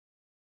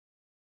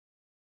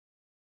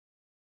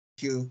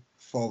you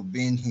for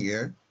being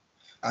here.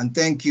 And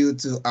thank you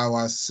to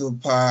our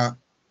super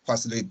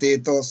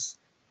facilitators.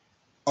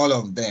 All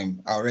of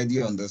them are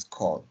already on this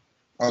call.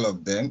 All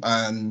of them.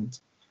 And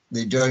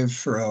they joined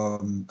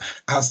from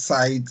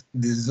outside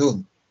the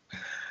zone.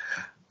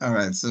 All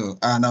right. So,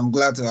 and I'm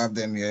glad to have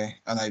them here.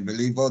 And I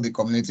believe all the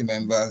community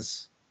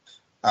members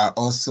are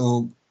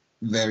also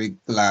very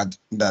glad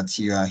that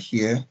you are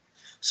here.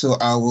 So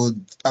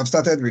I've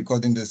started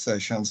recording this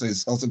session, so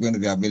it's also going to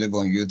be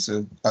available on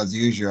YouTube as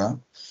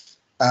usual.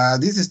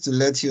 This is to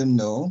let you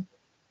know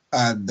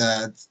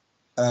that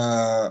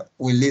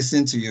we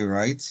listen to you,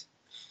 right?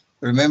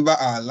 Remember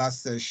our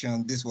last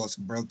session, this was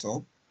brought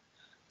up,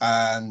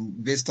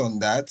 and based on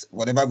that,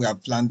 whatever we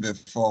have planned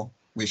before,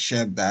 we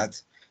shared that,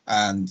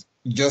 and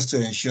just to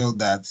ensure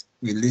that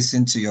we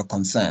listen to your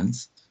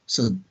concerns.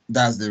 So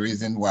that's the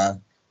reason why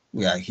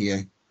we are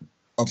here,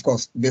 of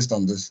course, based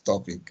on this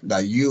topic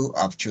that you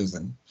have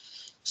chosen.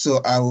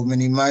 So I will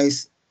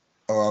minimize,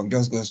 or I'll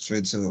just go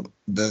straight to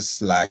the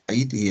slide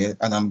here,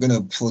 and I'm going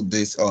to put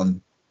this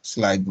on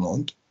slide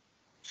mode.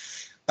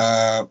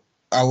 Uh,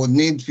 I would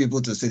need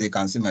people to say they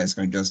can see my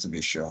screen just to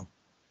be sure.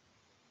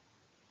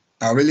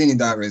 I really need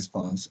that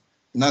response,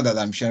 now that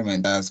I'm sharing my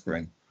entire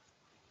screen.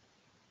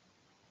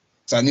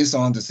 So I need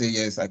someone to say,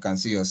 yes, I can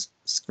see your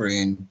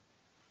screen.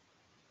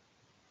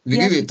 If you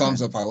Yes, give we a thumbs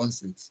can. up, I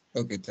want it.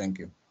 Okay, thank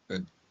you.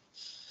 Good.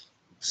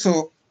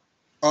 So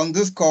on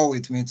this call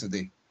with me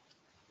today,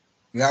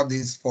 we have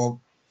these four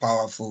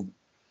powerful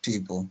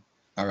people.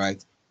 All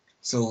right.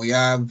 So we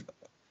have,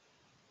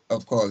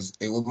 of course,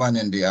 a woman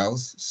in the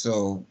house.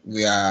 So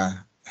we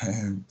are,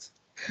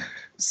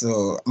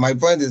 so my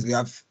point is we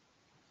have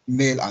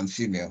male and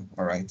female,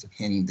 all right,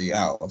 in the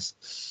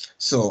house.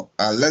 So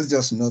let's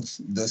just note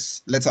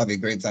this. Let's have a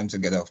great time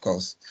together, of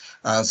course.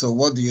 So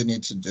what do you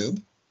need to do?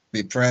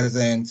 Be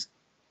present.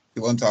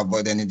 You want to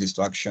avoid any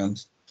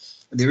distractions.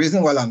 The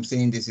reason why I'm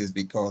saying this is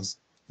because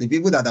the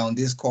people that are on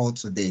this call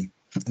today,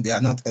 they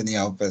are not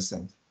anyhow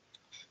person.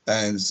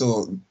 And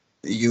so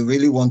you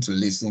really want to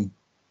listen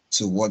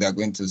to what they're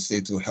going to say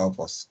to help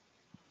us.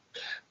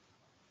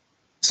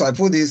 So I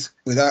put this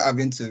without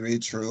having to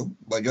read through,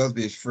 but just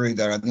be free.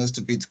 There are no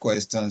stupid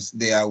questions.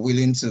 They are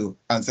willing to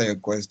answer your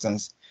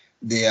questions.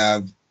 They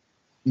have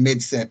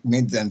made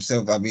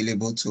themselves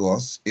available to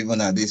us,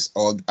 even at this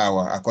odd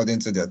hour, according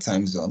to their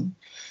time zone.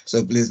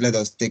 So please let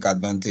us take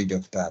advantage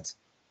of that.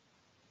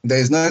 There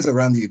is noise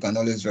around you. You can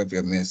always drop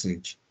your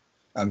message.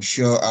 I'm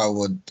sure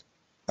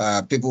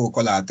people will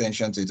call our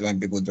attention to it when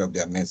people drop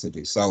their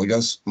messages. So I will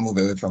just move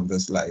away from the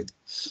slide.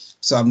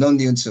 So I'm not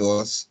new to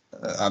us.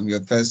 I'm your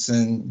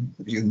person.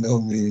 You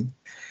know me.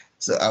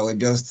 So I will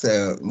just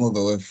move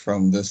away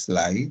from the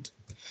slide.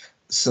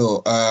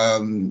 So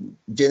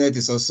Janet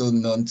is also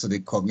known to the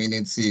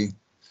community.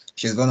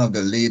 She's one of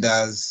the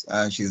leaders,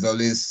 and she's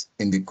always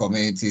in the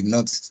community,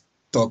 not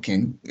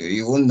talking.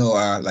 You won't know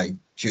her, like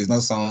she's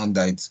not someone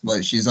that,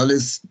 but she's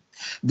always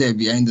there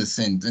behind the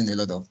scene doing a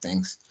lot of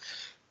things,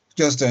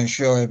 just to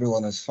ensure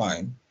everyone is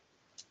fine.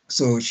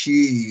 So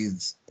she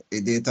is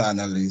a data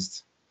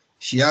analyst.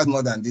 She has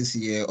more than this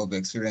year of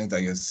experience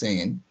that you're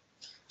saying.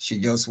 She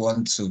just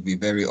wants to be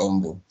very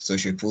humble. So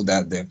she put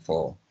that there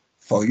for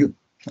you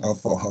or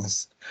for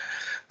us.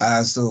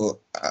 So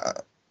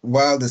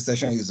while the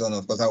session is on,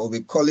 of course, I will be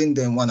calling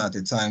them one at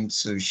a time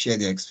to share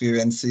their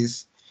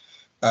experiences.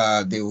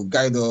 They will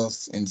guide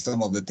us in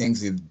some of the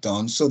things they've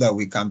done so that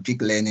we can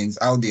pick learnings,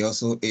 how they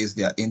also ace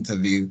their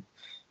interview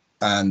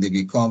and they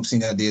become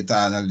senior data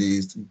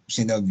analyst,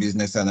 senior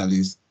business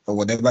analyst, or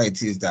whatever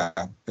it is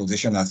that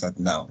position us at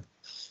now.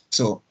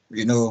 So,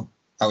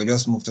 I will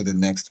just move to the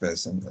next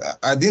person.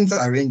 I didn't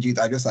arrange it.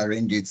 I just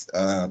arranged it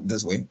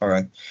this way. All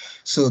right.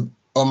 So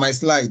on my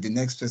slide, the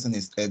next person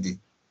is Eddie.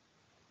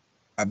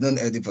 I've known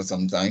Eddie for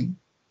some time.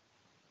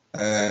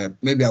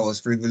 Maybe I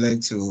was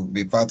privileged to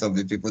be part of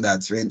the people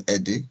that trained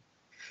Eddie.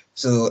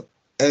 So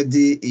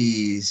Eddie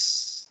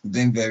is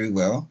doing very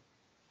well.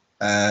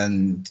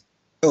 And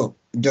oh,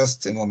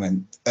 just a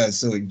moment.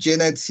 So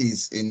Janet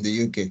is in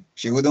the UK.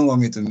 She wouldn't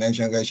want me to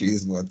mention where she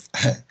is, but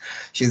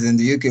she's in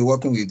the UK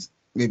working with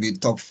maybe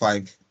top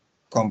 5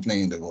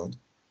 company in the world,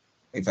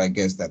 if I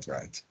guess that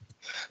right.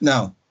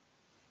 Now,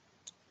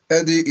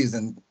 Eddie is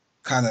in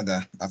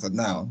Canada as of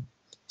now.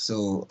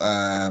 So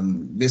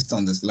based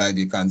on the slide,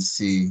 you can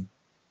see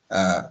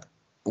uh,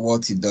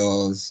 what he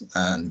does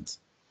and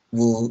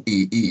who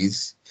he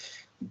is.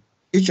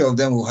 Each of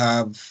them will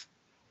have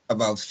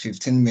about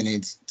 15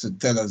 minutes to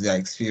tell us their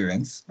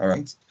experience. All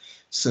right.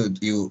 So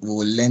you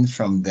will learn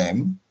from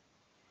them.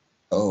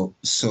 Oh,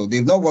 so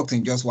they've not worked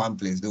in just one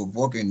place. They've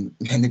worked in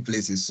many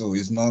places. So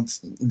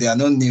they are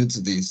not new to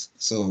this.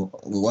 So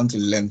we want to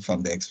learn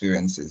from the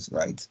experiences,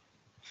 right?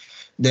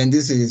 Then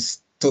this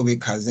is Toby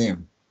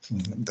Kazim.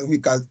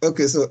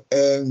 Okay, so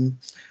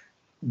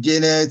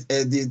Janet,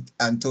 Edith,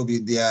 and Toby,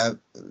 they are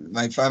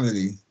my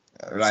family.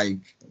 Like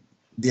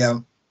they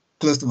are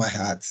close to my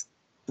heart.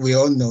 We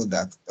all know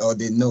that, or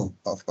they know,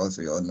 of course,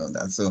 we all know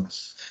that. So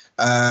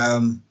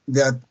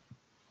they are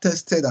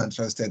tested and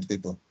trusted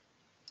people.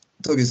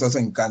 Toby is also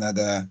in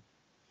Canada.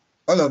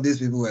 all of these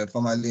people were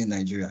formerly in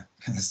Nigeria.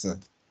 So,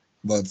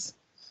 but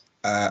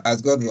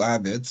as God will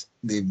have it,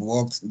 they've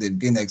worked, they've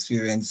gained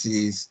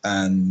experiences,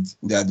 and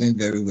they are doing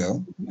very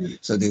well.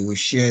 So they will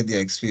share their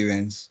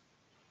experience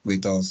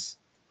with us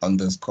on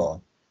this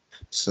call.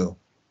 So,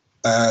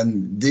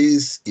 and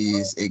this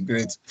is a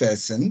great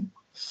person,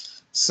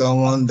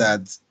 someone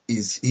that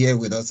is here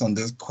with us on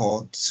this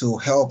call to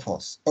help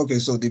us. Okay,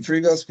 so the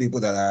previous people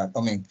that are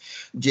coming,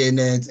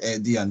 Janet,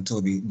 Eddie, and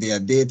Toby, they are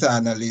data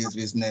analysts,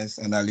 business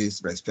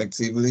analysts,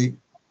 respectively.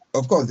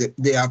 Of course,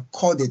 they are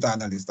called data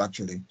analysts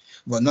actually,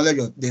 but knowledge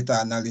of data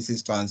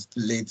analysis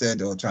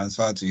translated or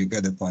transferred to, you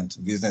get the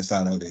point, business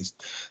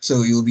analyst.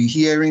 So you'll be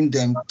hearing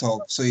them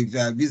talk. So if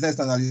you're a business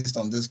analyst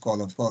on this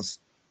call, of course,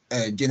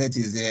 Janet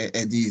is there,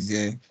 Eddie is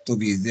there,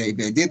 Toby is there. If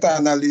you're a data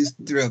analyst,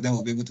 three of them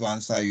will be able to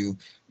answer you.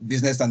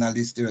 Business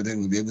analyst, three of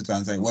them will be able to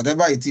answer you.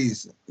 Whatever it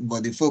is,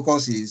 but the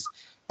focus is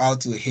how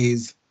to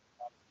haze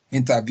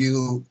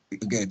interview,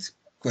 get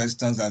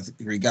questions as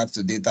regards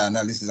to data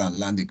analysis and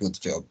land a good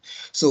job.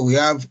 So we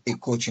have a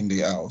coach in the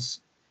house.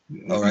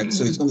 All right.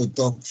 So he's going to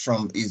talk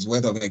from his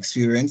word of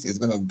experience. He's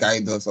going to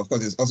guide us. Of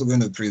course, he's also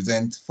going to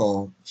present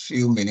for a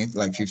few minutes,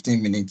 like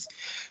 15 minutes.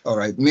 All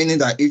right. Meaning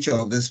that each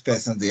of these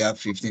persons, they have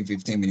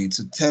 15 minutes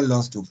to tell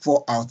us, to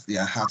pour out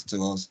their heart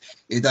to us,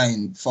 either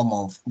in form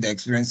of the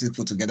experiences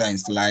put together in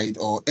slide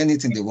or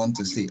anything they want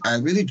to say. I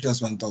really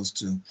just want us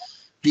to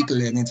pick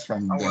learning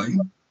from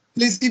them.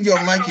 Please, if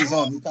your mic is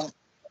on, you can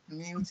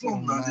mute your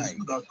mic.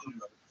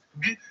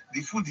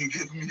 The food you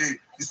gave me,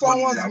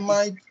 Someone's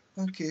mic.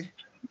 Okay.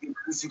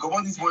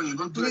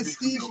 Please,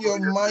 if your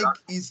mic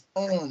is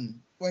on,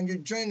 when you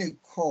join a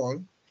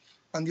call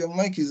and your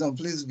mic is on,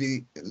 please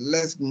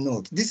let's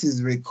note, this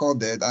is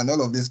recorded and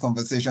all of these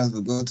conversations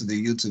will go to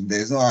the YouTube.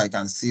 There's no how I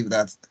can save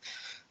that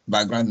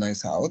background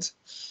noise out.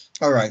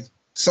 All right.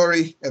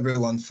 Sorry,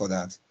 everyone, for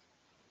that.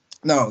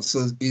 Now,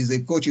 so he's a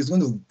coach. He's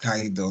going to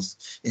guide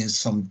us in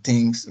some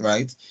things,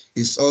 right?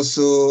 He's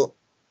also,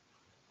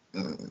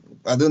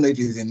 I don't know if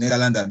he's in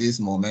Netherlands at this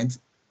moment.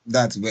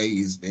 That's where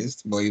he's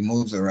based, but he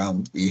moves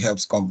around. He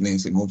helps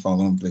companies. He moves from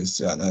one place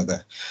to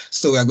another.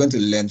 So we are going to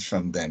learn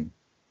from them.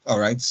 All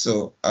right.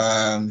 So,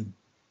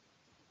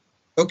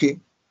 okay.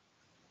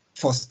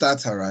 For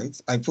starter, right?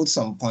 I put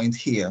some point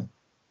here.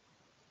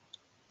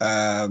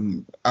 I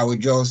will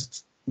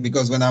just,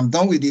 because when I'm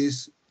done with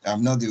this,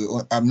 I'm not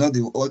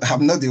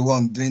the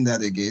one doing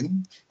that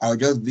again. I'll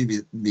just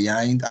be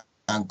behind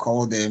and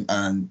call them,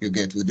 and we'll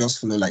just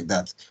flow like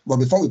that. But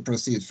before we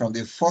proceed, from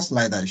the first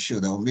slide I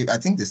showed, or maybe I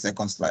think the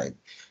second slide,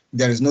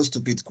 there is no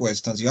stupid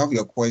questions. You have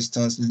your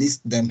questions,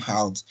 list them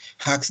out,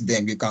 ask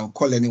them. You can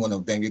call any one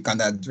of them. You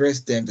can address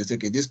them to say,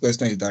 okay, this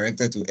question is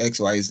directed to X,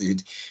 Y, Z.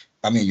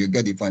 I mean, you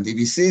get the point. If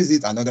he says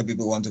it and other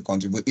people want to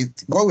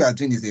contribute, what we are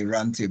doing is a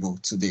round table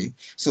today,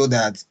 so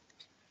that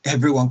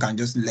everyone can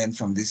just learn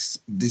from this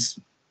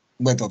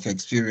wealth of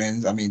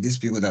experience. I mean, these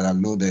people that are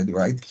loaded,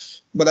 right?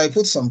 But I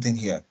put something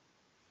here.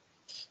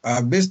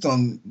 Based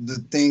on the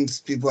things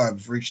people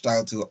have reached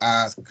out to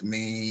ask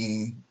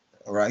me,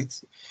 right?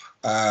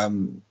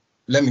 Um,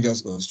 Let me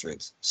just go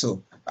straight.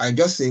 So I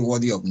just say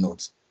worthy of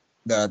note.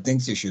 There are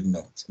things you should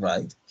note,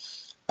 right?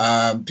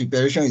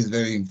 Preparation is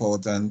very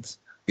important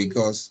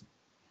because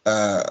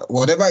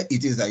whatever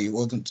it is that you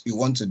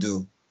want to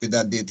do, with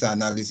that data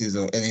analysis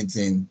or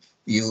anything,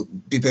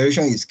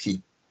 preparation is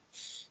key.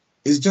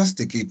 It's just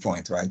a key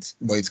point, right?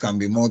 But it can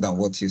be more than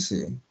what you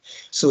say.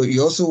 So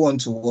you also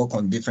want to work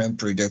on different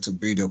projects to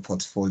build your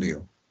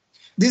portfolio.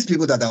 These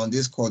people that are on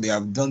this call, they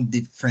have done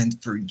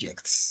different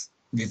projects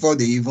before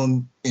they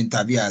even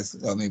interview us,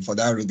 I mean, for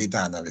that data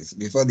analyst,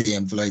 before they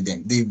employ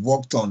them. They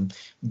worked on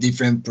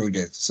different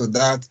projects. So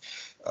that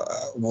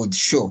would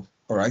show,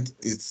 all right?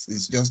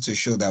 It's just to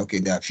show that, okay,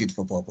 they are fit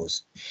for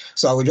purpose.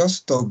 So I will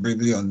just talk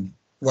briefly on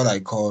what I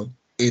call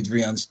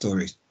Adrian's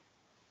story.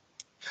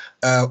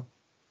 Uh,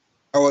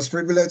 I was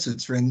privileged to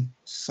train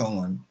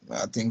someone,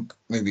 I think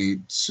maybe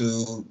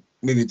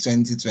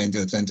 2020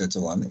 or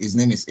 2021. His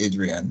name is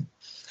Adrian.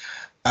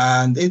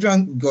 And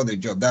Adrian got a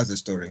job. That's the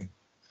story.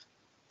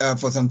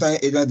 For some time,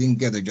 Adrian didn't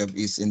get a job.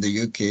 He's in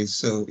the UK,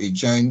 so he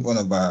joined one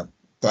of our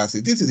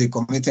classes. This is a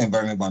community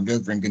environment, but I'm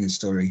just bringing the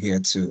story here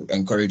to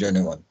encourage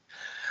anyone.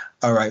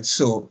 All right,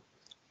 so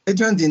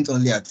Adrian didn't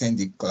only attend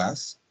the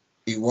class,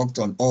 he worked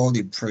on all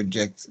the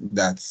projects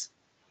that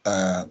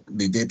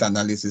the data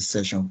analysis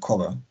session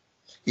cover.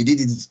 He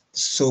did it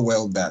so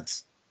well that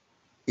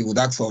he would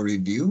ask for a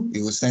review.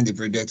 He would send the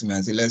project to me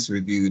and say, let's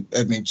review it.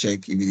 Let me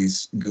check if it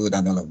is good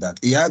and all of that.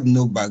 He had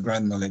no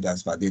background knowledge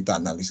as for data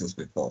analysis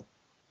before.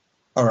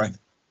 All right.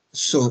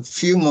 So a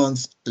few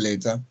months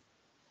later,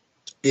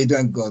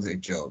 Adrian got a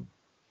job.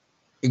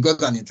 He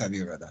got an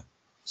interview rather.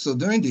 So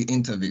during the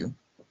interview,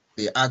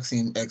 they asked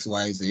him X,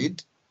 Y, Z,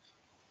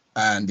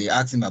 and they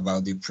asked him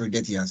about the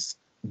project he has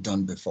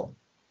done before.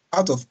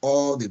 Out of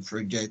all the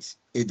projects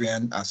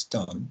Adrian has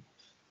done,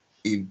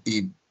 he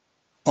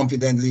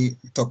confidently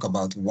talked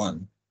about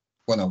one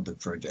of the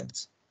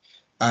projects.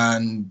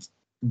 And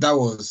that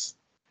was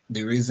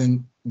the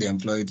reason they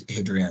employed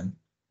Adrian.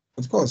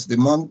 Of course, the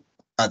mom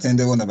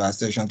attended one of our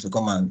sessions to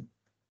come and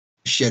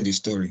share the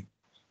story,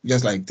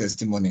 just like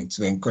testimony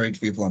to encourage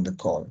people on the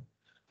call.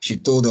 She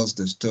told us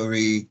the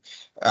story,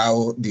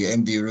 how the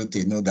MD wrote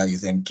a note that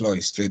is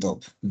employed straight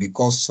up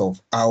because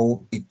of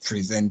how he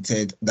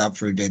presented that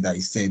project that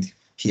he said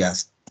he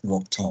has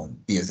worked on,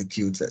 he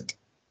executed.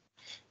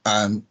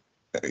 And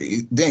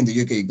then in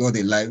the UK, he got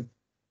a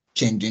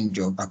life-changing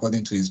job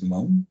according to his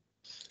mom.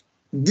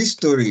 This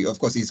story, of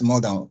course, is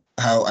more than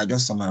how I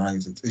just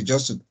summarized it. It's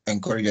just to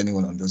encourage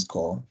anyone on this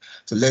call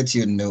to let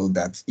you know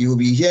that you will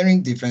be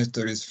hearing different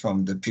stories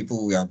from the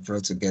people we have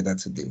brought together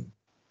today.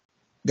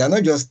 They're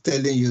not just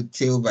telling you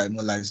tale by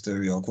moonlight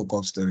story or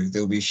cook-up stories.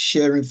 They'll be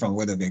sharing from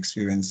what they've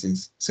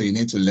experiences. So you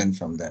need to learn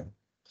from them.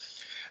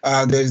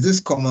 There's this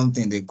common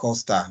thing they call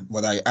star,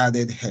 but I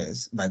added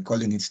hairs by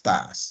calling it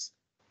stars.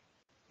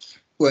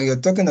 When you're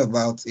talking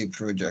about a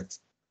project,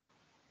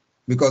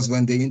 because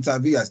when they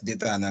interview as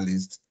data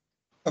analyst,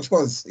 of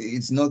course,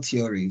 it's not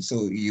theory.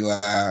 So you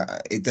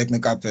are a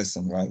technical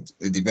person, right?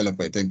 A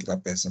developer, a technical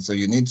person. So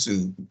you need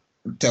to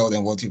tell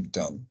them what you've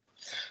done.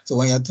 So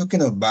when you're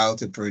talking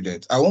about a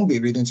project, I won't be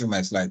reading through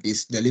my slide.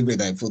 It's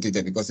deliberate. I put it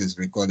there because it's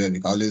recorded.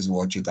 You can always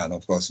watch it and,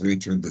 of course,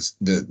 read through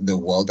the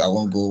word. I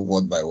won't go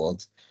word by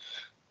word.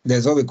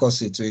 There's what we call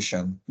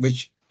situation,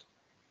 which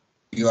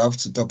you have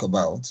to talk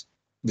about,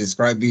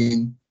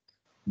 describing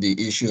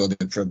the issue or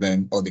the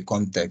problem or the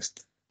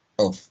context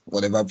of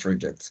whatever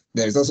project.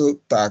 There is also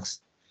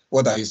task.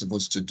 What are you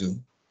supposed to do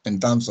in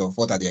terms of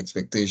what are the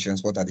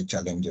expectations? What are the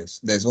challenges?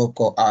 There's what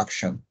call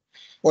action.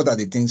 What are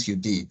the things you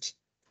did?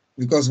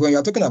 Because when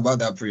you're talking about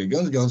that project, you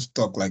don't just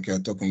talk like you're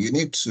talking. You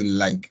need to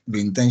like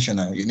be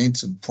intentional. You need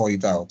to pour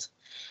it out.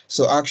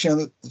 So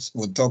action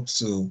will talk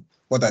to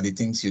what are the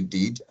things you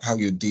did, how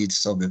you did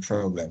solve the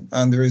problem,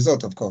 and the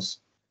result, of course,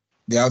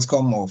 the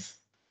outcome of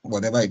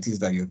whatever it is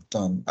that you've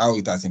done, how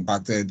it has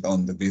impacted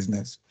on the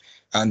business.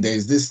 And there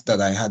is this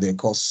that I had a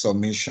call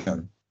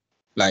submission.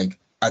 Like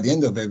at the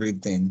end of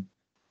everything,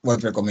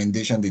 what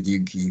recommendation did you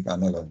give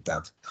and all of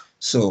that?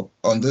 So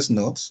on this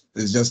note,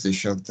 it's just a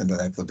short thing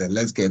that I put there.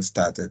 Let's get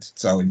started.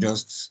 So I will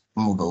just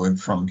move away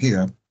from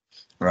here,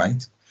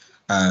 right?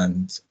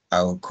 And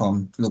I will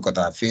come look at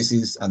our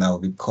faces and I will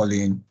be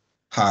calling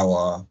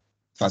our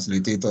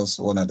facilitators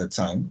one at a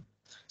time.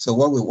 So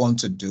what we want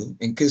to do,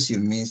 in case you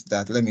missed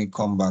that, let me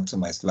come back to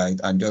my slide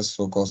and just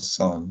focus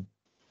on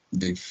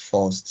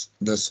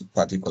this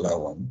particular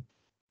one.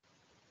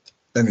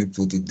 Let me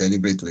put it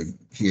deliberately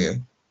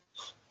here.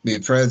 Be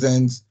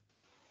present,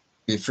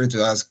 be free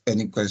to ask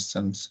any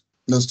questions,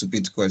 no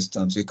stupid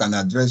questions. You can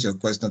address your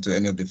question to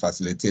any of the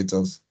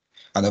facilitators.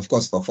 And of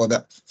course, for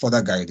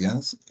further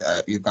guidance,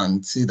 you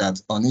can see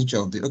that on each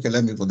of the, okay,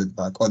 let me put it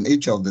back. On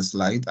each of the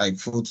slide, I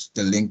put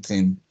the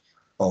LinkedIn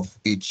of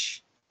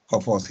each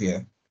of us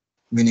here,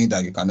 meaning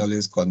that you can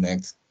always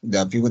connect.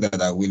 There are people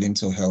that are willing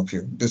to help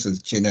you. This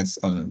is Janet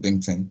on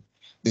LinkedIn.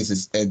 This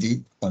is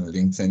Eddie on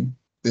LinkedIn.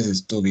 This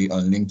is Toby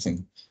on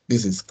LinkedIn.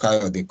 This is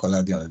Kyle De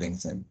Colade on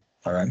LinkedIn.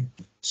 All right.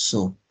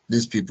 So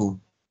these people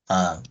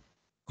are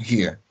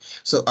here.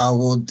 So I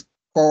would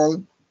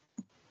call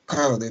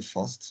Kyle De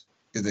first.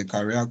 He's a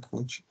career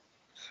coach.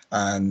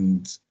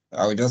 And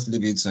I will just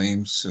leave it to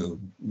him to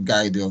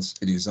guide us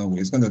in his own way.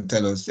 He's going to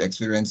tell us the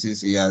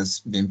experiences. He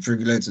has been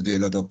privileged to do a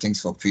lot of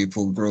things for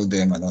people, grow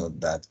them and all of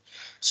that.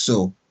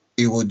 So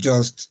it will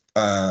just,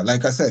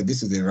 like I said,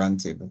 this is a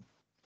round table.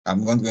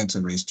 I'm not going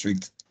to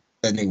restrict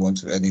anyone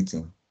to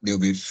anything. They'll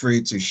be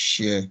free to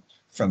share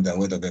from their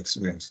word of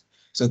experience.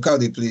 So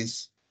Cowdy,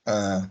 please,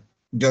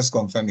 just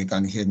confirm you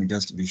can hear me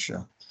just to be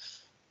sure.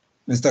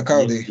 Mr.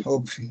 Cowdy, Yes,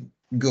 hope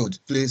good.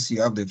 Please,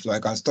 you have the floor. I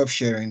can stop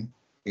sharing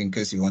in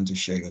case you want to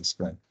share your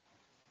screen.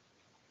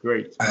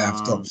 great. I have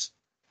stopped.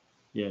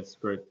 Yes,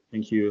 great.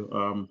 Thank you.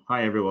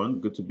 Hi everyone.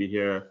 Good to be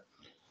here.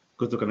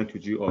 Good to connect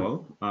with you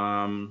all.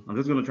 I'm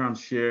just gonna try and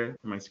share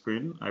my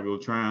screen. I will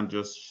try and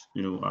just,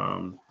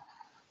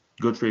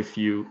 go through a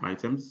few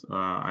items.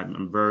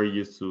 I'm very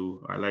used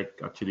to. I like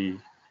actually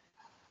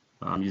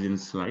using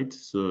slides,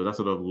 so that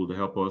sort of will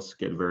help us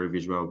get very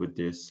visual with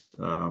this.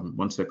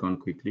 1 second,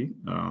 quickly.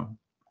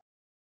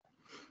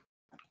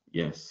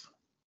 Yes.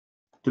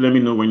 To let me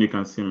know when you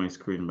can see my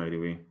screen, by the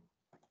way.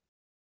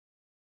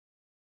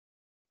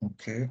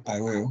 Okay, I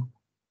will.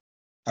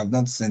 I've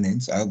not seen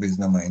it. I hope it's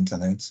not my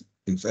internet.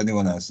 If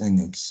anyone has seen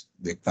it,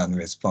 they can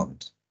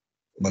respond.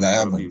 But I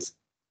Probably haven't.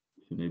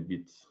 in a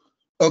bit.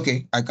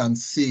 Okay, I can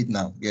see it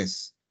now.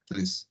 Yes,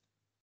 please.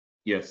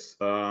 Yes.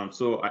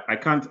 So I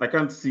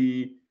can't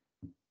see.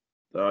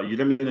 You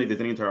let me know if there's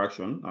any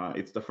interaction.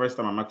 It's the first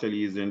time I'm actually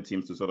using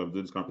Teams to sort of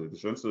do this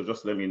competition. So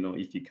just let me know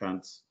if you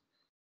can't,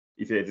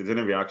 if there's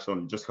any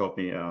reaction, just help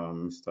me,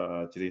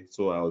 Mr. Chidi,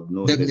 so I'll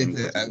know if there's any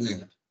Definitely, I interaction.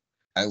 will.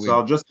 I So will.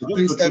 I'll just go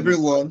Please, through this.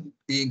 everyone,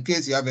 in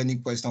case you have any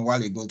question while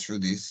you go through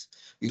this,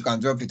 you can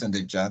drop it in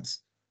the chat.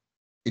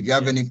 If you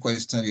have any Yes.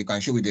 question, you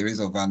can show with the raise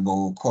of hand, but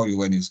we'll call you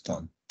when it's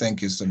done.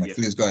 Thank you so much. Yes.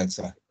 Please go ahead,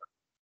 sir.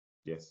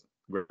 Yes.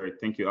 Great.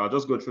 Thank you. I'll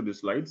just go through the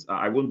slides.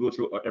 I won't go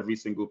through every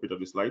single page of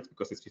the slides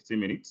because it's 15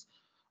 minutes.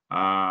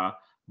 Uh,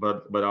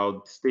 but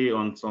I'll stay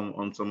on some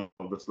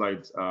of the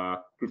slides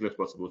quickly as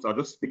possible. So I'll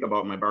just speak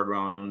about my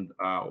background,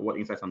 what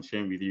insights I'm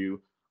sharing with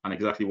you, and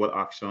exactly what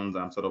actions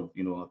I'm sort of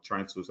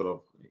trying to sort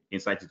of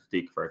incite you to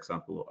take. For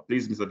example,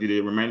 please, Mr.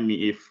 Dide, remind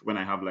me if when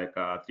I have like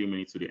 3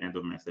 minutes to the end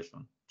of my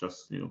session,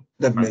 just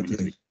 5 minutes.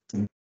 Definitely.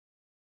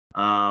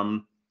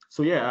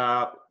 So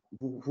yeah,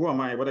 who am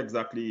I? What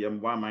exactly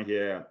and why am I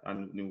here?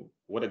 And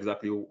what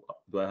exactly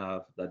do I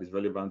have that is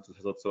relevant to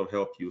sort of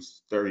help you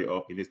stir you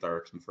up in this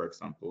direction? For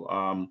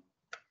example,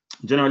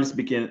 generally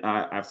speaking,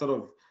 I've sort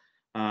of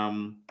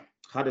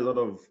had a lot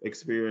of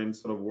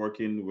experience sort of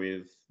working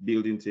with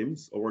building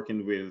teams or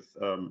working with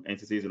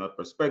entities in that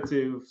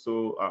perspective.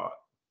 So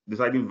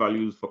deciding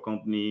values for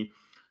company,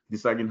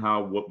 deciding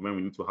when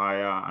we need to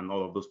hire and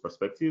all of those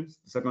perspectives.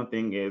 The second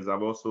thing is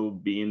I've also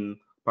been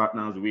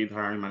partners with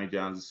hiring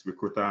managers,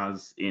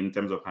 recruiters in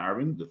terms of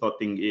hiring. The third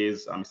thing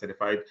is I'm a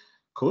certified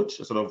coach.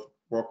 I sort of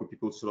work with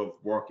people to sort of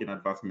work in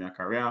advancing their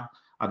career,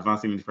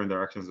 advancing in different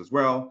directions as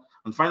well.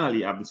 And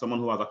finally, I've been someone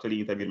who has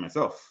actually interviewed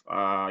myself.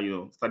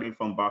 Starting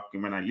from back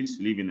when I used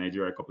to live in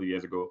Nigeria a couple of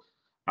years ago,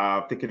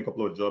 I've taken a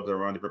couple of jobs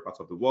around different parts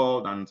of the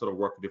world and sort of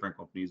worked with different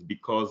companies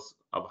because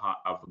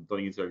I've done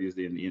interviews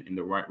in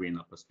the right way in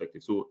that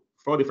perspective. So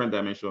 4 different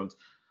dimensions.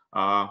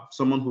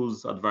 Someone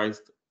who's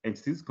advised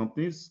entities,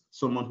 companies,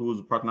 someone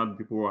who's partnered with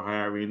people who are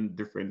hiring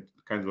different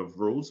kinds of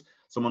roles,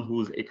 someone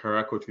who's a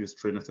career coach who is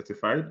trained and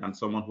certified, and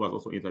someone who has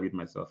also interviewed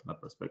myself in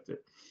that perspective.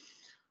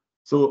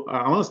 So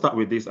I want to start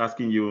with this,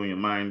 asking you in your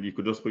mind, you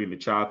could just put in the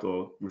chat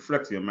or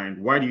reflect in your mind,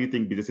 why do you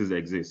think businesses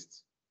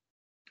exist?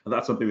 And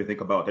that's something we think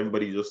about.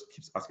 Everybody just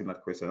keeps asking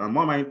that question. And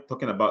why am I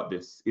talking about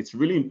this? It's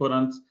really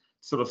important to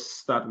sort of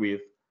start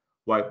with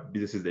why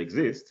businesses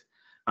exist,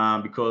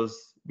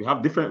 because we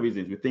have different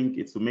reasons. We think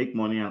it's to make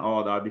money and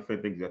all the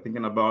different things we're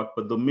thinking about.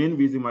 But the main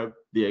reason why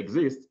they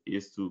exist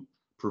is to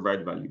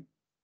provide value.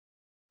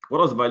 What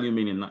does value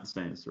mean in that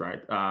sense,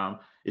 right?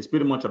 It's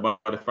pretty much about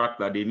the fact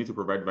that they need to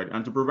provide value.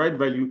 And to provide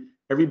value,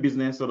 every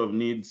business sort of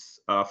needs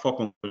 4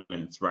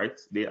 components, right?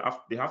 They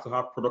have to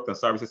have product and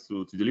services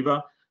to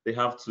deliver. They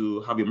have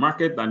to have a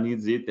market that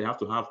needs it. They have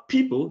to have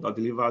people that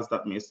delivers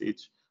that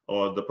message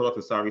or the product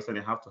or service, and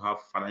they have to have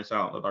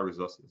financial and other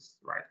resources,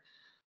 right?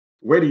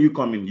 Where do you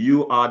come in?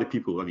 You are the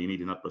people that you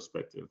need in that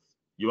perspective.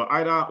 You are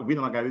either with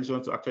an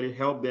organization to actually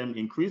help them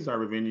increase their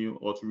revenue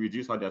or to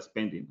reduce how they're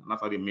spending, and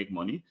that's how they make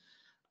money.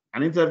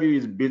 An interview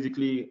is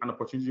basically an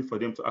opportunity for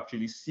them to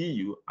actually see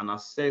you and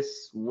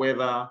assess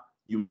whether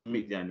you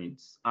meet their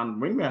needs. And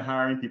when we're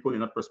hiring people in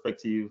that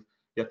perspective,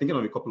 you're thinking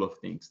of a couple of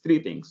things, 3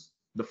 things.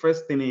 The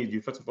first thing is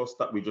you first of all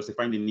start with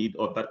justifying the need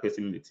of that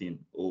person in the team.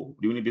 Oh,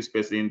 do we need this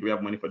person? Do we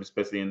have money for this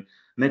person?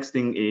 Next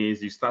thing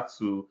is you start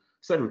to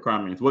set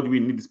requirements. What do we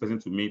need this person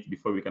to meet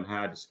before we can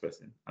hire this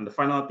person? And the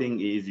final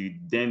thing is you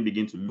then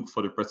begin to look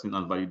for the person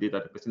and validate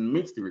that the person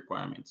meets the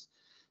requirements.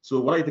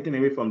 So what are you taking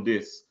away from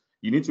this?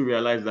 You need to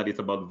realize that it's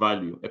about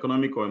value,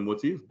 economic or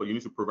emotive, but you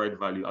need to provide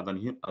value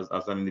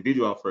as an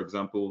individual, for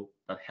example,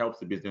 that helps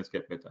the business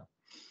get better.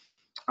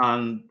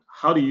 And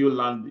how do you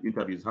land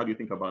interviews? How do you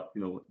think about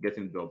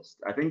getting jobs?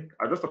 I think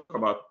I just talk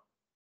about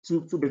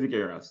two basic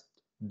areas.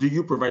 Do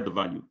you provide the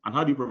value, and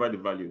how do you provide the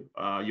value?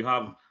 You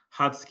have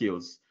hard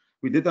skills.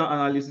 With data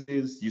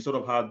analysis, you sort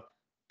of had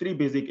 3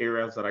 basic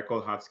areas that I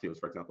call hard skills.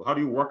 For example, how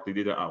do you work the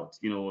data out?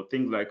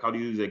 Things like how do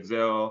you use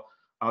Excel,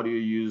 how do you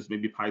use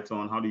maybe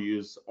Python, how do you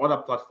use other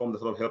platforms that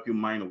sort of help you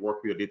mine or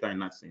work with your data in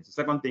that sense. The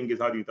second thing is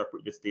how do you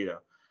interpret this data?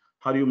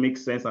 How do you make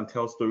sense and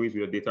tell stories with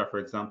your data, for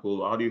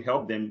example? How do you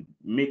help them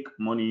make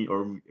money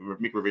or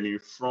make revenue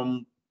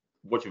from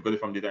what you've got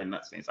from data in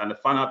that sense? And the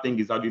final thing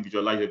is how do you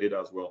visualize your data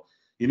as well?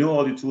 You know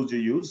all the tools you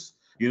use,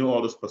 you know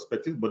all those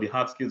perspectives, but the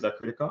hard skills are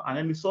critical. And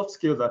then the soft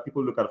skills that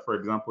people look at, for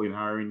example, in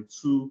hiring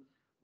to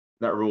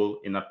that role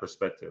in that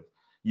perspective.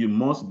 You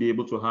must be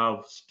able to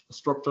have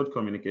structured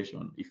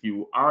communication. If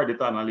you are a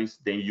data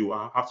analyst, then you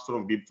have to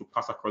sort of be able to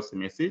pass across the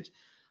message.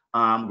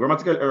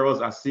 Grammatical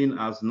errors are seen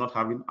as not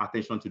having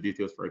attention to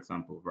details, for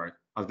example, right?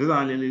 As data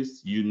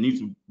analysts, you need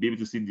to be able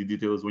to see the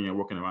details when you're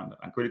working around that.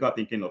 And critical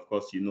thinking, of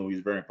course,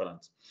 is very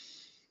important.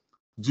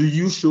 Do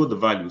you show the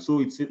value? So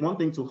it's one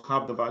thing to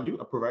have the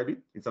value provided.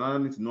 It's another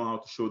thing to know how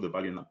to show the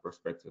value in that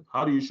perspective.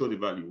 How do you show the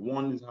value?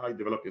 One is how you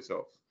develop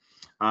yourself.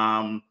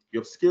 You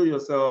upskill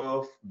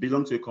yourself,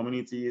 belong to a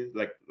community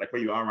like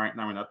where you are right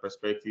now in that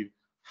perspective,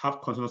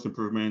 have continuous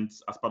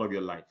improvements as part of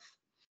your life.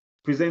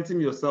 Presenting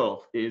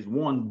yourself is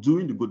one,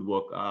 doing the good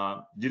work.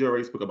 Judy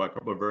already spoke about a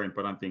couple of very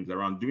important things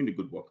around doing the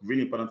good work.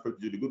 Really important for you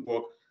to do the good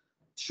work.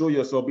 Show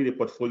yourself, build a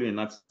portfolio in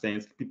that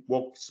sense.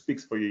 What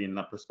speaks for you in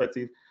that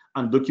perspective,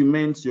 and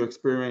document your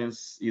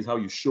experience is how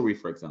you show it,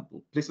 for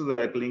example. Places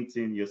like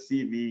LinkedIn, your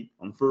CV,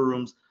 on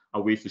forums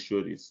are ways to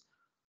show this.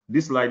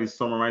 This slide is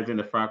summarizing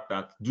the fact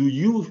that do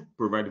you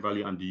provide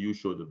value and do you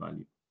show the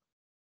value?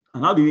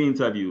 And how do you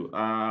interview?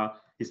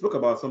 He spoke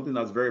about something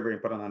that's very, very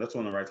important. And I just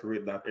want to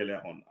reiterate that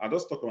earlier on. I'll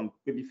just talk on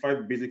maybe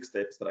 5 basic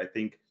steps that I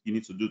think you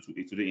need to do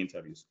to do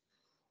interviews.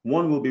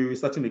 One will be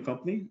researching the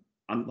company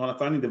and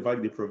understanding the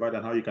value they provide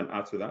and how you can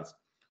add to that.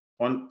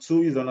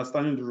 2 is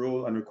understanding the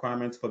role and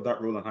requirements for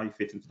that role and how you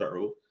fit into that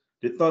role.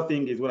 The third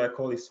thing is what I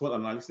call a SWOT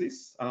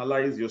analysis.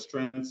 Analyze your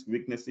strengths,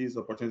 weaknesses,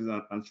 opportunities,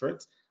 and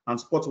threats, and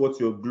spot what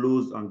your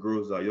glows and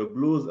grows are. Your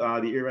glows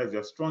are the areas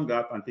you're strong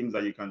at and things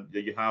that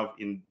you have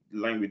in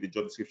line with the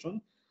job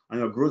description. And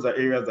your grows are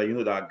areas that you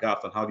know that are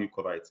gaps, and how do you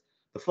cover it.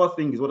 The fourth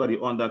thing is what are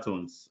the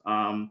undertones.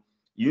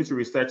 You need to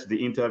research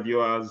the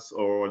interviewers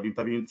or the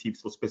interviewing tips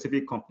for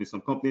specific companies.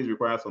 Some companies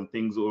require some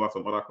things over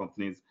some other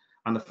companies.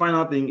 And the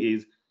final thing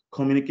is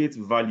communicate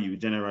value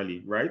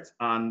generally, right?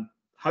 And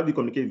how do you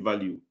communicate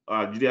value?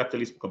 Did they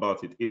actually speak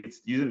about it?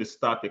 It's using the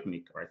STAR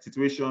technique, right?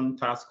 Situation,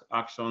 task,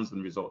 actions,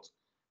 and results.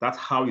 That's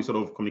how you sort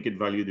of communicate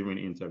value during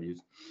interviews.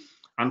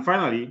 And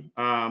finally,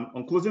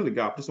 on closing the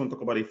gap, just want to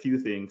talk about a few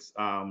things.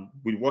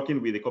 We're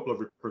working with a couple of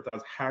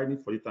recruiters hiring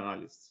for data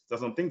analysts.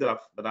 There's some things that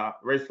are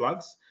red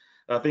flags.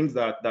 There are things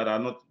that are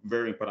not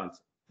very important.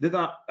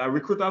 Data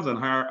recruiters and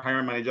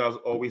hiring managers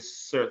always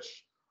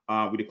search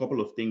with a couple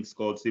of things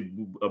called, say,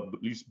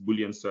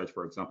 Boolean search,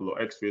 for example,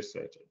 or X-ray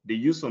search. They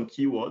use some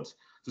keywords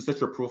to search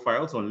your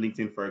profiles on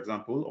LinkedIn, for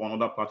example, or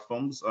on other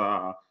platforms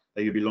that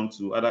you belong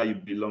to. Either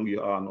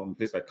you are on a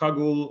place like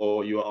Kaggle,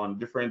 or you are on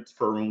different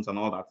forums and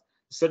all that.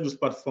 Search those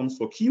platforms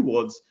for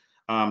keywords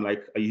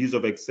like a use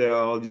of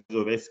Excel, use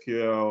of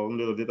SQL,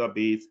 use of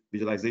database,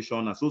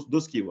 visualization, and so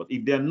those keywords.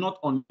 If they're not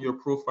on your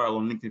profile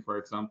on LinkedIn, for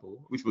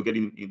example, which we'll get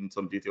in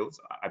some details,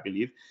 I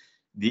believe,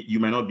 you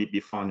might not be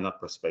found in that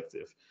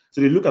perspective. So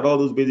they look at all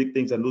those basic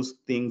things, and those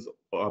things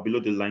are below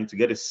the line to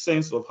get a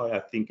sense of how you're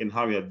thinking,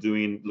 how you're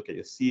doing. Look at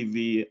your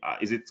CV.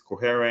 Is it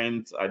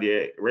coherent? Are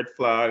there red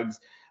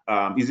flags?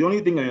 Is the only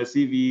thing on your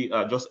CV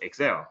just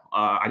Excel?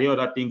 Are there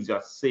other things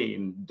you're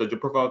saying? Does your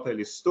profile tell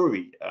a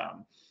story?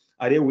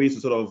 Are there ways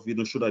to sort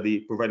of show that they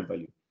provide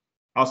value?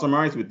 I'll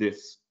summarize with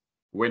this.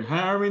 When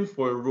hiring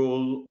for a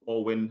role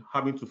or when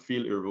having to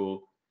fill a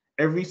role,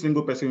 every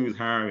single person who is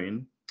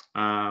hiring,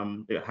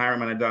 a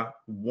hiring manager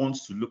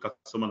wants to look at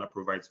someone that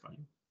provides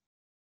value.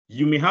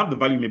 You may have the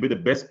value, may be the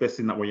best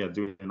person at what you're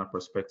doing in that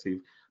perspective,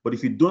 but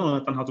if you don't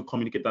understand how to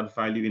communicate that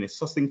value in a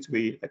succinct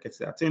way, like it's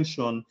the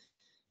attention,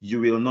 you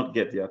will not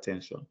get the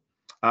attention.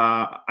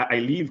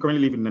 I currently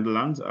live in the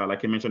Netherlands,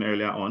 like I mentioned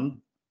earlier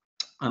on,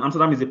 and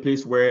Amsterdam is a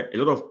place where a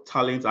lot of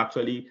talent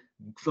actually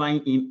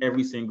flying in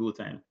every single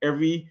time.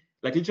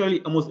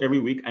 Literally almost every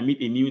week, I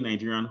meet a new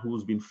Nigerian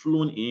who's been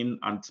flown in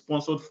and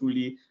sponsored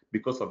fully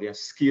because of their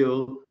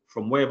skill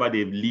from wherever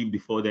they've lived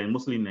before then,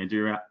 mostly in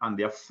Nigeria, and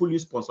they are fully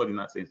sponsored in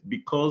that sense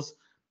because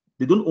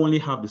they don't only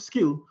have the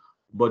skill,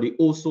 but they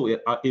also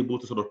are able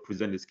to sort of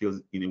present the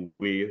skills in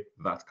a way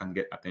that can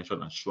get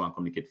attention and show and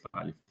communicate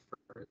value,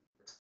 for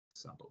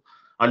example.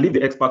 I'll leave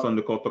the experts on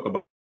the call talk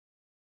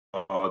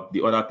about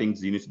the other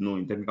things you need to know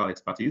in technical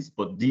expertise,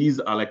 but these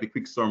are like the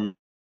quick summary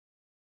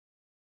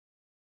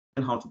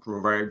and how to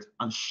provide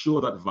and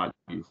show that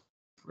value,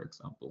 for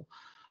example.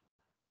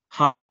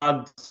 Hard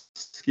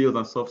skills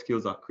and soft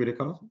skills are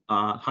critical.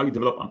 How you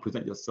develop and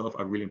present yourself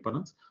are really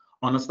important.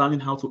 Understanding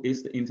how to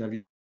ace the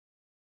interview,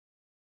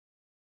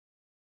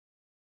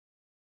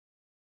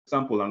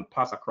 example, and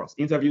pass across.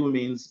 Interview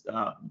means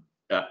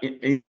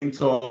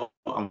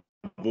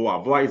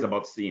VOA is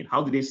about seeing.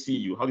 How do they see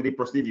you? How do they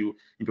perceive you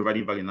in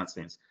providing value in that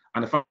sense?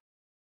 And the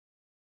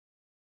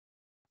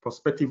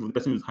perspective of the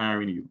person who's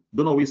hiring you.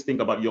 Don't always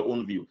think about your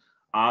own view.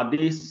 Are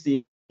they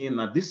seeing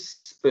that this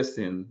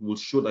person will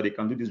show that they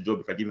can do this job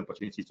if I give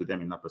opportunities to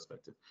them in that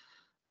perspective?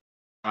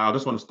 I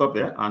just want to stop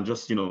there and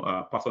just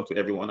pass on to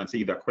everyone and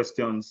see if there are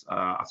questions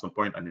at some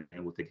point, and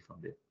then we'll take it from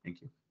there.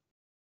 Thank you.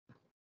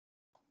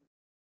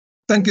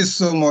 Thank you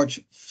so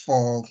much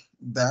for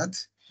that.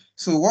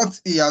 So what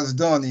he has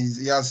done is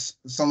he has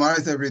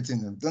summarized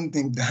everything. Don't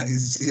think that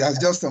he has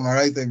just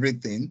summarized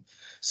everything.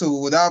 So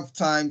we would have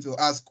time to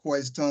ask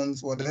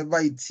questions, whatever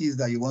it is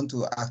that you want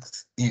to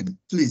ask him.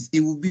 Please, he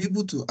will be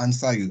able to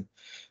answer you.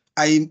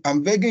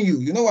 I'm begging you,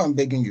 you know what I'm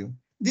begging you?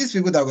 These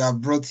people that we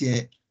have brought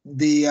here,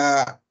 they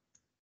are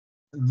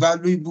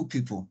valuable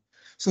people.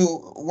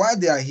 So while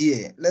they are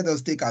here, let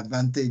us take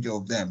advantage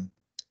of them,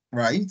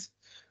 right?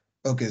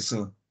 Okay,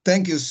 so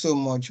thank you so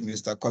much,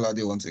 Mr.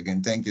 Kolade, once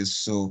again. Thank you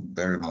so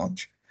very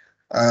much.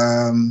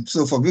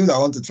 So for people that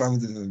want to travel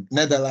to the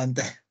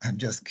Netherlands, I'm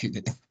just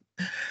kidding.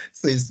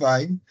 So it's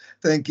fine.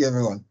 Thank you,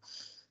 everyone.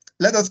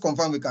 Let us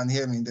confirm we can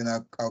hear me, then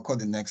I'll call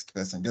the next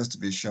person, just to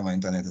be sure my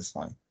internet is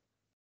fine.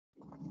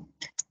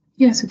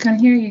 Yes, we can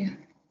hear you.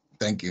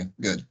 Thank you.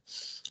 Good.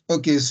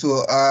 Okay,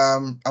 so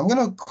I'm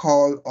gonna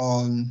call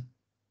on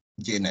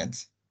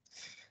Janet.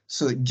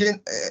 So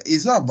Jane,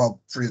 it's not about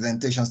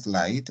presentation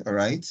slide, all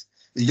right?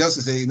 It's just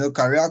to say,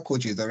 career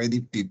coach is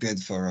already prepared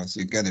for us.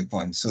 You get the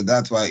point. So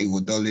that's why it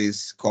would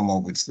always come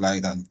up with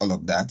slide and all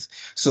of that.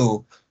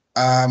 So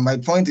my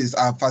point is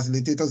our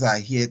facilitators are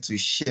here to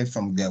share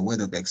from their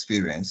word of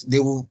experience. They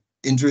will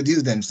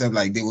introduce themselves,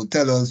 like they will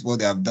tell us what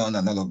they have done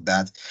and all of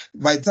that.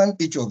 By the time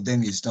each of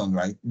them is done,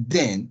 right,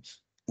 then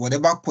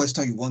whatever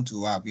question you want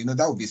to have,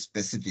 that will be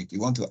specific. You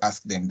want to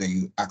ask them, then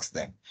you ask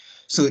them.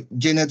 So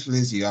Janet,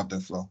 please, you have the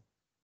floor.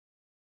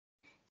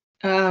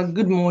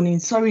 Good morning.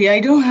 Sorry, I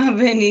don't have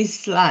any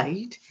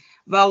slide,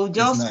 but I'll It's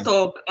just nice.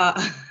 talk.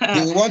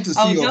 They will want to see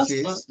I'll your just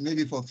face,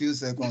 maybe for a few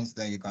seconds,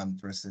 then you can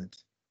proceed.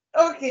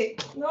 okay,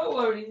 no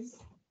worries.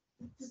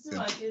 To see Yeah.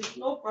 my face,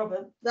 no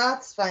problem.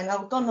 That's fine.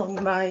 I'll turn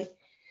on my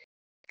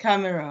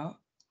camera.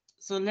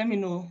 So let me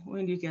know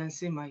when you can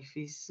see my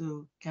face.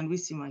 So can we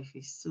see my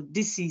face? So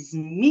this is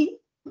me.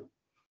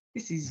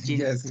 This is Janet.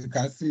 Yes, you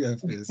can see your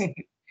face.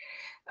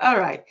 All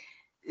right.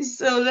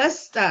 So let's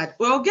start.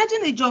 Well,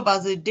 getting a job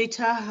as a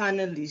data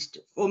analyst,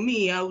 for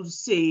me, I would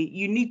say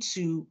you need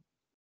to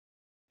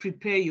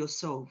prepare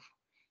yourself.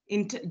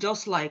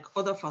 Just like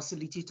other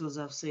facilitators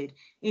have said,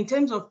 in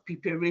terms of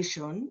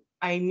preparation,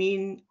 I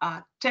mean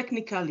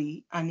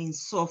technically and in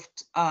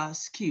soft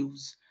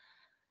skills.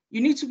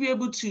 You need to be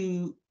able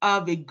to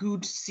have a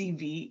good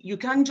CV. You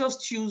can't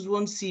just choose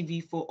one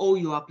CV for all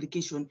your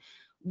application.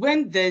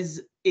 When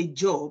there's a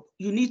job,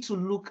 you need to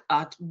look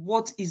at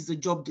what is the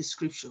job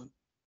description.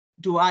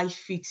 Do I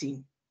fit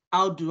in?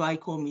 How do I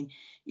come in?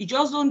 You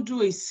just don't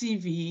do a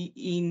CV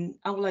in,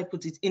 how will I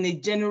put it, in a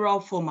general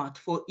format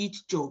for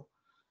each job.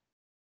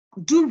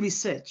 Do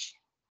research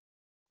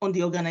on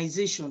the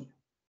organization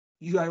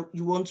you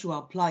want to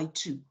apply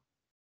to.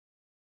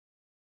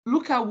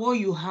 Look at what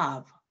you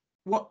have,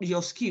 what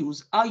your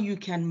skills, how you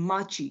can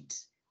match it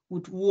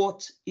with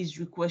what is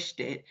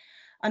requested.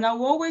 And I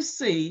will always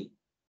say,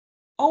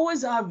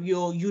 always have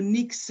your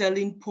unique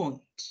selling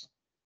point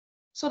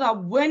so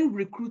that when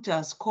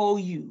recruiters call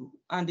you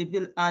and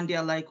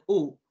they're like,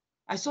 oh,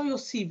 I saw your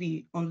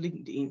CV on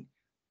LinkedIn,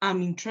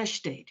 I'm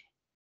interested.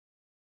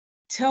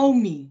 Tell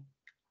me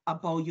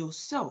about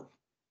yourself.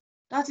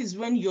 That is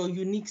when your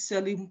unique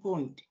selling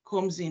point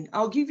comes in.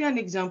 I'll give you an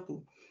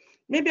example.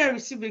 Maybe I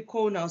receive a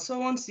call now.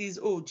 Someone says,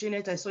 oh,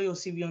 Janet, I saw your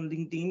CV on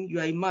LinkedIn. You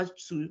are a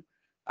match to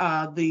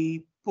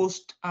the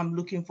post I'm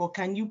looking for.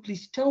 Can you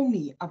please tell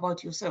me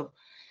about yourself?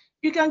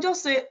 You can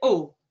just say,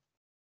 oh,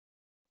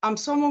 I'm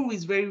someone who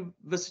is very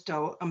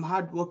versatile. I'm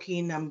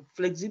hardworking. I'm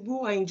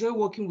flexible. I enjoy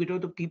working with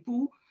other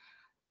people.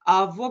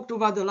 I've worked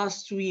over the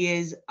last 2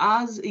 years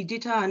as a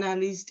data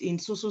analyst in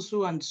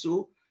so and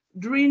so.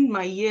 During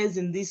my years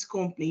in this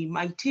company,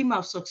 my team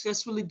have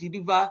successfully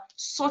delivered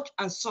such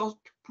and such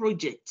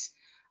projects.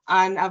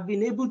 And I've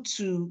been able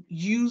to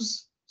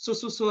use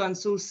so and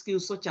so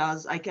skills such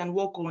as I can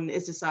work on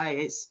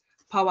SSIS,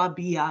 Power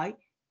BI,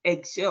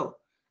 Excel.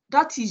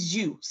 That is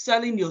you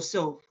selling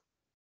yourself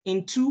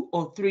in 2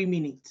 or 3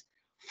 minutes.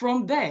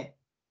 From there,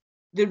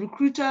 the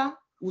recruiter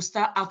will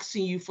start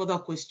asking you further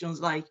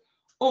questions like,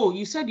 oh,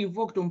 you said you've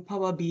worked on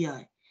Power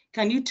BI.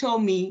 Can you tell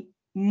me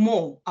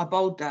more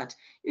about that?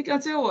 You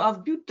can say, oh,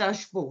 I've built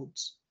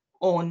dashboards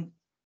on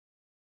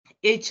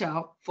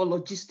HR for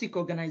logistic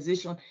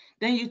organization.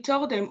 Then you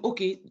tell them,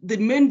 okay, the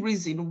main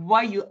reason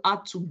why you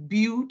had to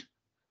build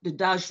the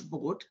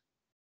dashboard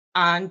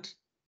and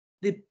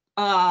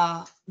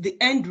the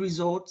end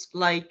results,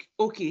 like,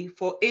 okay,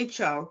 for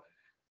HR,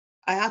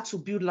 I had to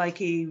build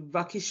like a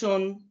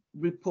vacation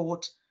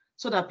report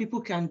so that people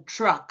can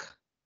track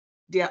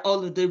their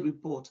holiday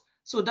report.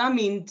 So that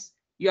means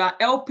you are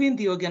helping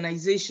the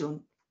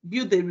organization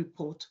build a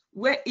report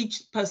where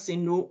each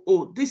person know,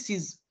 oh, this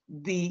is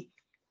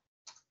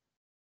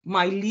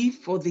my leave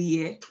for the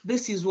year.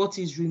 This is what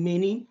is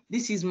remaining.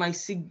 This is my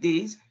sick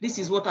days. This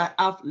is what I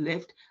have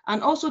left.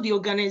 And also the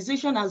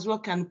organization as well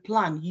can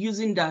plan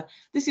using that.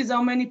 This is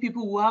how many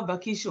people will have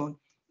vacation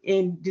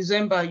in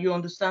December, you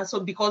understand? So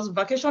because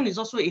vacation is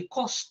also a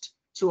cost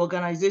to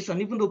organization,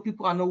 even though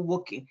people are not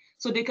working.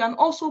 So they can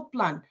also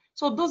plan.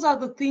 So those are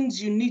the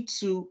things you need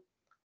to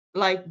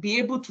like be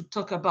able to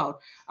talk about.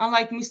 And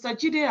like Mr.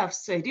 Jide have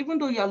said, even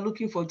though you are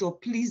looking for a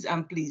job, please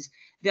and please,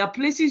 there are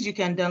places you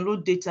can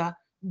download data,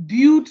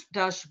 build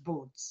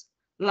dashboards,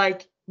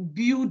 like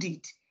build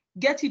it,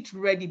 get it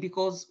ready,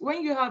 because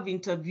when you have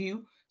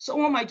interview,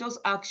 someone might just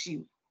ask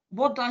you,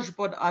 what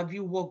dashboard have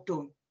you worked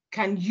on?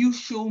 Can you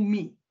show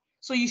me?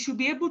 So you should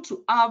be able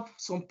to have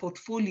some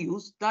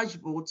portfolios,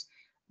 dashboards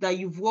that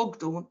you've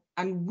worked on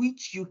and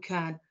which you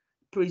can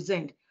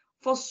present.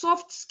 For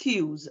soft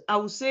skills, I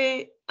would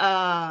say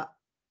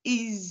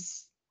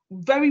is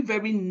very,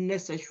 very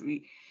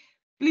necessary.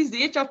 Please,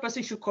 the HR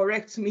person should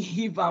correct me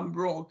if I'm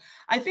wrong.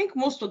 I think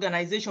most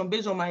organizations,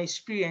 based on my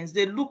experience,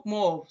 they look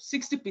more of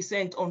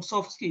 60% on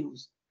soft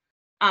skills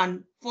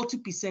and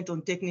 40%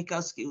 on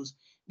technical skills.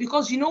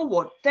 Because you know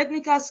what?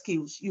 Technical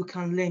skills, you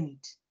can learn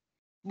it.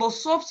 But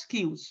soft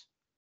skills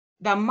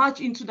that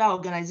match into that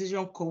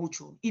organization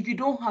culture, if you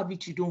don't have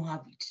it, you don't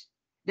have it.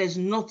 There's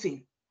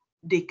nothing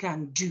they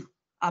can do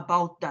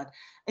about that.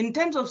 In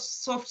terms of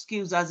soft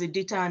skills as a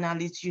data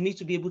analyst, you need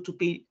to be able to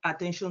pay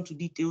attention to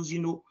details,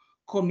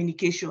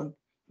 communication.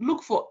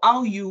 Look for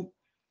how you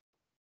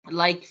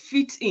like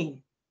fit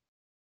in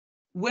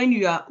when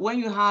you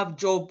have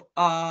job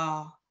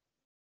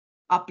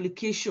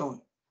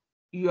application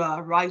you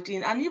are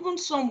writing, and even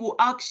some will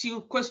ask you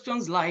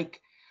questions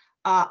like,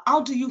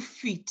 how do you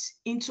fit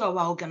into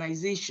our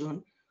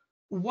organization?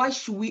 Why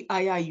should we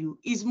hire you?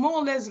 It's more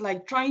or less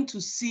like trying to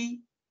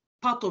see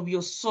part of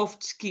your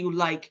soft skill,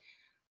 like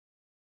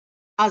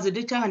as a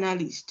data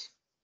analyst,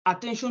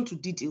 attention to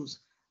details,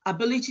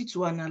 ability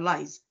to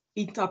analyze,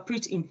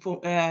 interpret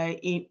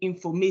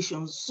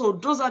information. So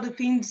those are the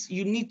things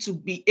you need to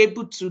be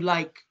able to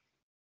like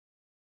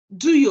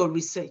do your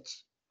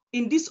research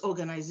in this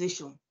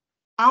organization.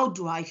 How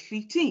do I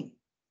fit in?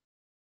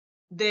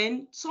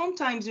 Then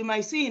sometimes you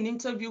might see in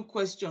interview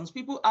questions,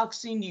 people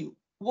asking you,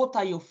 what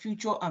are your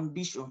future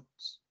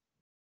ambitions?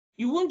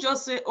 You won't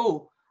just say,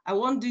 oh, I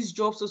want this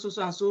job, so,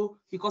 and so,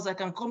 because I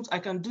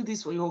can do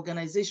this for your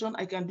organization,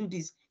 I can do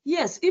this.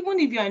 Yes, even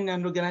if you're in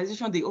an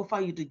organization, they offer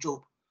you the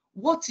job.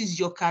 What is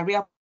your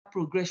career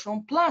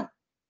progression plan?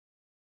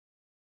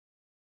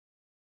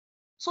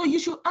 So you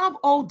should have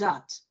all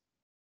that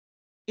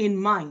in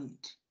mind.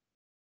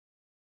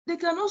 They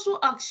can also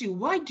ask you,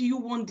 why do you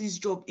want this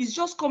job? It's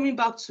just coming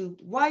back to,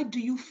 why do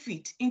you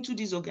fit into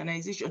this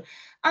organization?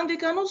 And they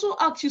can also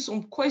ask you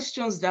some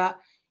questions that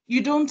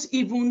you don't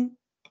even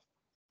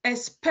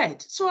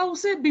expect. So I would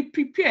say be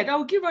prepared.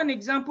 I'll give an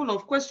example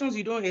of questions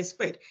you don't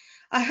expect.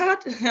 I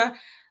had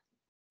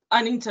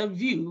an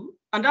interview,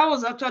 and that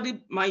was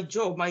actually my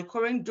job, my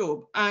current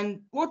job.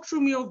 And what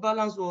threw me off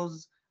balance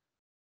was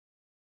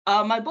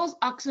my boss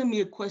asking me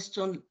a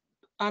question,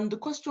 and the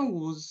question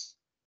was,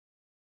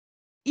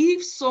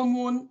 if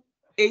someone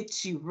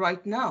ate you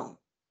right now,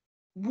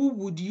 who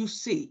would you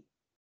say?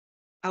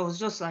 I was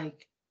just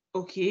like,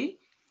 okay.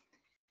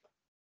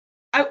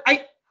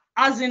 I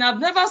as in, I've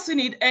never seen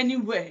it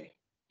anywhere.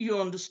 You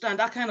understand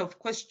that kind of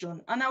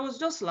question? And I was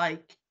just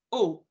like,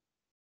 oh,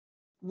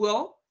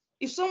 well,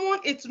 if someone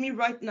ate me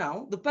right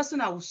now, the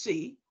person I will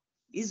say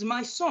is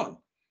my son.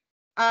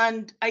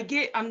 And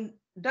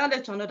that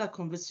led to another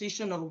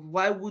conversation of,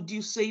 why would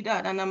you say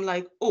that? And I'm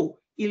like, oh,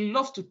 he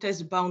loves to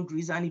test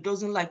boundaries and he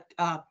doesn't like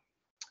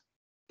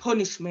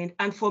punishment.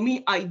 And for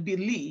me, I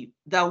believe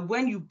that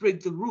when you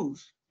break the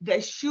rules,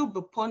 there should be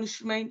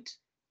punishment.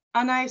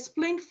 And I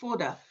explained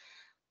further.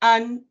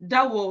 And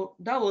that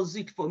was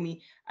it for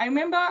me. I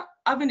remember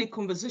having a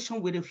conversation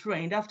with a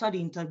friend after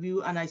the interview,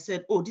 and I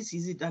said, oh, this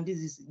is it, and this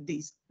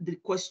is the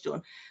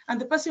question.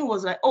 And the person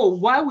was like, oh,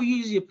 why will you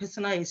use your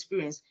personal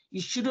experience? You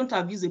shouldn't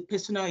have used a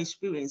personal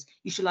experience.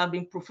 You should have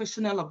been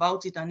professional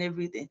about it and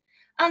everything.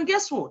 And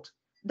guess what?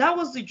 That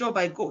was the job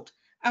I got.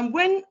 And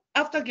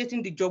after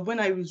getting the job, when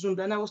I resumed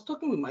and I was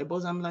talking with my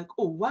boss, I'm like,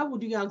 oh, why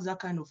would you ask that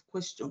kind of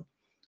question?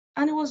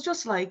 And it was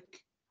just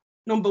like,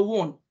 number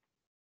one,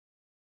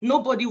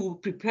 nobody will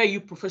prepare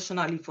you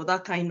professionally for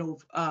that kind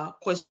of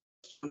question.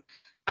 And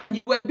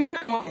you were being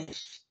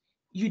honest.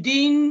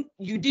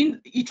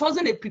 It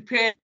wasn't a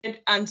prepared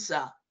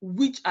answer,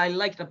 which I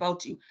liked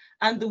about you.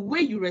 And the way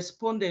you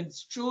responded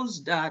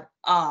shows that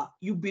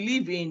you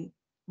believe in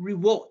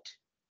reward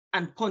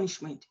and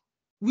punishment,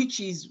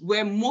 which is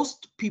where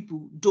most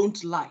people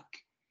don't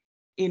like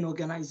in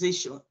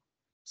organization.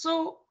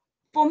 So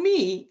for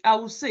me, I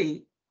would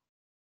say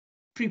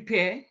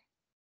prepare,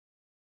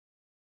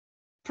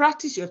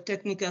 practice your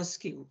technical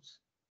skills.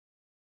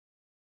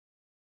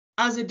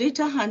 As a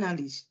data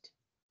analyst,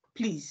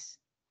 please,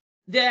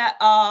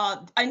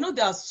 I know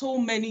there are so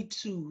many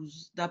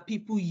tools that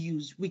people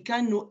use. We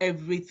can't know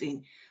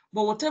everything,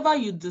 but whichever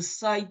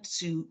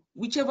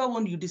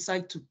one you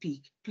decide to pick,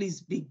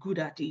 please be good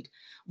at it.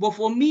 But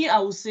for me, I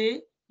would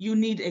say you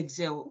need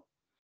Excel.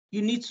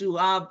 You need to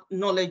have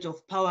knowledge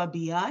of Power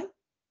BI,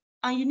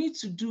 and you need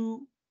to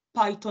do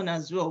Python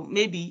as well,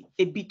 maybe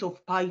a bit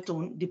of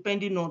Python,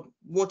 depending on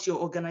what your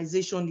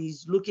organization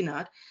is looking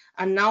at.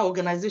 And now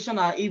organizations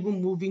are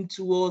even moving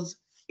towards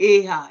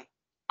AI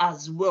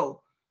as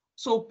well.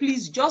 So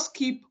please just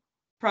keep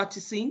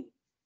practicing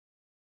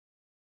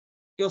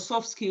your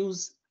soft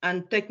skills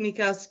and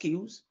technical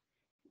skills.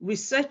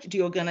 Research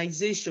the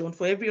organization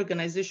for every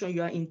organization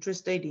you are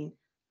interested in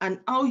and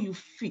how you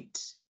fit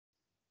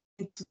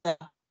into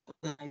that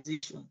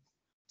organization.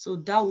 So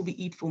that will be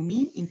it for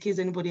me. In case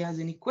anybody has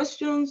any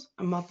questions,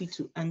 I'm happy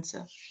to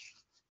answer.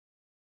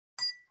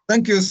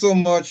 Thank you so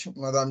much,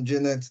 Madam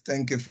Janet.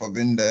 Thank you for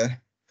being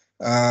there.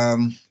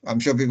 I'm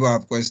sure people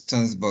have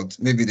questions, but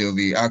maybe they'll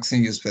be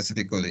asking you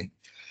specifically.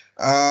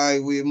 I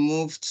will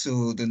move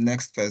to the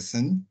next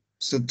person.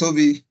 So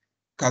Toby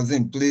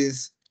Kazim,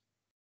 please,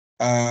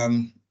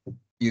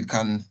 you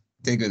can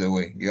take it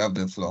away. You have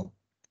the floor.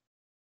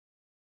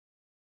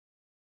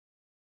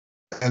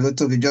 Hello,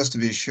 Toby, just to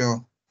be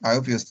sure. I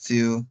hope you're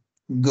still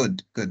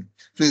good. Good.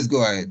 Please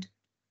go ahead.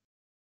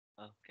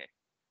 Okay.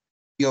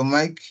 Your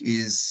mic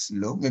is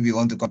low. Maybe you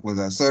want to come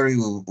closer. Sorry,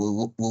 we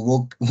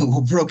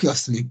broke your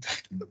sleep.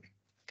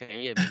 Can you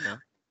hear me now?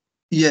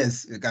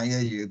 Yes, we can hear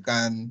you. You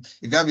can,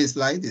 if you have a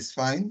slide, it's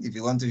fine. If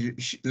you want to,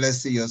 let's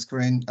see your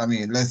screen.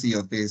 Let's see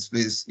your face,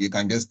 please. You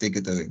can just take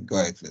it away. Go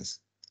ahead, please.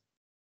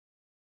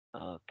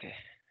 Okay.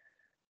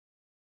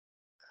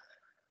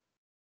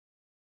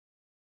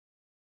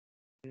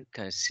 You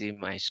can see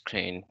my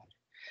screen.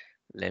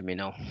 Let me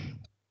know.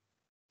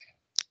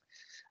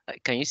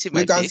 Can you see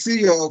my face? We can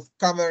see your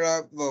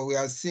camera, but we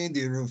are seeing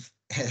the roof.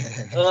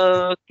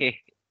 Okay.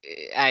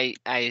 I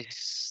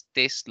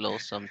stay slow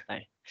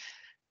sometimes.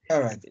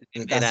 All right.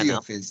 We can see Now?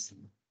 your face.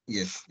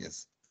 Yes,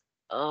 yes.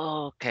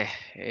 Okay.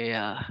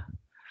 Yeah.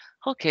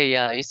 Okay.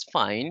 Yeah, it's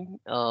fine.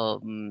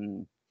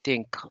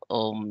 Think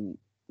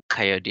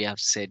Coyote have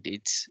said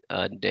it,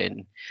 and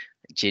then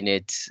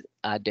Jeanette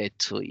added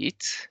to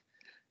it.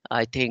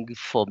 I think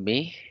for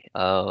me,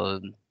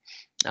 I've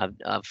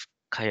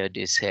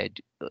Coyote said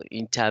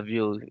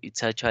interview.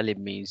 It actually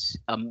means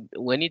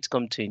when it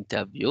comes to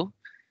interview,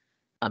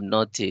 I'm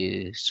not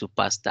a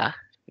superstar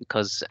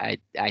because I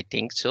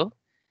think so.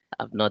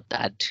 I've not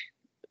had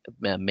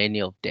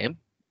many of them.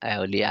 I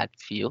only had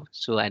few.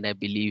 So, and I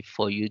believe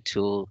for you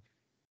to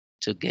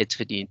get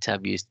to the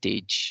interview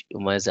stage, you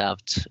must have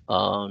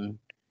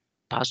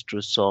passed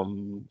through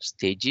some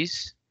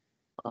stages,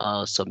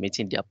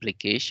 submitting the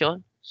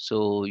application.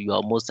 So you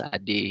almost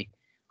at the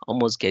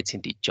almost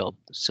getting the job.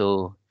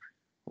 So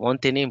one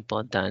thing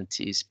important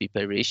is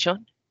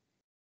preparation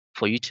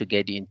for you to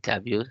get the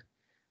interview.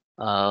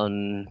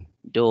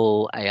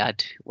 Though I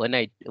had when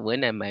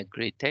I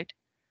migrated,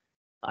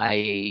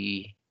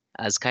 I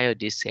as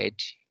Coyote said,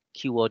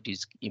 keyword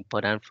is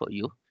important for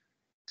you.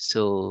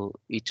 So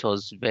it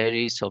was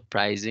very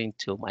surprising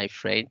to my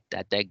friend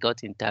that I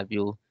got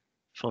interview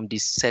from the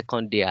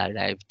second day I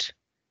arrived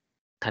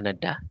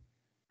Canada,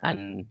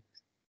 and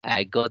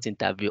I got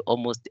interview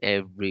almost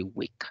every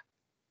week,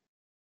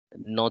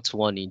 not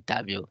one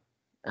interview.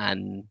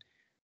 And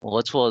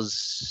what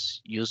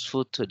was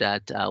useful to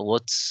that,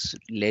 what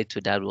led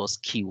to that was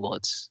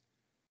keywords,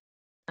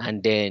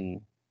 and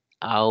then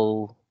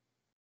how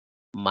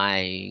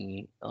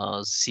my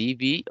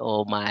CV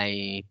or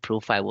my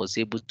profile was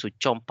able to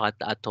jump out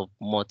of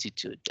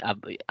multitude.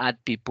 I've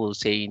had people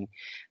saying,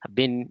 I've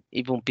been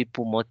even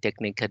people more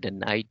technical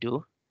than I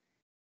do,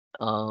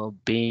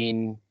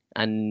 being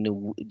and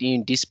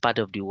in this part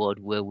of the world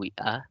where we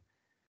are,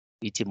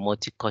 it's a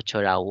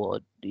multicultural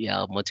world,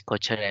 yeah,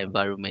 multicultural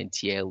environment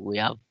here. We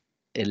have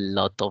a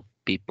lot of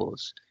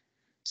peoples.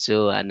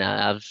 So, and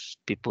I have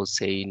people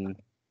saying,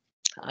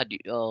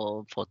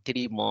 for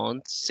 3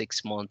 months,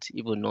 6 months,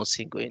 even no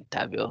single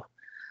interview.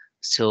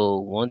 So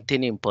one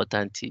thing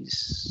important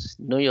is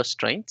know your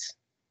strengths,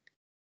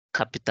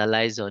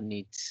 capitalize on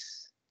it,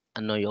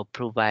 and know your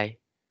profile.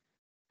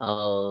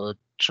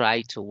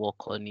 Try to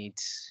work on it,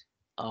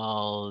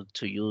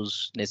 to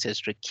use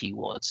necessary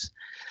keywords.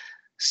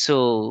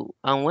 So,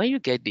 and when you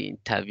get the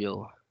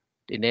interview,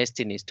 the next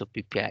thing is to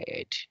prepare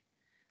ahead.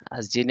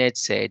 As Jeanette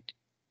said,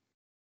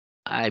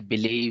 I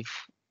believe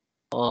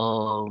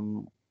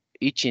um,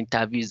 each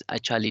interview is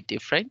actually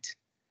different.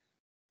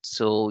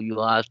 So you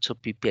have to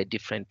prepare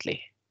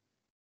differently.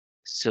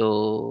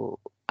 So,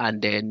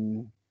 and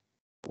then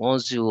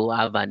once you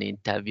have an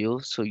interview,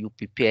 so you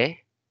prepare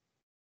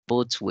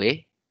both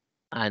way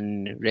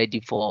and ready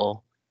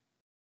for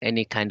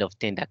any kind of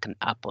thing that can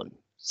happen.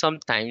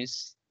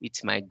 Sometimes it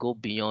might go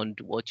beyond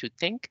what you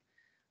think.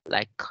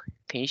 Like,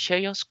 can you share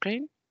your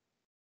screen?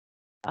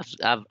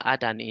 I've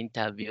had an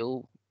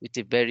interview with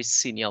a very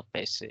senior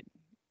person.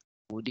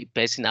 The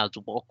person has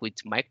worked with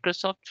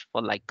Microsoft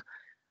for like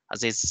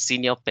as a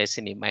senior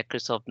person in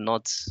Microsoft,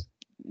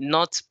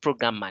 not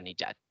program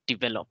manager,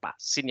 developer,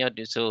 senior.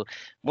 So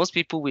most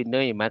people we know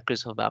in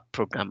Microsoft are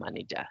program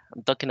manager.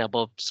 I'm talking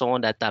about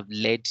someone that have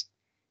led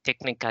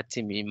technical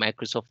team in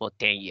Microsoft for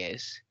 10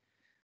 years.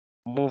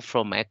 Moved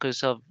from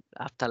Microsoft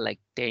after like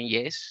 10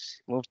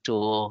 years, moved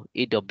to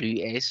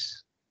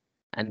AWS,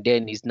 and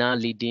then is now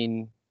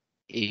leading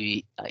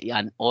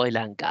an oil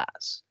and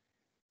gas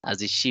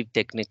as a chief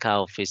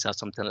technical officer,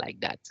 something like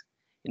that.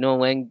 You know,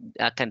 when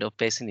that kind of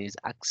person is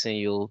asking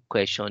you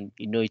question,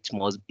 you know it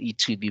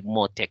will be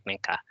more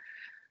technical.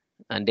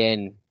 And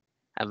then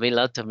I have a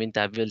lot of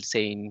interviews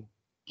saying,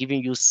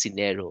 giving you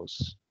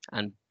scenarios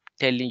and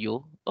telling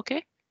you,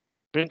 okay,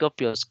 bring up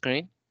your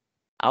screen.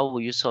 How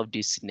will you solve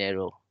this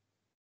scenario?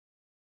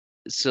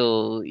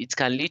 So it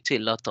can lead to a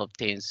lot of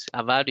things.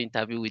 I've had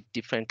interview with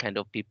different kind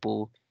of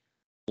people,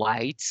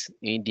 whites,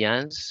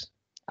 Indians,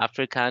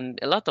 African,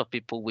 a lot of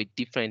people with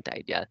different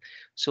ideas.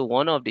 So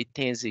one of the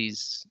things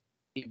is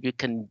if you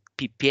can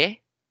prepare,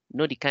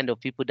 know the kind of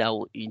people that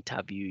will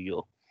interview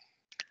you.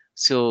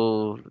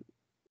 So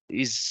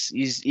is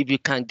if you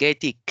can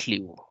get a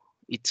clue,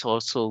 it's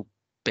also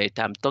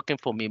better. I'm talking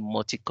from a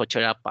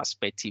multicultural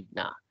perspective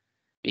now,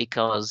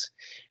 because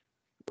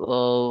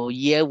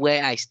here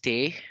where I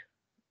stay,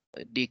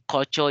 the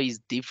culture is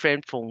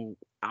different from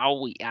how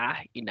we are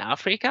in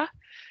Africa.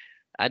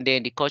 And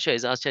then the culture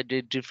is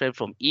actually different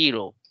from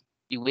Europe.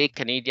 The way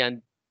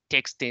Canadian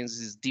takes things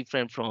is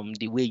different from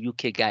the way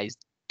UK guys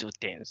do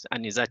things,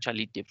 and it's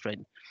actually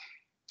different.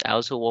 I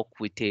also work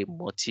with a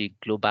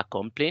multi-global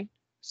company,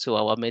 so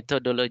our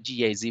methodology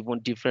here is even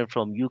different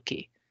from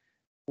UK,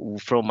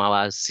 from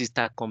our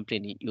sister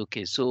company in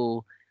UK.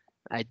 So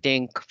I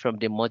think from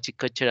the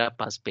multicultural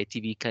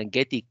perspective, you can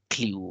get a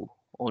clue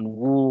on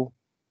who.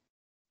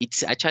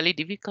 It's actually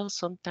difficult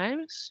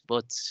sometimes,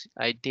 but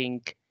I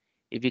think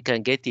if you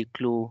can get a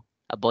clue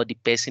about the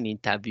person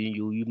interviewing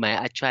you, you might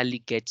actually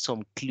get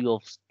some clue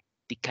of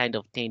the kind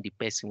of thing the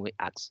person will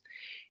ask.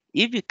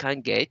 If you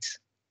can't get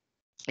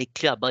a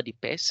clue about the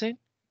person,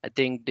 I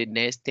think the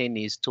next thing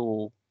is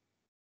to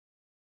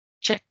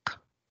check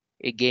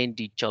again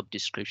the job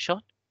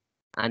description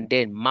and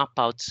then map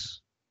out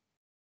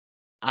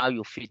how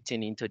you fit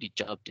in into the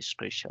job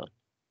description.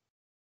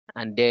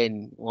 And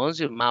then once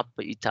you map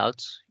it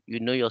out, you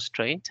know your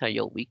strength and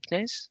your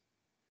weakness.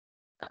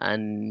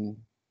 And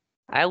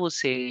I would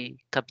say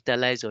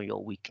capitalize on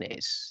your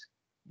weakness,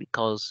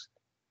 because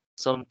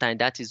sometimes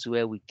that is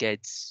where we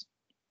get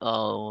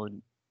uh,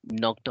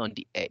 knocked on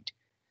the head.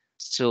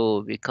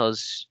 So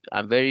because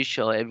I'm very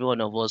sure every one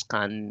of us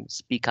can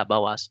speak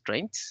about our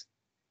strengths.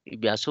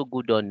 If you are so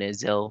good on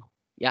Excel,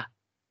 yeah,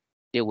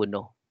 they will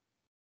know.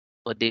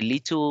 But the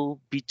little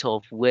bit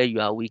of where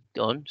you are weak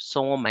on,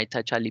 someone might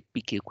actually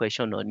pick a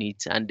question on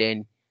it, and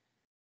then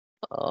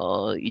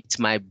it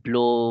might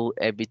blow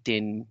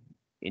everything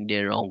in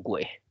the wrong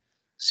way.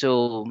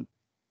 So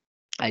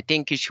I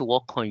think you should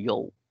work on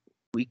your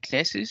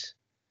weaknesses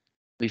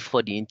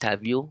before the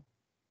interview.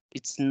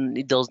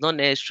 It does not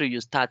necessarily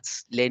you start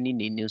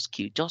learning a new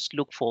skill. Just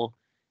look for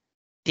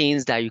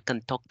things that you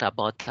can talk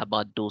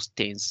about those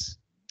things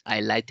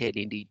highlighted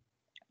in the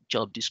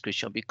job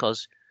description,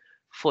 because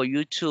for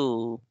you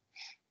to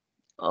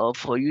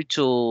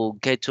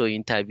get to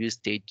interview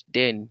stage,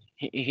 then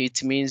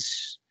it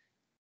means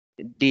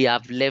they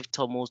have left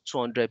almost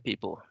 200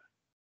 people.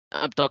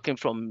 I'm talking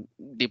from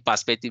the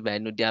perspective I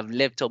know. They have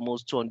left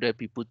almost 200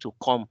 people to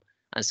come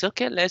and say,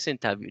 okay, let's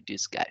interview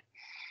this guy.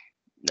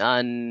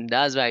 And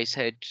that's why I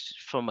said,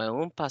 from my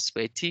own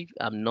perspective,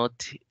 I'm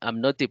not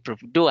a prof.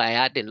 Though I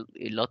had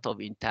a lot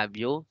of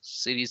interview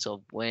series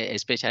of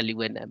especially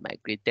when I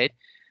migrated.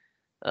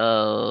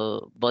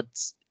 But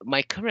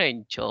my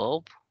current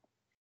job,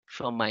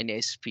 from my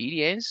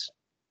experience,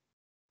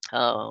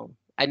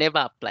 I never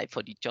applied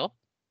for the job.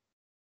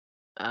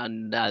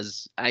 And a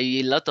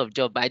lot of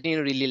job, I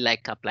didn't really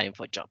like applying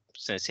for job,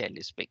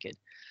 sincerely speaking.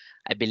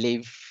 I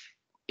believe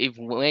if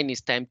when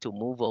it's time to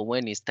move or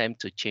when it's time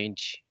to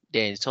change,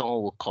 then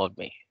someone will call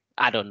me.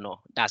 I don't know.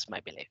 That's my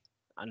belief.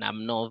 And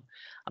I'm not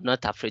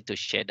afraid to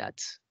share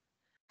that,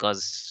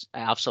 because I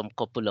have some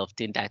couple of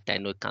things that I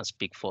know can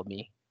speak for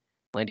me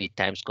when the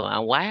times come.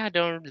 And why I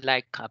don't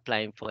like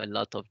applying for a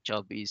lot of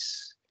jobs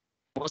is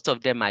most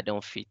of them I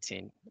don't fit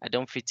in. I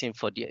don't fit in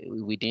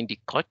within the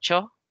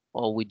culture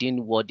or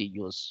within what they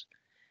use.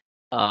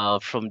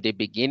 From the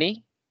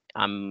beginning,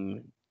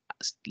 I'm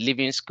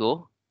leaving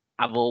school.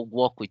 I will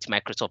work with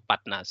Microsoft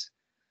partners.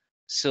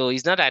 So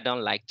it's not that I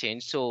don't like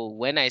change. So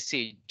when I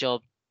see a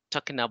job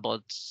talking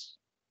about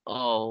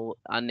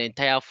an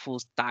entire full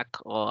stack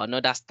or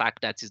another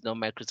stack that is not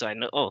Microsoft, I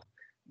know, oh,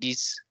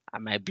 this I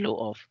might blow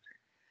off.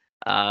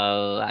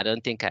 I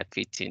don't think I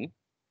fit in.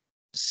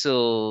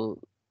 So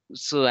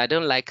I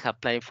don't like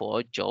applying for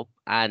a job.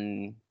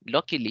 And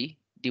luckily,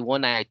 the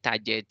one I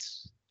target,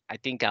 I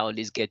think I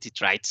always get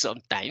it right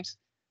sometimes.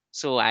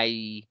 So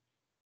I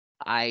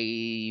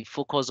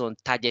focus on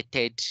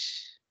targeted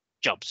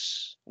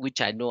jobs, which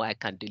I know I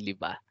can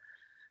deliver.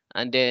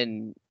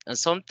 And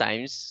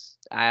sometimes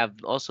I have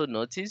also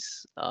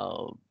noticed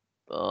a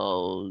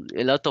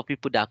lot of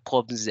people that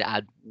comes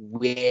at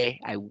where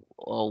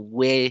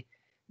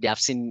they have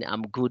seen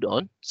I'm good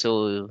on.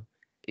 So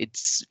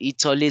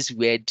it's always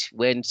weird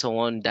when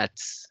someone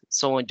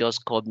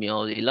just called me,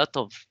 or a lot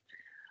of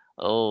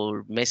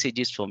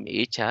messages from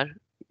HR.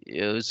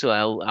 So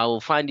I will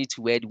find it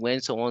weird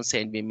when someone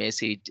send me a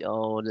message,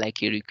 or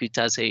like a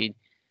recruiter saying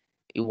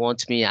he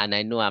wants me and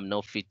I know I'm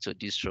not fit to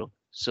this role.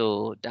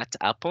 So that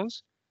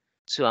happens.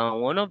 So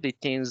one of the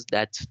things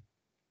that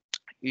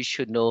you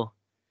should know.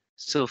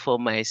 So for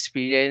my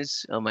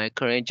experience on my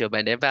current job,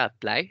 I never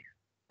apply.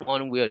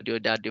 One way or the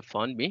other, they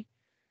found me,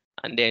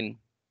 and then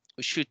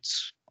we shoot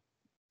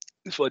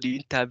for the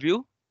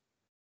interview.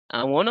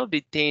 And one of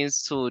the things,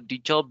 so the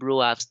job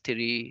role has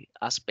three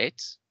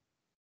aspects.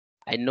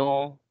 I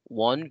know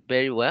one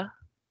very well.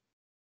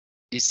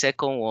 The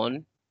second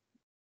one,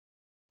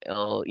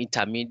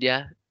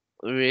 intermediate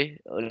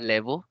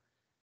level.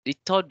 The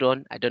third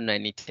one, I don't know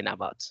anything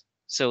about.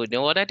 So you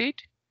know what I did?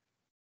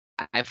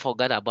 I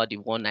forgot about the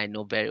one I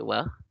know very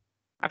well.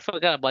 I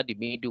forgot about the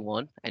middle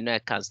one. I know I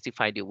can still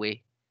find a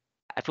way.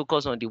 I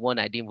focus on the one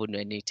I didn't even know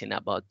anything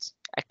about.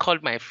 I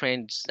called my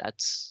friends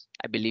that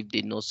I believe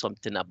they know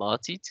something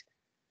about it.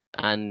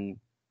 And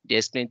they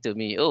explained to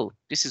me, oh,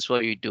 this is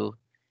what you do.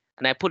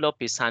 And I pull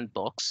up a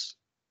sandbox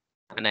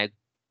and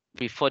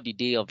before the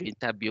day of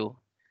interview,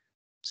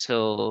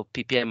 so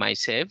prepare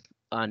myself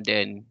and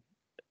then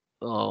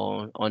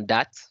on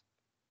that.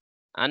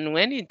 And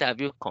when the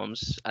interview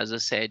comes, as I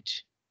said,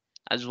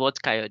 as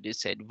what Coyote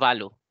said,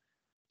 value,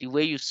 the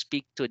way you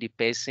speak to the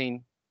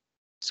person,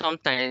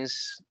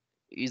 sometimes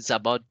it's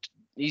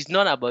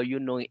not about you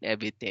knowing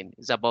everything.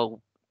 It's about,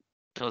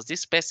 does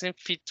this person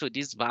fit to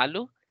this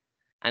value?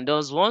 And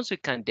those once we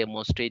can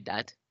demonstrate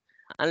that.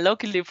 And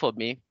luckily for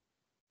me,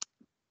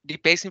 the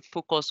person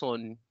focus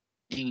on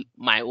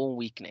my own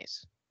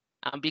weakness.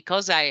 And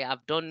because I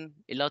have done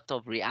a lot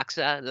of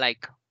reaction,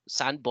 like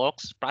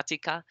sandbox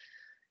practical,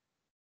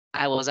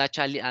 I was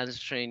actually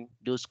answering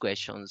those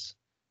questions.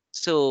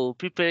 So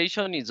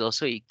preparation is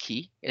also a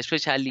key,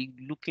 especially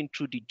looking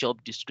through the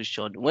job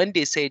description. When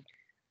they said,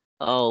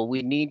 oh,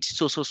 we need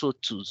so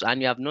tools,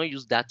 and you have not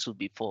used that tool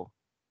before,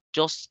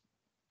 just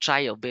try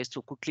your best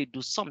to quickly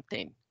do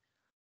something.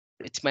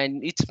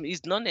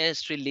 it's not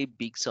necessarily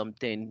big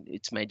something.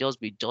 It might just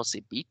be just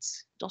a bit.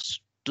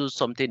 Just do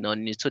something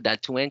on it so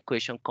that when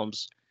question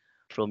comes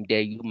from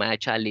there, you might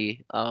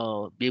actually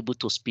be able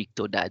to speak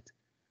to that.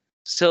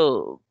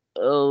 So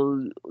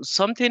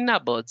something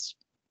about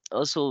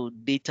also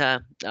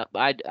data.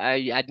 I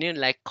didn't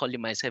like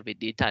calling myself a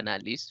data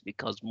analyst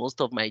because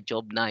most of my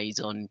job now is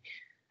on,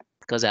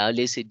 because I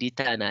always say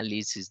data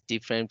analyst is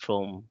different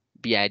from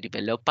BI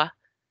developer,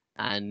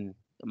 and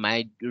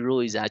my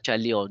role is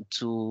actually on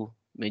two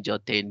major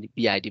things: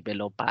 BI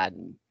developer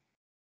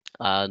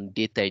and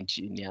data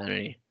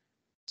engineering.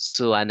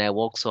 So, and I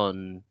works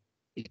on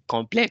a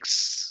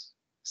complex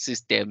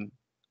system,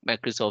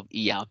 Microsoft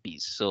ERP.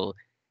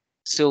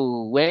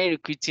 So when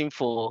recruiting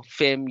for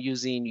firm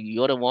using, you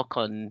want to work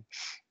on,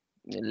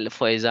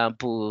 for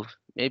example,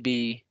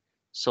 maybe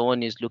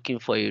someone is looking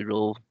for a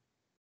role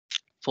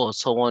for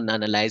someone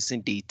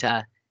analyzing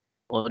data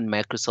on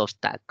Microsoft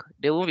Stack.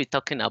 They won't be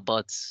talking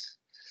about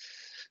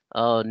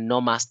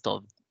normal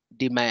stuff.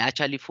 They might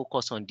actually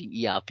focus on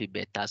the ERP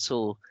better.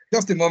 So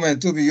Just a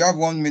moment, Toby, you have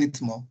 1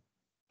 minute more.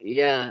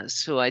 yeah,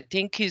 so I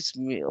think it's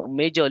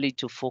majorly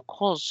to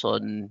focus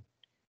on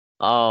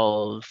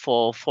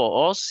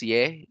for us,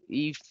 yeah,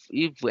 if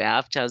we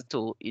have chance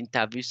to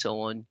interview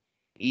someone,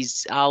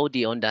 is how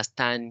they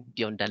understand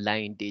the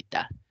underlying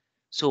data.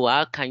 So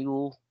how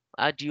do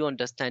you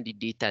understand the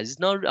data? It's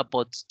not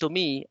about, to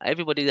me,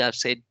 everybody have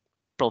said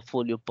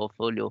portfolio,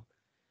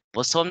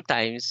 but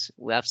sometimes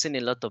we have seen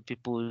a lot of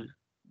people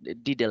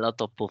did a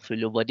lot of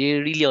portfolio, but they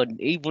really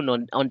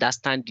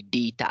understand the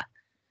data.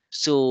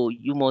 So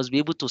you must be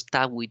able to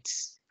start with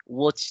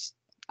what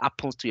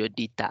happens to your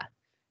data,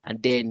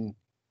 and then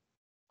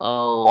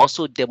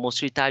also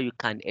demonstrate how you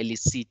can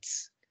elicit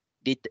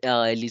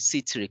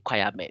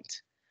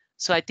requirement.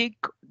 So I think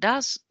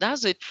that's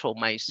it from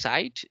my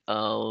side.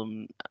 I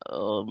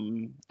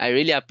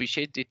really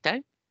appreciate the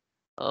time.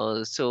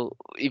 So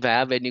if I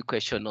have any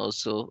question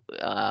also,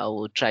 I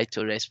will try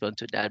to respond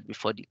to that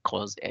before the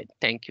course end.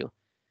 Thank you.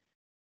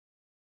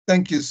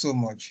 Thank you so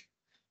much.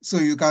 So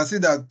you can see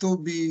that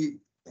Toby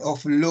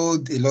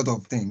offload a lot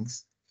of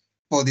things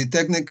for the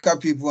technical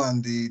people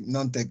and the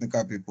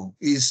non-technical people.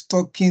 He's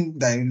talking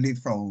directly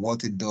from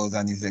what he does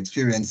and his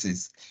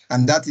experiences.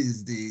 And that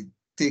is the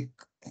take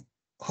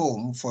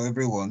home for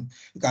everyone.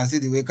 You can see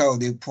the way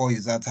Kayode pour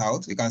his heart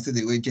out. You can see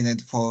the way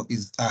Janet pour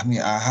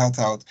her heart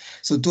out.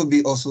 So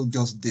Toby also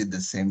just did the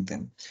same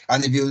thing.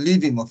 And if you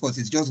leave him, of course,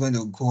 he's just going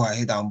to go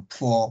ahead and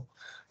pour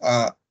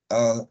a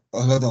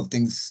lot of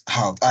things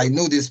out. I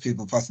know these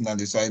people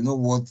personally, so I know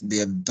what they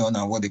have done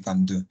and what they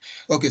can do.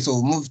 Okay, so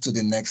we'll move to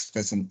the next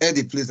person.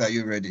 Eddie, please, are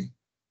you ready?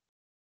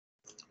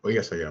 Oh,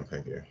 yes, I am.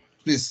 Thank you.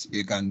 Please,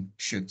 you can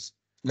shoot.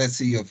 Let's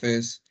see your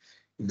face.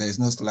 If there's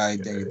no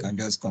slide, then you can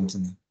just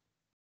continue.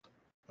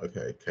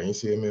 Okay, can you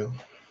see Emil?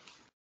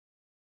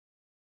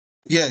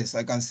 Yes,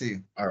 I can see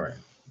you. All right,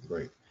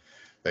 great.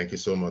 Thank you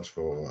so much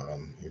for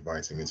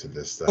inviting me to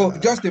this. Oh,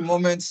 just a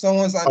moment.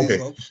 Someone's hand is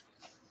Okay, up.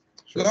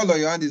 sure. Lolo,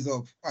 your hand is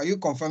up. Are you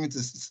confirming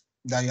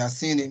that you are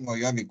seeing him or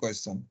you have a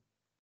question?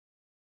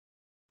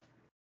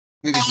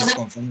 Maybe she's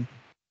confirming.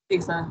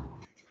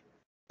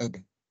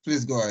 Okay,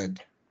 please go ahead.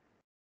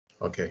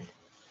 Okay.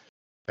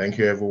 Thank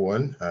you,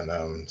 everyone, and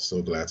I'm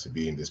so glad to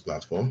be in this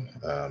platform.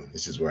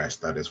 This is where I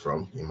started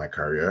from in my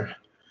career.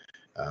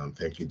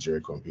 Thank you,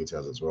 Jerry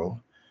Computers, as well.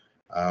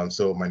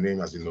 So my name,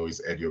 as you know,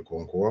 is Eddie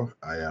Okonkwo.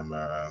 I am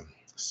a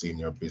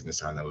senior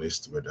business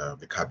analyst with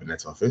the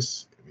Cabinet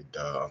Office with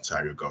the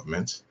Ontario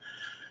government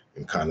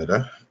in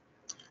Canada.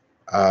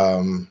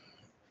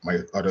 My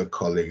other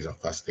colleagues and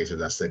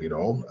facilitators have said it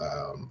all.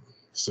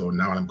 So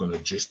now I'm going to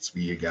gist for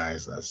you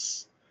guys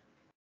as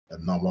a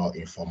normal,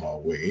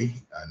 informal way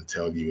and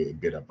tell you a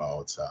bit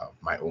about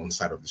my own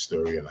side of the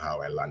story and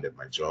how I landed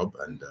my job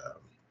and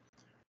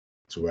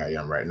to where I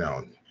am right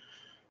now.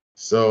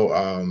 So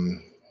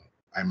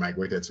I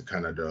migrated to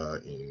Canada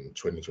in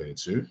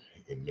 2022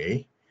 in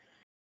May.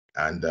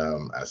 And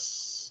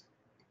as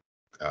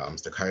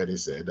Mr. Coyote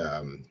said,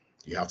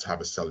 you have to have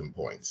a selling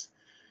point.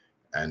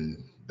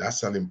 And that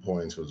selling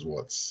point was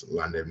what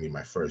landed me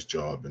my first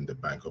job in the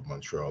Bank of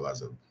Montreal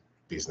as a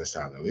business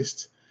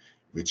analyst,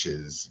 which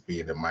is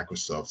being a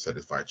Microsoft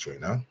certified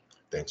trainer.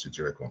 Thanks to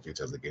Direct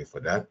Computers again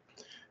for that.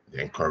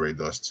 They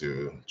encouraged us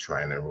to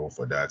try and enroll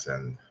for that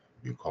and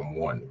become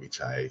one, which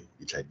I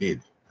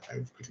did. I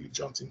quickly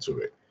jumped into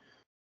it.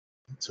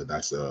 So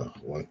that's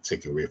one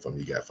takeaway from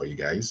you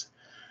guys.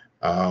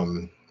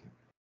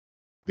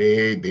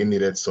 They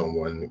needed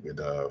someone with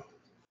a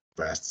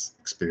vast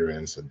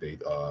experience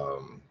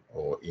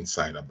or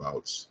insight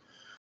about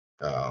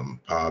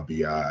Power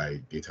BI,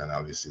 data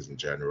analysis in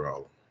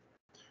general.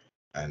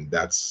 And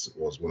that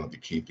was one of the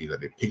key things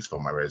that they picked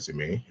from my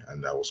resume,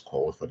 and I was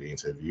called for the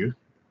interview.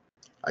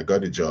 I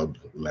got the job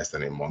less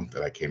than a month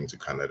that I came to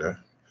Canada.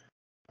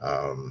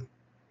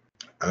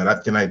 And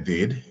that thing I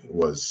did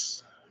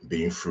was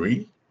being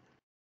free.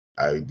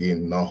 I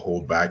did not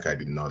hold back. I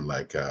did not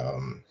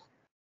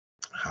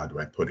how do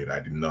I put it? I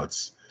did not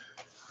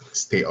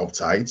stay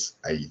uptight.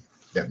 I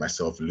let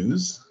myself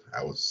loose.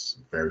 I was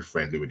very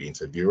friendly with the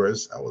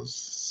interviewers. I was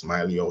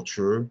smiley all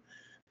through.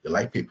 They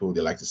like people.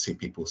 They like to see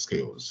people's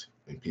skills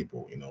in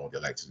people. You know, they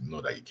like to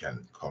know that you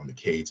can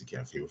communicate. You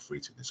can feel free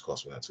to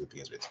discuss one or two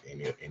things with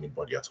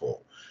anybody at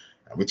all,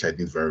 which I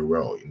did very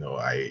well. You know,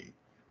 I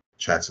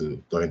tried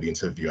to during the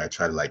interview. I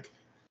tried to like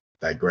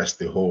digress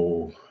the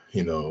whole,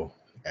 you know,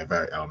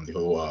 the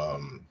whole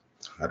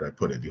how do I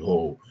put it, the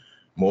whole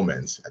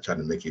moment. I tried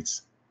to make it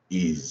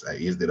ease. I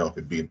eased it up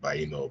a bit by,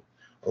 you know,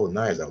 oh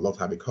nice, I love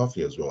having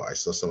coffee as well. I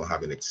saw someone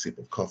having a sip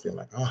of coffee. I'm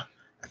like, oh,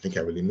 I think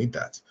I really need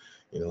that.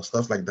 You know,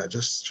 stuff like that.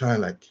 Just try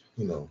and like,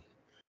 you know,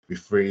 be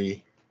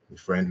free, be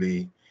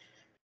friendly.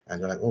 And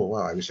you're like, oh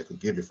wow, I wish I could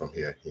give you from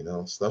here, you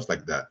know, stuff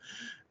like that.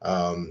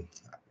 Um,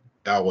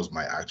 that was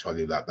my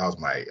actually that was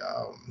my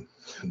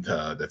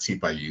the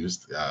tip I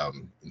used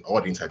in all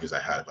the interviews I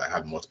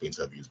had multiple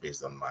interviews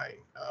based on my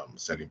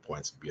selling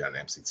points to be an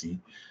MCT.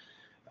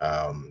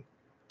 um,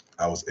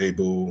 I was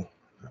able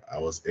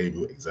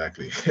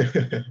exactly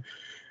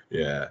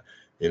yeah,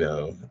 you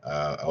know,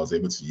 I was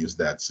able to use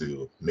that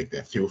to make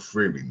them feel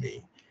free with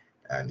me,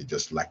 and they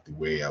just liked the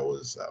way I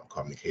was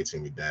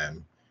communicating with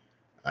them.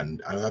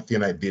 And another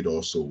thing I did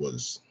also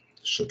was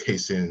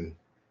showcasing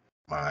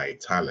my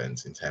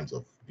talents in terms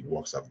of the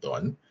works I've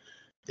done,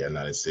 the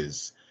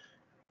analysis,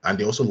 and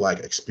they also like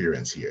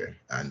experience here.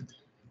 And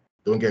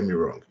don't get me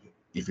wrong,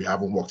 if you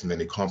haven't worked in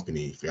any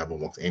company, if you haven't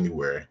worked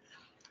anywhere,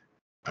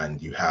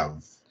 and you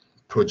have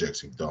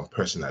projects you've done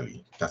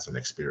personally, that's an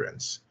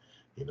experience.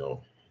 You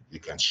know, you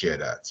can share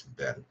that.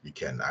 Then you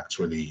can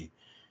actually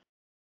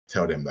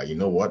tell them that, you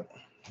know what,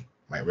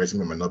 my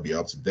resume might not be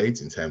up to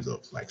date in terms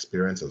of my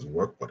experience as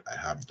work, but I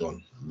have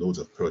done loads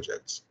of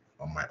projects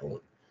on my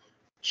own.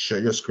 Share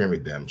your screen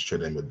with them, show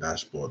them your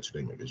dashboard, show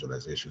them your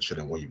visualization, show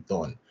them what you've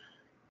done.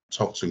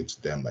 Talk to it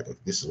to them like,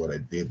 this is what I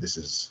did. This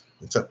is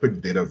interpret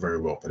the data very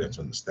well for them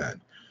to understand.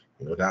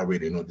 You know, that way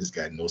they know this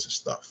guy knows his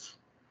stuff,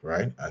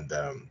 right? And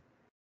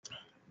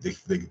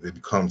they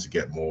become to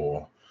get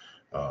more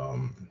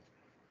um,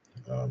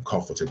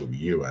 comfortable with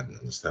you and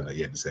understand that,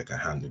 yeah, this guy can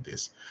handle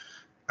this.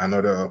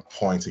 Another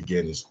point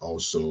again is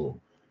also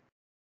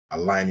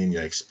aligning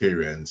your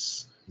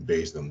experience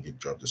based on the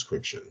job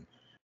description.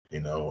 You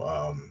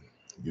know,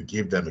 you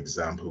give them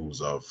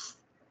examples of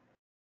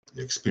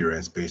the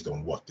experience based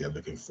on what they're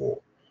looking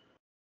for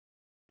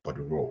the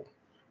role.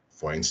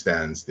 For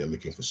instance, they're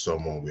looking for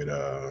someone with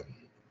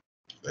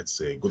let's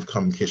say good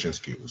communication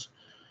skills.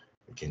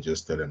 You can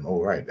just tell them,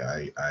 all right,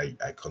 I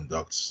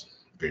conduct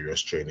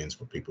various trainings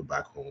for people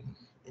back home,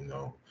 you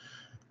know,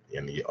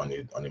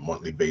 on a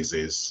monthly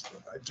basis.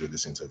 I do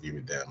this interview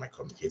with them, I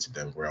communicate to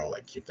them well,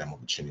 I give them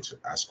opportunity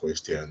to ask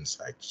questions,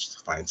 I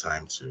just find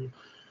time to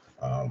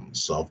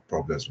solve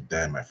problems with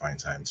them, I find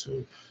time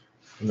to,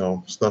 you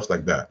know, stuff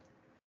like that.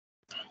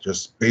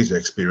 Just base your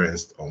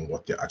experience on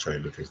what they're actually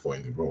looking for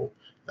in the role.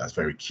 That's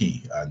very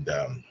key. And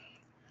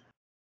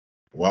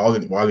while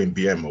in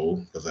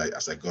BMO, because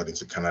as I got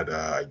into Canada,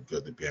 I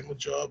got the BMO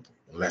job.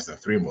 In less than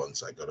 3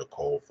 months, I got a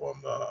call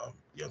from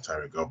the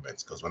Ontario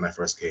government. Because when I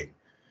first came,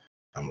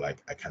 I'm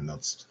like, I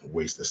cannot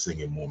waste a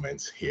single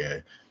moment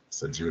here.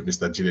 So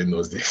Mr. Julian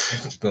knows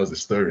this, knows the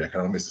story. I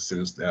cannot miss a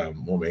single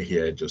moment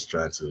here, just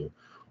trying to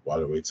while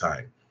away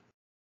time.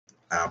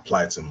 I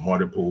applied to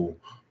multiple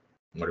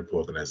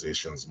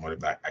organizations,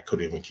 I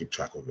couldn't even keep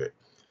track of it.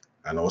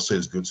 And also,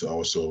 it's good to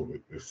also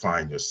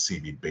refine your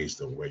CV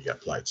based on where you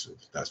apply to.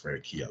 That's very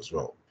key as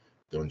well.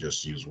 Don't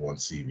just use one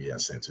CV and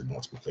send to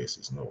multiple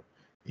places. No,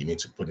 you need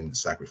to put in the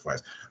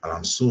sacrifice. And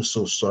I'm so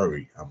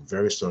sorry. I'm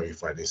very sorry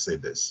if I didn't say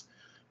this.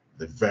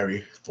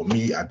 For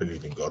me, I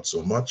believe in God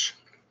so much.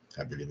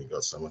 I believe in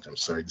God so much. I'm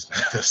sorry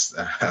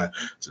to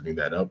bring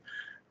that up.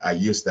 I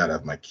use that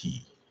as my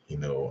key. You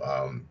know,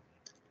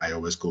 I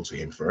always go to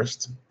Him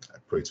first. I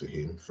pray to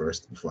Him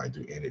first before I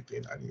do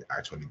anything, and He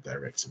actually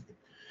directs me.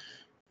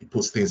 He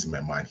puts things in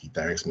my mind. He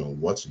directs me on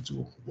what to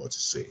do, what to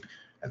say,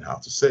 and how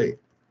to say.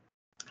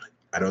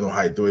 I don't know how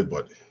I do it,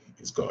 but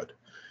it's God.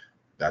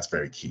 That's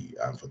very key.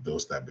 For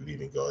those that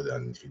believe in God,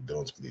 and if you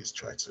don't, please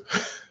try to.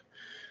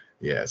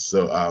 Yeah.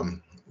 So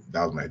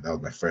that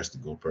was my first to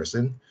go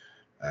person,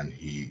 and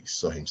he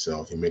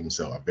made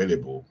himself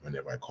available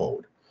whenever I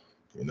called.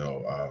 You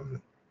know,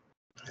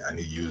 and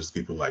he used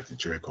people like the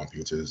Cherry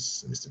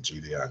Computers, Mr.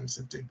 Julia and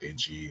Mr.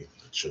 Deji,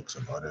 Chooks,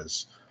 and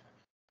others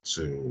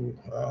to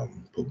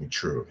put me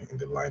through in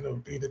the line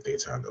of being a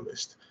data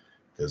analyst.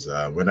 Because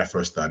when I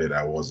first started,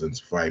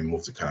 before I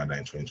moved to Canada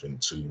in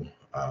 2022,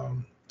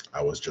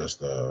 I was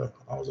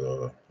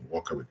a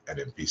worker with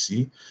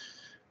NMPC,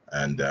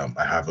 and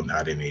I haven't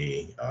had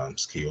any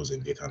skills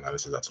in data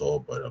analysis at all.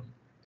 But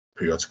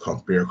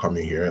prior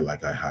coming here,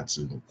 like I had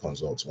to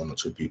consult one or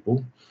two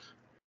people.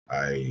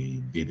 I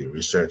did the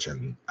research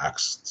and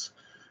asked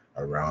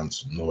around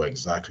to know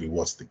exactly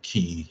what's the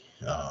key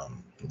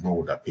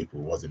role that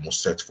what's the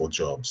most searched for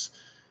jobs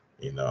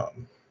in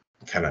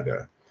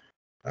Canada.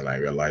 And I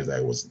realized I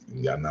was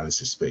in the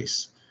analysis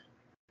space.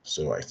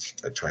 So I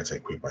tried to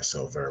equip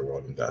myself very well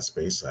in that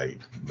space. I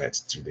met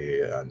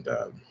today, and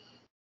the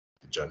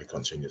journey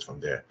continues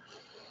from there.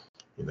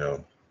 You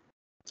know,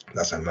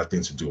 That's another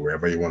thing to do.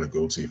 Wherever you want to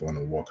go to, if you want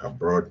to work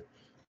abroad,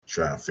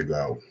 try and figure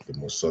out the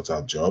most sought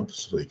out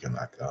jobs so you can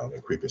like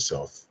equip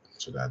yourself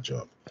to that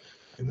job.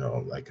 You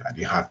know, like I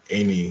didn't have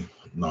any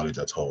knowledge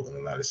at all on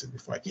analysis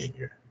before I came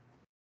here.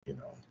 You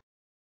know,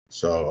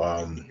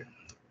 so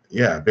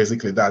yeah,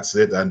 basically that's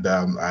it. And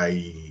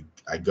I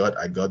got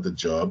the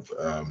job.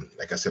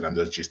 Like I said, I'm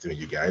just gisting with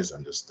you guys.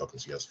 I'm just talking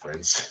to you as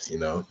friends. You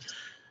know,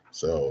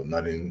 so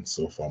nothing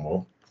so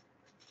formal.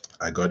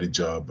 I got a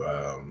job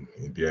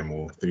in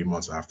BMO 3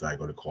 months after I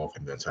got a call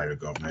from the Ontario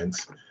government,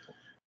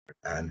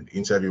 and the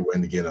interview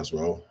went again as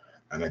well.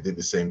 And I did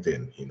the same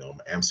thing. You know,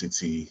 my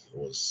MCT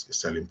was a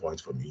selling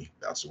point for me.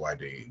 That's why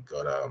they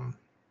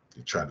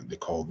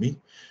called me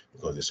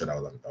because they said I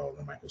was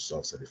a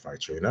Microsoft certified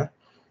trainer,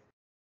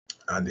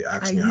 and they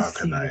asked Are me you how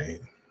can serious?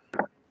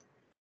 I.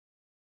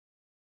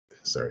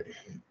 Sorry,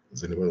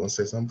 does anybody want to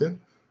say something?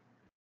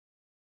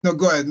 No,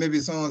 go ahead. Maybe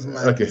someone's mic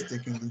Okay.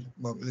 mistakenly,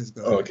 but please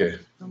go ahead. Okay.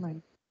 Oh my.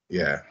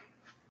 Yeah.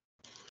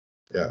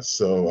 Yeah.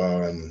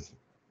 So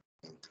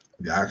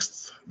they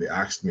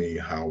asked me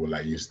how will I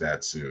use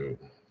that to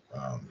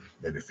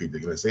benefit the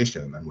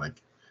organization. And I'm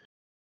like,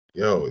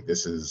 yo,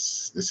 this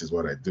is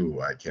what I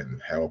do. I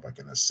can help, I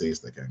can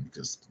assist, I can,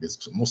 because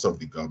most of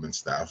the government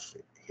staff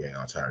here in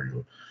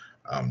Ontario,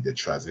 they're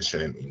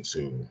transitioning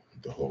into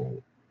the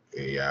whole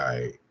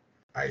AI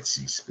IT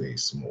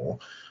space more.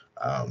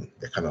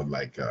 They're kind of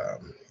like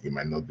you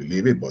might not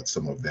believe it, but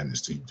some of them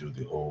still do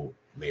the whole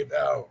laid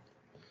out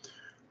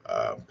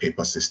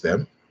paper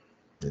system,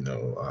 you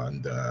know,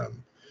 and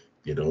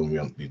they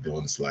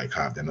don't like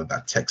have they're not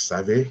that tech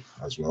savvy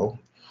as well.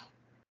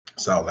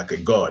 Sound like a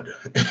god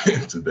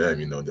to them,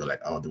 you know. They're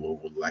like, oh, they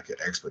would like an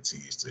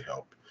expertise to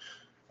help,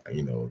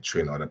 you know,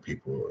 train other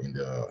people in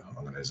the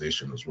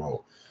organization as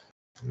well,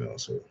 you know.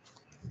 So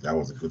that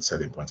was a good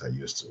selling point I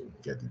used to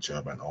get the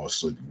job, and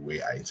also the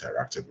way I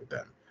interacted with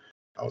them.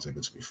 I was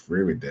able to be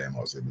free with them.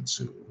 I was able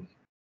to,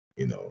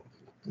 you know,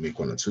 make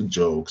one or two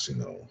jokes, you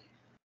know,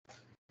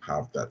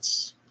 have that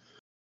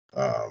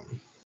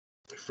um,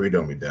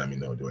 freedom with them. You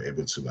know, they were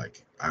able to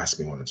like ask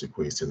me one or two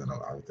questions, and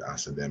I would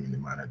answer them in a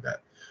manner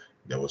that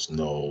there was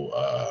no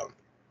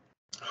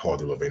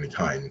hurdle of any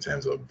kind in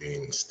terms of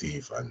being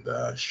stiff and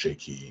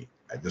shaky.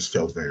 I just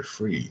felt very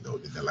free. You know,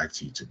 they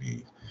like you to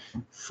be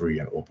free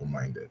and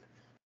open-minded.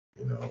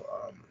 You know,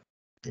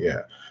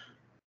 yeah.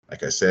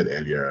 Like I said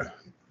earlier,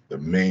 the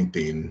main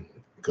thing,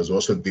 because we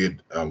also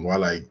did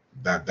while I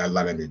that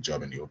landed me a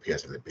job in the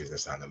OPS as a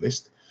business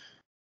analyst.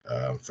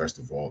 First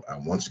of all,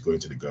 and once you go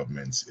into the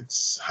government,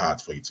 it's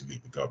hard for you to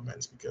leave the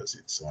government because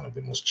it's one of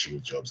the most chill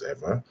jobs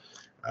ever,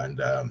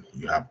 and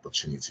you have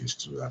opportunities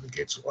to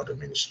navigate to other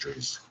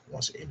ministries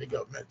once you're in the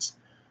government.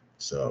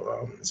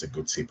 So it's a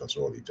good tip as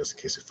well. Just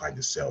in case you find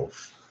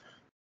yourself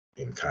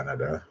in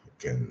Canada, you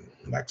can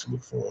like to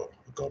look for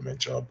a government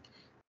job.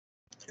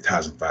 It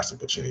has vast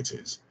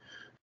opportunities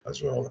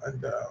as well,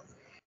 and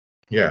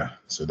yeah,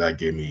 so that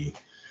gave me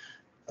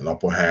an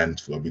upper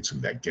hand for me to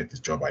like get this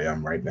job I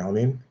am right now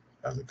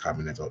as a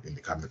in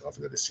the cabinet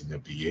office of the senior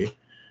BA.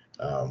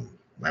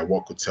 My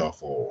work could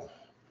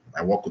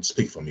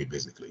speak for me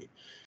basically.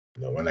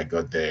 You know, when I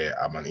got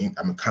there,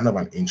 I'm kind of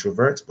an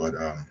introvert, but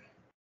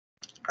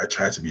I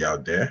try to be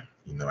out there.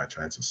 You know, I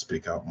try to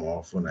speak out more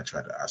often. I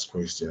try to ask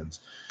questions.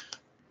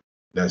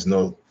 There's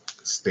no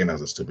thing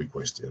as a stupid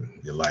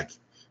question. They like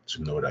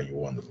to know that you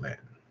want to learn,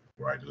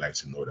 right? They like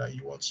to know that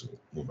you want to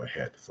move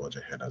ahead, forge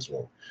ahead as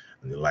well.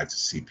 And they like to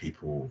see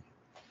people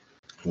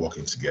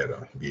working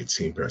together, be a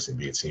team person,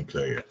 be a team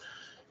player.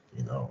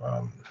 You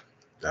know,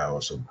 that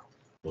also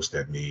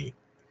boosted me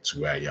to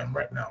where I am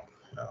right now.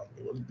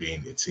 It was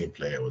being a team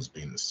player, it was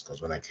being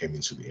because when I came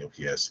into the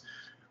LPS,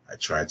 I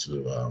tried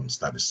to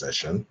start a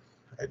session.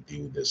 I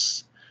do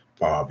this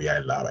Power BI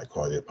lab. I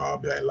call it Power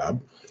BI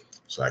lab.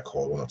 So I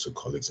called one or two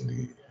colleagues in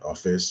the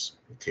office.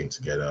 We came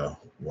together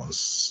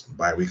once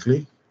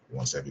bi-weekly,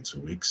 once every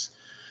 2 weeks,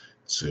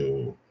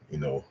 to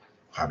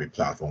have a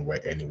platform where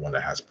anyone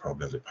that has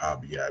problems with Power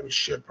BI, we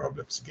share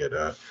problems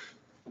together.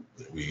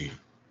 We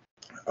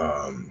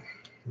um,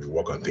 we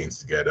work on things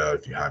together.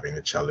 If you have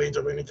any challenge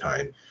of any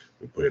kind,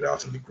 we put it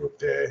out in the group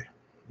there.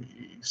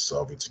 We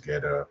solve it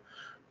together,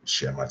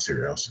 share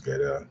materials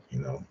together,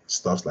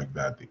 stuff like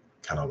that. It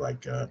kind of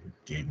like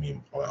gave me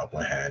an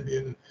upper hand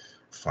in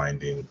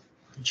finding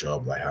the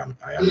job I am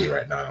in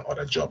right now, and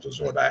other jobs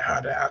as well that I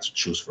had to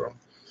choose from.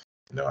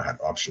 I had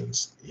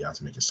options. You have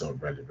to make yourself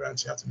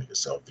relevant. You have to make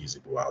yourself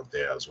visible out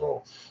there as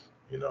well.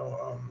 You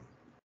know,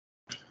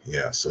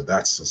 yeah. So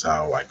that's just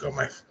how I got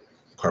my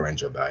current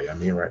job that I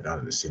am in right now,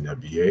 the senior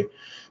BA.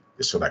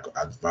 It's so that I could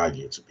add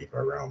value to people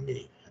around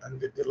me,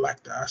 and they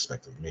like the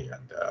aspect of me,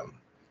 and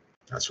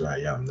that's where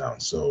I am now.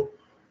 So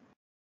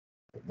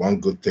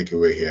one good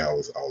takeaway here,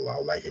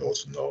 I'll like you all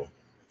to know: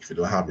 if you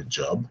don't have a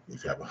job,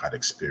 if you haven't had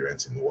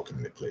experience in working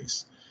in a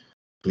place,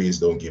 please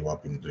don't give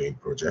up in doing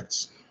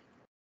projects.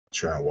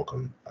 Try and work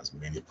on as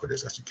many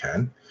projects as you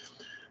can.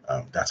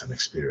 That's an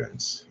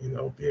experience, be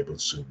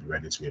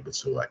ready to be able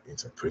to like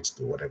interpret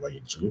whatever you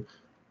do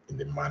in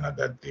the manner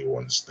that they will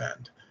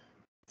understand.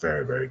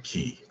 very, very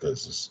key,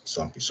 because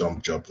some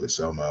jobs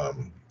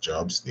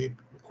they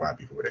require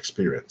people with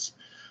experience,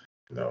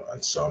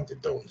 and some they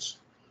don't.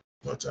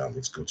 But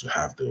it's good to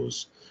have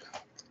those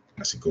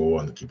as you go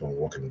on, keep on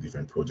working on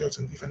different projects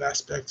and different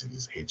aspects. If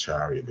it's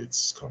HR, if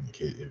it's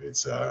communicate, if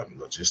it's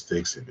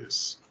logistics, if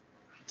it's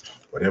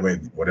whatever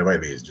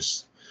it is,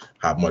 just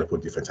have multiple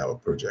different type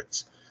of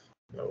projects,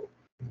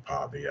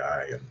 Power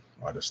BI and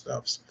other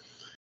stuffs.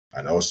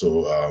 And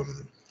also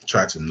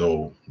try to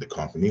know the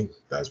company.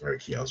 That's very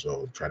key as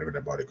well. Try to read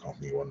about the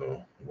company you want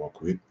to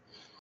work with,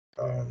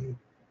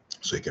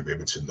 so you can be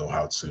able to know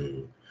how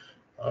to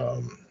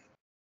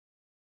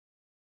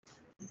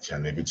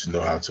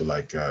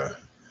like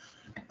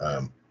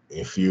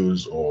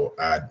infuse or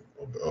add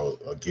or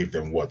give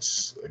them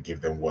what's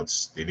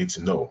they need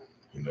to know.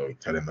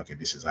 Tell them, okay,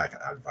 this is how I can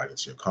add value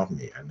to your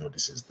company. I know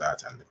this is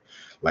that. And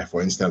like,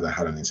 for instance, I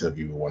had an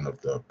interview with one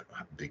of the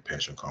big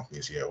pension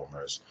companies here,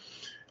 Omers.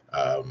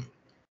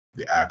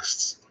 They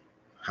asked,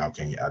 how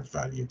can you add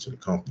value to the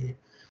company?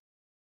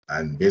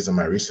 And based on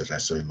my research, I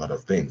saw a lot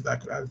of things that I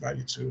could add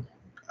value to.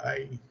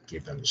 I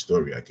gave them the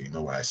story. Okay,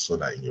 what, I saw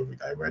that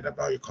I read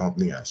about your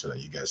company. I saw that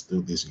you guys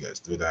do this, you guys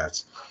do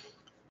that.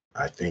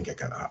 I think I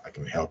can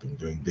help in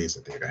doing this.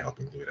 I think I can help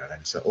in doing that.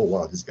 And I said, oh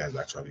wow, this guy's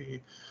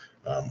actually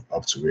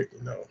up to it.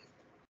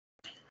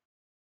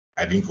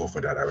 I didn't go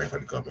for that. I went for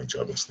the government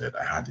job instead.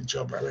 I had the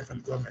job. I went for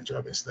the government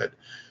job instead.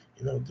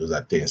 Those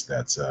are things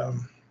that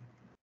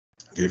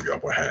give you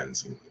upper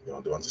hands. They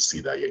want to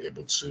see that you're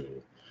able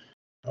to,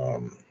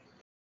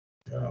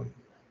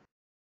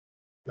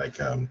 like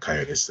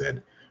Coyote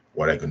said,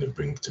 what are you going to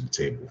bring to the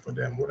table for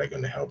them? What are you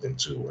going to help them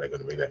do? What are you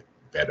going to make that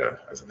better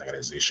as an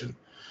organization?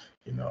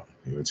 You're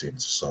able to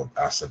solve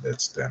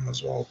assets to them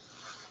as well.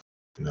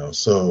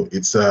 So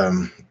it's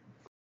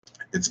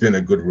been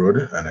a good road,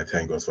 and I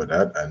thank God for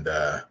that. And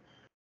a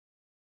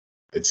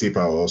tip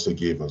I'll also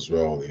give as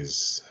well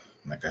is,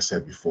 like I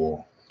said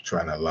before,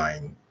 try and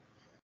align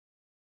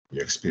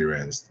your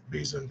experience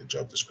based on the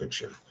job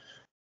description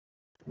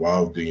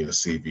while doing the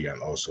CV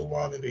and also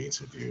while in the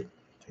interview.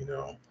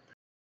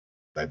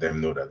 Let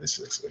them know that this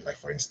is, like,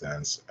 for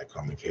instance, I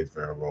communicate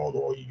very well,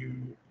 or you're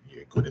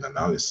good in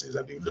analysis,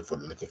 and you're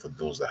looking for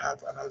those that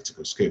have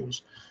analytical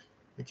skills.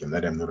 You can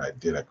let them know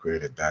that I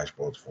created a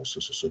dashboard for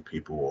so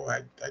people, or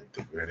I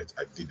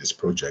did this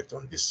project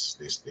on this,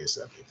 and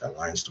it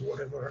aligns to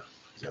whatever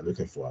they're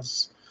looking for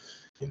as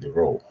in the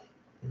role.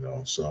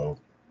 So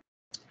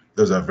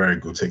those are very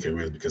good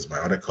takeaways, because my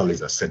other colleagues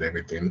have said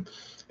every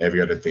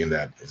other thing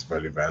that is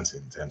relevant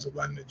in terms of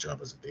landing a job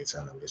as a data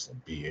analyst or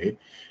BA.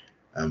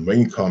 And when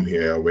you come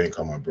here, when you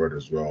come abroad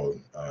as well,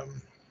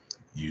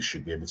 you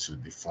should be able to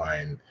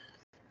define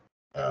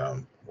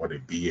what a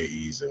BA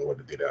is and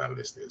what a data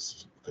analyst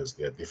is, because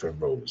they are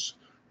different roles,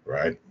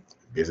 right?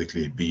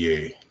 Basically, a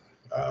BA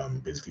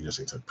basically just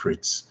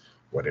interprets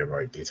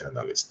whatever a data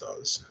analyst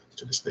does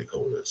to the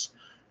stakeholders,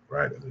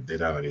 right? And the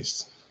data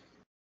analyst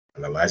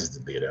analyzes the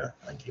data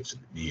and gives it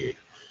to the BA.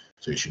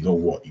 So you should know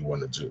what you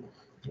want to do. Do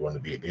you want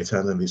to be a data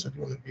analyst, or do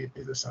you want to be a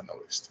business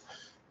analyst?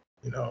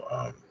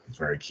 It's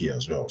very key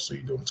as well, so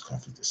you don't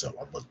conflict yourself.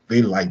 But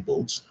they like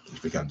both.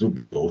 If you can do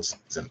both,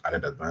 it's an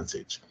added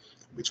advantage,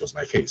 which was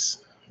my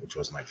case. I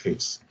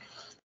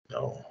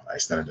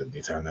started as a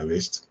data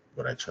analyst,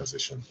 but I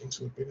transitioned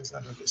into a business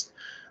analyst.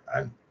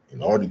 And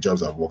in all the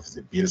jobs I've worked as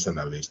a business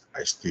analyst,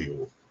 I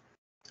still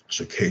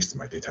showcased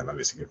my data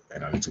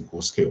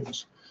analytical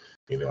skills,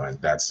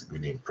 and that's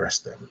really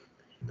impressed them,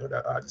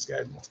 that this guy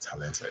is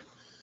multi-talented,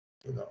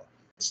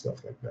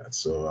 stuff like that.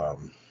 So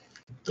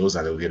those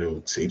are the little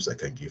tips I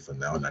can give for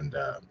now. And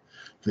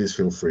please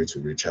feel free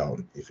to reach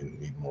out if you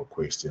need more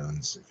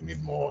questions, if you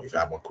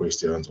have more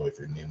questions, or if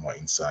you need more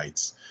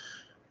insights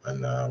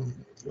and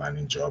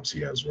landing jobs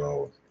here as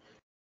well.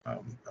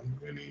 I'm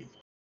really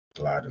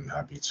glad and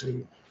happy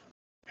to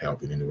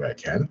help in any way I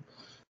can.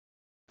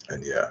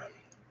 And yeah,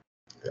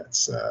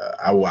 that's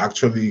I will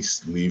actually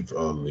leave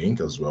a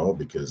link as well,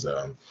 because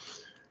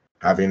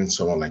having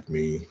someone like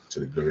me,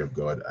 to the glory of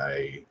God,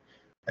 I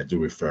do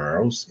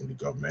referrals in the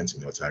government, in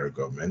the Ontario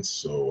government.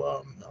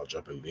 So I'll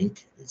drop a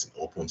link. It's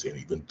open to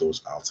even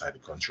those outside the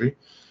country.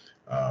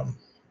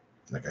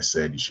 Like I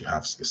said, you should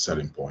have a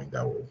selling point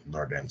that will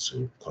lure them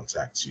to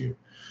contact you.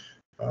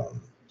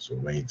 So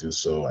when you do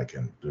so, I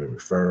can do a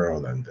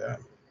referral and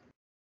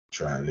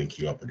try and link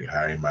you up with the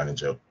hiring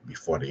manager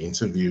before the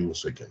interview,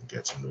 so you can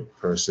get to know the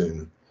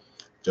person.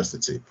 Just a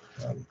tip.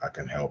 I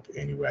can help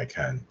any way I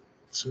can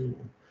to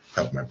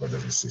help my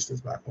brothers and sisters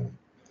back home.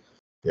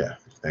 Yeah,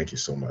 thank you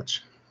so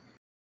much.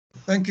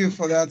 Thank you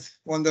for that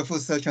wonderful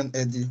session,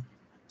 Eddie.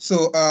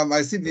 So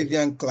I see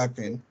Vivian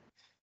clapping.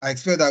 I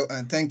expect that,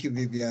 and thank you,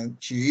 Vivian.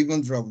 She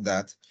even dropped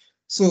that.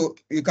 So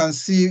you can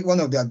see one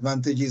of the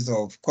advantages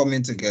of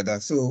coming together.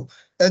 So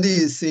Eddie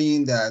is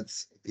saying that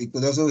it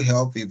could also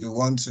help if you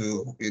want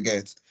to,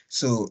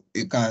 so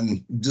you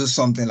can do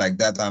something like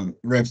that and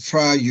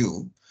refer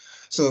you.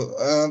 So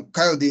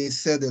Coyote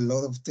said a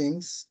lot of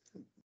things.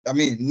 I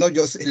mean, not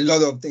just a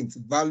lot of things,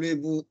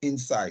 valuable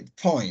insight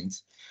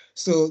points.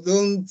 So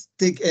don't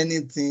take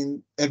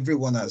anything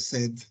everyone has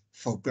said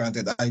for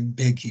granted. I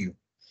beg you.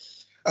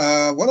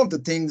 One of the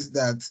things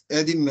that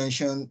Eddie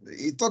mentioned,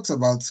 he talks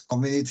about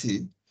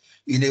community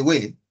in a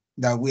way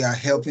that we are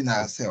helping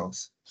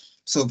ourselves.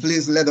 So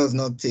please let us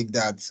not take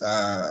that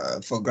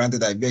for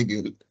granted. I beg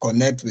you,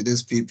 connect with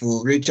these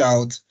people, reach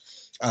out,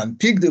 and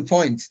pick the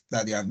point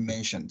that they have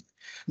mentioned.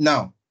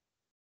 Now,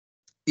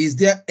 is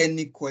there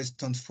any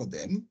questions for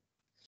them?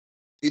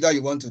 Either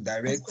you want to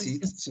direct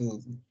it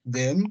to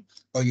them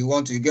or you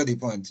want to get the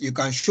point. You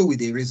can show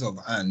with a raise of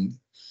hand.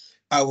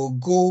 I will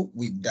go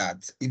with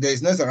that. If there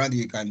is noise around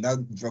you, you can now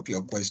drop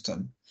your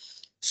question.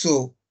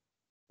 So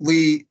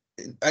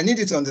I need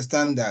you to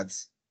understand that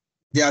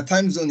their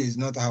time zone is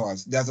not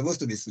ours. They are supposed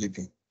to be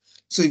sleeping.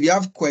 So if you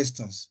have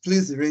questions,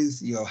 please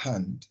raise your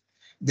hand.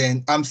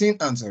 Then I'm seeing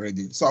hands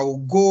already. So I will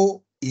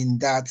go in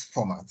that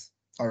format.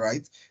 All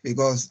right.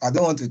 Because I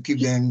don't want to keep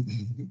them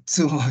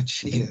too much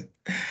here.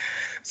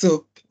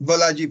 So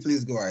Bolaji,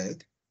 please go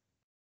ahead.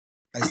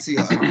 I see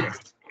your hand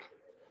first.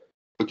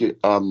 Okay.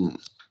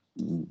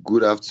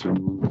 Good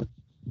afternoon.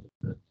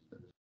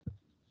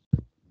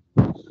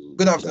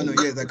 Good afternoon.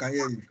 Yes, I can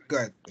hear you. Go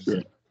ahead.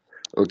 Yeah.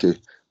 Okay.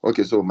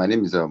 Okay. So my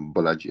name is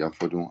Bolaji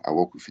Afodun. I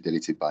work with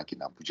Fidelity Bank in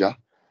Abuja.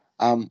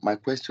 My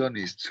question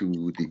is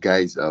to the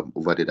guys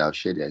over there that have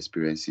shared their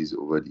experiences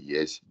over the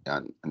years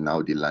and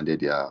now they landed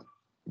their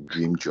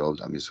dream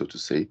jobs, I mean, so to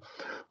say.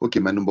 Okay,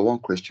 my number one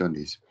question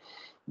is,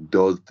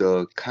 does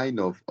the kind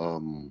of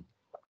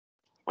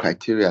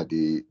criteria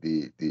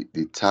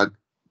they tag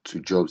to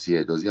jobs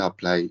here, does it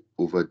apply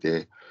over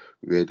there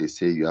where they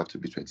say you have to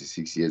be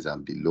 26 years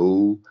and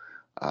below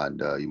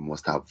and you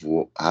must have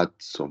had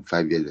some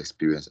 5 years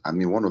experience? I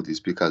mean, one of the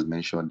speakers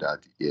mentioned that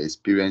your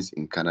experience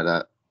in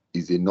Canada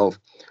is enough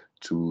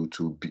to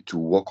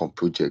work on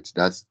projects.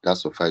 That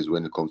suffices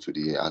when it comes to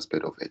the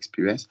aspect of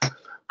experience,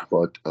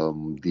 but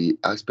the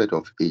aspect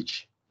of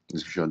age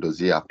institution, does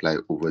it apply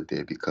over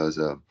there? Because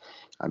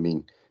I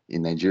mean,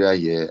 in Nigeria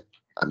here,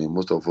 I mean,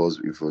 most of us,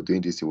 if we're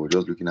doing this thing, we're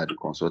just looking at the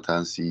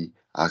consultancy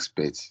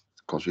aspect,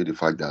 considering the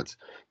fact that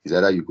it's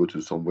either you go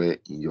to somewhere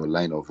in your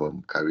line of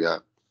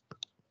career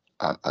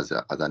as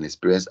an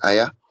experienced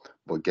hire,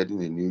 but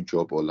getting a new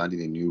job or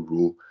landing a new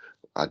role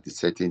at a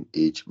certain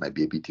age might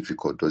be a bit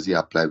difficult. Does it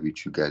apply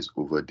with you guys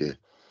over there?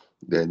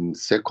 Then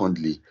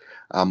secondly,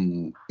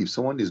 if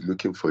someone is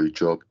looking for a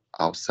job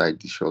outside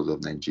the shores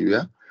of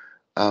Nigeria,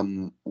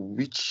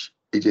 which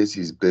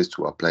agency is best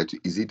to apply to?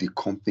 Is it the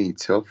company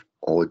itself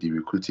or the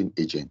recruiting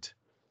agent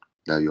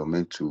that you're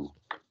meant to?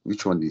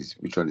 Which one is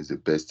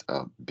the best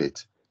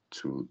bet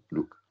to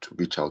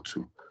reach out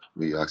to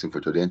when you're asking for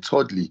a job? Then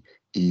thirdly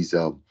is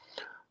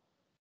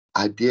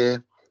are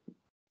there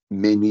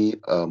many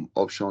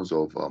options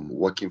of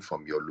working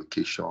from your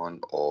location,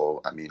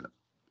 or I mean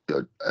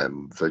your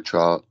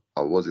virtual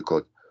what's it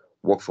called,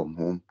 work from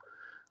home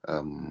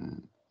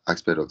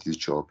aspect of this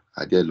job?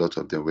 Are there a lot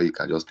of them where you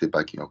can just stay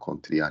back in your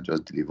country and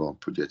just deliver on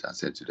projects and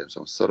send to them?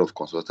 Some sort of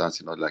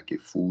consultancy, not like a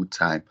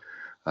full-time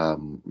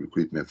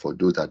recruitment for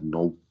those that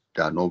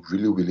are not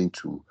really willing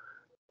to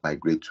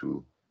migrate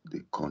to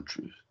the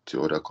country,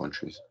 to other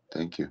countries.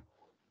 Thank you.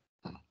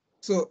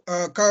 So,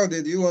 Carl,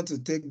 do you want to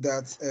take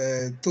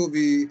that?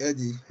 Toby,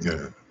 Eddie?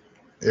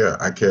 Yeah,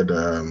 I could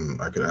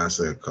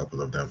answer a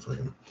couple of them for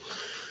him.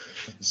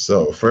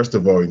 So first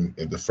of all,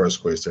 in the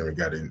first question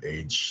regarding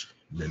age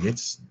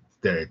limits,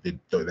 there's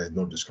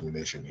no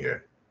discrimination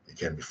here. You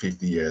can be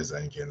 50 years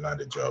and you can land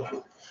a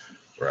job,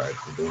 right?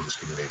 We don't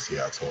discriminate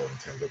here at all in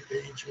terms of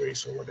age,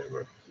 race, or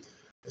whatever.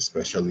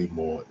 Especially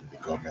more in the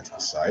governmental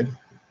side,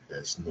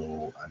 there's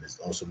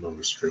also no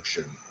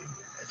restriction in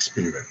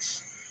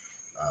experience.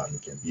 You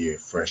can be a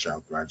fresh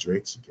out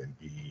graduate. You can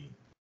be,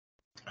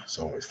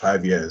 so with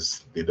 5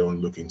 years, they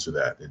don't look into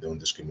that. They don't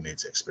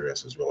discriminate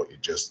experience as well.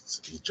 It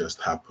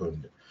just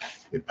happened.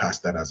 They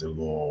passed that as a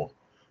law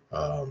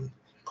a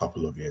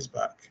couple of years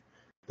back,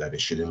 that they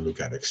shouldn't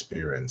look at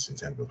experience in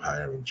terms of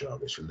hiring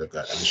job. They should look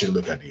at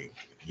the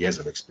years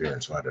of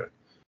experience rather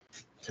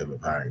in terms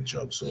of hiring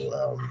jobs.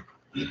 So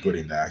good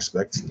in that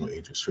aspect. No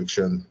age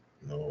restriction,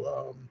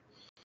 no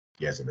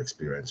years of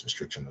experience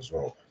restriction as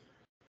well.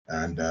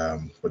 And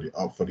for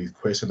the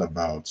question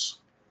about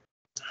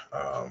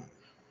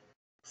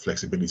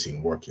flexibility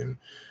in working,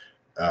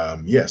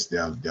 yes,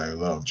 there are a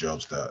lot of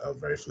jobs that are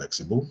very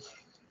flexible.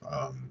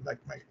 Like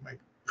my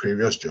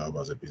previous job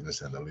as a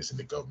business analyst in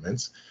the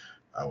government,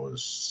 I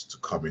was to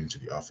come into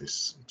the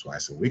office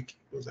twice a week.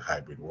 It was a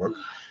hybrid work.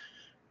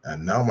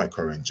 And now my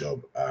current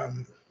job,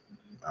 I'm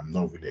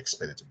not really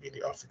expected to be in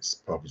the office,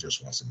 probably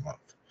just once a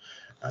month.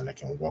 And I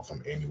can work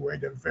from anywhere.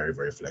 They're very,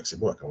 very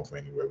flexible. I can work from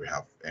anywhere. We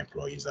have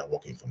employees that are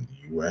working from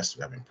the US.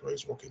 We have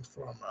employees working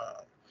from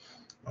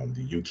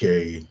the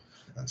UK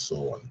and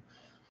so on.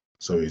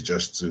 So it's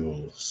just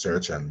to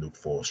search and look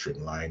for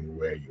streamline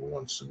where you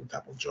want to, the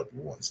type of job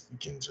you want. You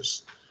can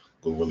just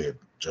Google it,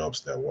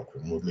 jobs that work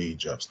remotely,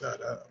 jobs that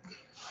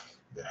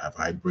they have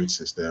hybrid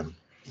system,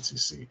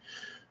 etc.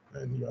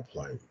 And you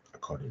apply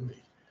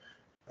accordingly.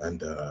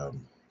 And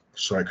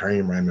sorry, can you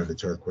remind me of the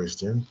third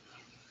question?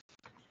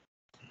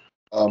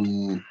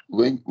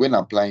 When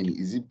applying,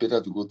 is it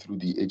better to go through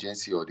the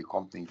agency or the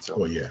company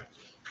itself?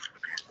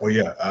 Oh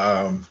yeah.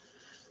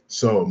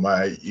 So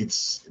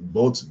it's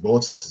both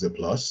is a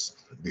plus.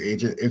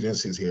 The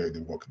agencies here,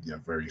 they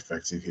are very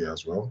effective here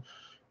as well.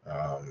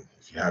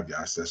 If you have the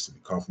access to the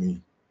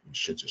company, you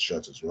shoot your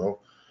shots as well.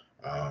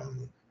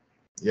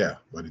 Yeah,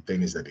 but the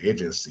thing is that the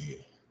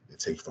agency, they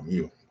take from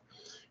you.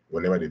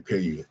 Whatever they pay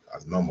you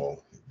as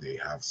normal, they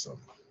have some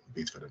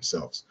bit for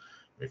themselves.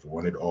 If you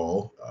want it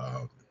all,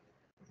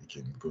 you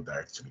can go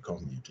direct to the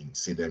company. You can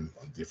see them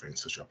on different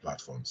social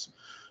platforms.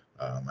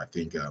 I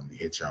think the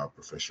HR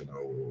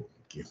professional will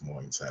give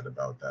more insight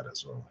about that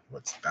as well.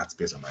 But that's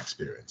based on my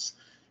experience.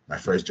 My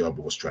first job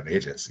was through an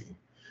agency.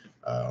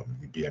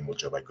 The BMO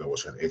job I got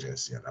was through an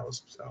agency, and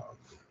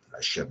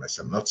I shared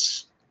myself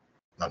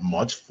not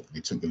much. They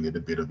took a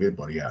little bit of it,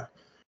 but yeah,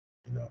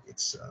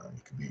 it's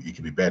it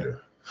could be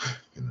better.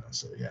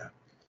 So yeah.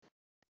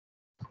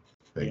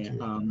 Thank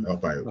Yeah. you.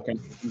 Okay.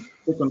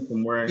 Take on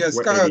from Yes,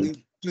 where Kyle,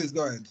 Eddie. please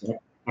go ahead. Yeah.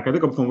 I can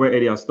take up from where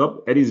Eddie has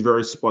stopped. Eddie is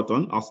very spot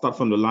on. I'll start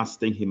from the last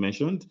thing he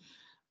mentioned.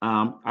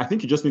 I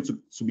think you just need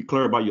to be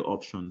clear about your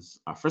options.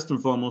 First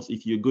and foremost,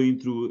 if you're going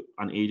through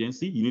an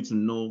agency, you need to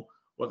know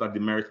what are the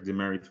merits and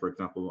demerits, for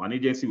example. An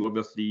agency will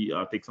obviously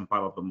take some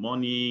part of the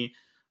money.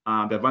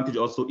 The advantage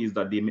also is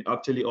that they may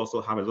actually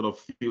also have a lot of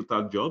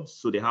filtered jobs.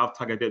 So they have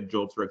targeted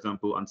jobs, for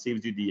example, and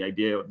saves you the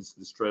idea of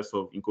the stress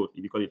of, in quote,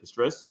 if you call it the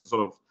stress,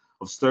 sort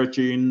of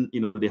searching.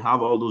 They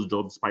have all those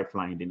jobs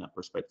pipelined in that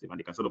perspective, and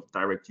they can sort of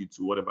direct you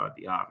to whatever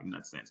they have in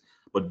that sense.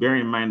 But bear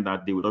in mind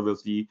that they would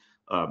obviously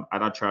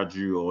either charge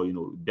you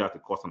or bear the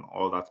cost and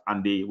all that,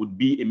 and they would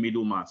be a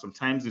middleman.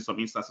 Sometimes in some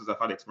instances, I've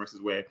had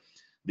experiences where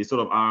they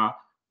sort of are,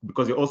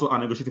 because they also are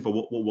negotiating for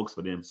what works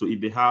for them. So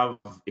if they have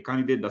a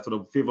candidate that sort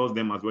of favors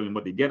them as well in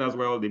what they get as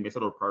well, they may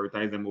sort of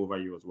prioritize them over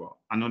you as well.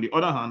 And on the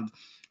other hand,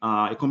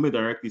 a company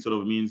directly sort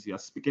of means you're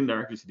speaking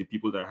directly to the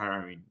people that are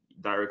hiring,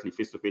 directly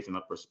face to face in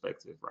that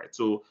perspective, right?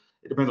 So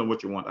it depends on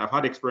what you want. I've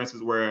had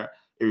experiences where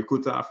a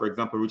recruiter, for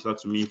example, reached out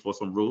to me for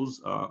some roles,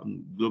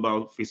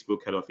 global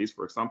Facebook head office,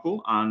 for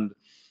example, and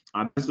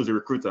this was a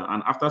recruiter.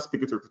 And after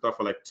speaking to a recruiter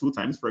for like 2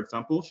 times, for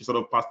example, she sort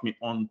of passed me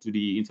on to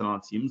the internal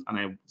teams, and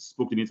I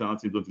spoke to the internal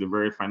teams to the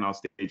very final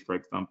stage, for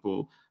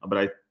example. But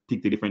I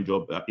picked a different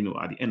job, at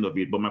the end of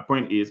it. But my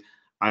point is,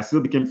 I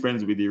still became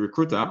friends with the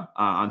recruiter,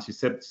 and she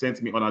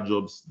sent me other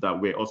jobs that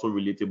were also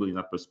relatable in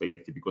that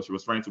perspective, because she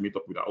was trying to meet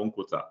up with her own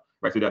quota,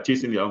 right? So they're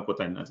chasing their own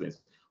quota in that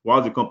sense,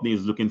 while the company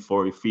is looking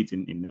for a fit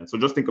in that. So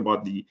just think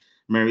about the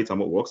merits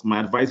and what works. My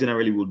advice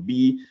generally would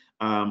be,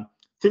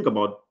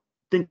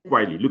 think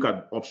widely, look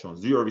at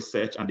options, do your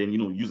research, and then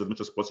use as much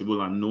as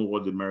possible and know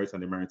what the merits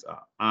and demerits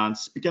are. And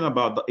speaking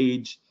about the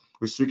age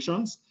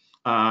restrictions,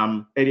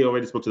 Eddie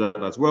already spoke to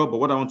that as well.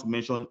 But what I want to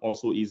mention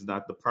also is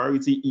that the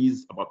priority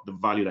is about the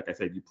value, like I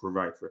said, you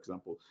provide. For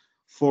example,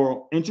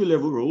 for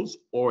entry-level roles,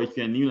 or if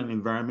you're new in an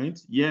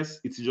environment,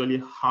 yes, it's usually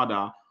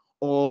harder,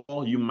 or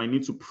you might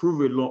need to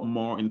prove a lot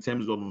more in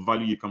terms of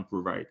value you can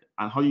provide.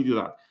 And how do you do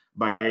that?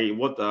 By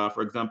what,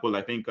 for example,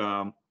 I think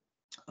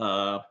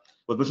was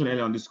mentioned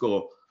earlier on this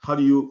call, how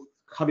do you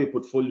have a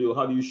portfolio?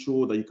 How do you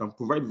show that you can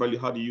provide value?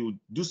 How do you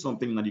do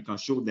something that you can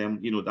show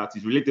them, that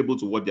is relatable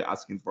to what they're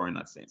asking for in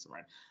that sense,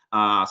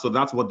 right? So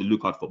that's what they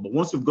look out for. But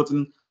once you've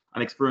gotten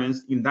an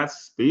experience in that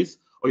space,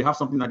 or you have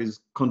something that is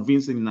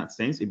convincing in that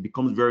sense, it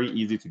becomes very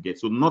easy to get.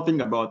 So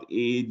nothing about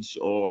age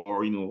or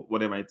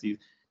whatever it is.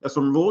 There's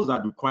some roles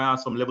that require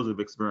some levels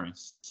of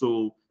experience.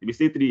 So if you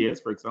say 3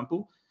 years, for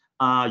example,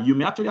 you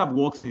may actually have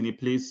worked in a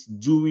place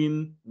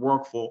doing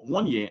work for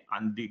 1 year,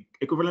 and the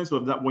equivalence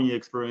of that 1 year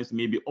experience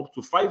may be up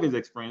to 5 years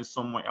experience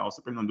somewhere else,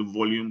 depending on the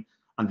volume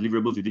and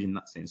deliverables you did in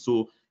that sense.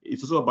 So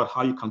it's also about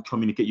how you can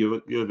communicate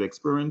your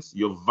experience,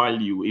 your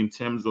value in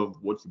terms of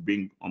what you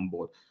bring on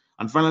board.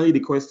 And finally, the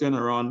question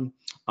around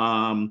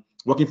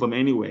working from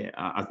anywhere.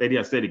 As Eddie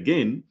has said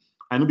again,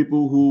 I know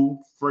people who,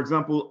 for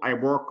example, I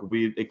work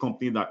with a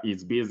company that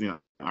is based in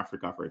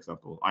Africa, for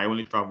example. I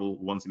only travel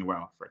once in a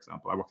while, for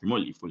example. I work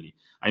remotely fully.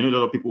 I know a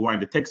lot of people who are in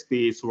the tech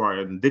space, who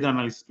are in data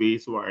analyst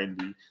space, who are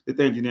in the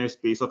data engineer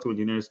space, software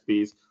engineer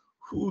space,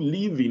 who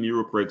live in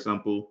Europe, for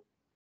example.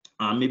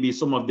 Maybe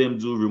some of them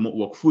do remote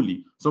work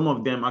fully. Some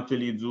of them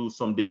actually do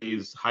some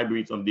days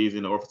hybrid, some days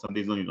in the office, some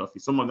days not in the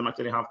office. Some of them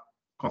actually have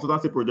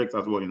consultancy projects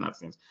as well in that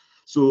sense.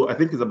 So I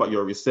think it's about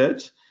your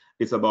research.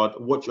 It's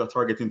about what you're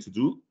targeting to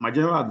do. My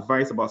general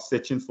advice about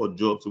searching for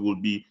jobs will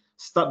be,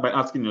 start by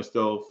asking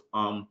yourself,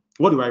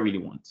 what do I really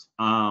want?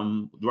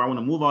 Do I want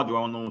to move out? Do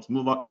I want to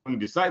move out? When you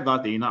decide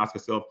that, then you now ask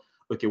yourself,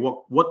 okay,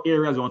 what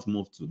areas do I want to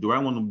move to? Do I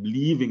want to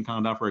live in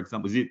Canada, for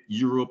example? Is it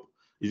Europe?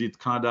 Is it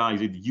Canada?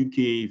 Is it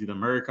UK? Is it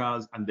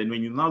Americas? And then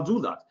when you now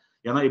do that,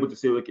 you're not able to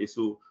say, okay,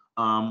 so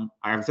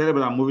I've decided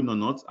whether I'm moving or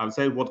not. I've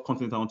decided what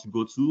continent I want to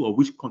go to, or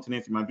which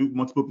continent. You might do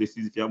multiple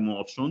places if you have more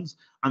options.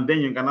 And then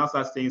you can now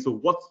start saying, so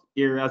what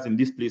areas in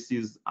these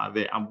places are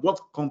there, and what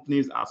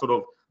companies are sort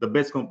of the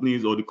best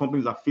companies, or the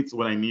companies that fits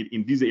what I need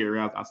in these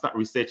areas, and start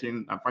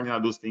researching and finding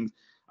out those things.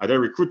 Are there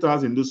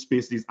recruiters in those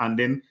spaces? And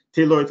then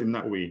tailor it in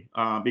that way.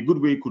 A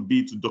good way could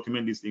be to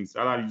document these things.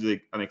 Either use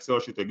an Excel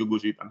sheet or Google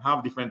sheet and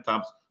have different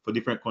tabs for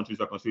different countries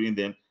that are considering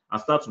them,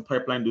 and start to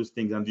pipeline those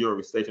things and do your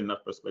research in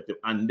that perspective.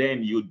 And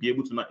then you'd be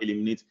able to not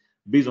eliminate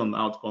based on the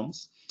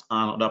outcomes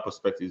and other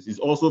perspectives. It's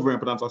also very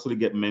important to actually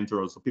get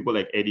mentors. So people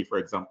like Eddie, for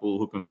example,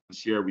 who can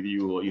share with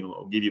you or,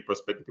 or give you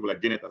perspective, people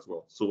like Janet as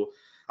well. So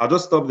I'll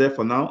just stop there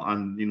for now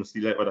and,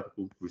 see let other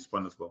people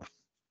respond as well.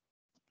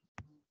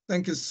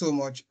 Thank you so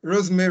much.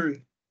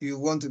 Rosemary, you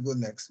want to go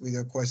next with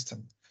your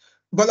question.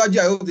 Balaji,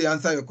 I hope they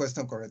answer your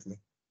question correctly.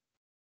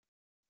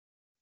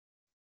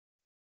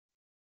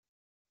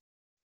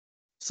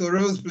 So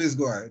Rose, please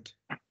go ahead.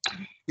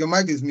 Your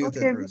mic is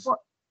muted, Okay, Rose.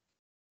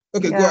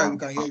 Okay, yeah. Go ahead, we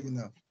can hear you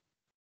now.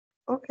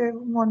 Okay,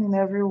 good morning,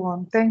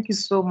 everyone. Thank you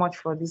so much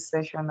for this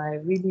session. I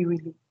really,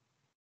 really,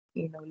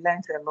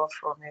 learned a lot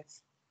from it.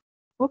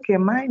 Okay,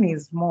 mine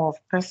is more of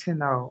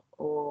personal.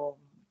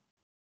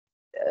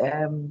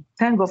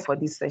 Thank God for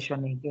this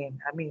session again.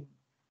 I mean,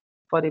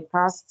 for the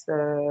past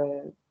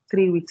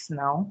 3 weeks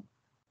now,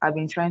 I've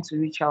been trying to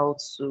reach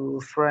out to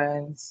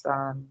friends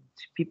and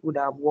people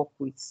that I've worked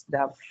with that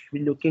have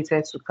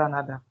relocated to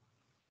Canada.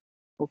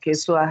 Okay,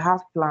 so I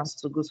have plans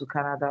to go to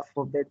Canada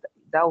for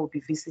that will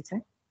be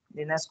visiting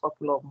the next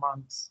couple of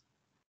months.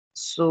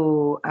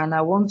 So, and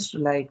I want to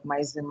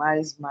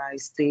maximize my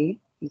stay.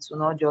 It will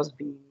not just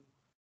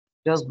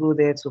go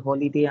there to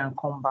holiday and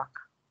come back.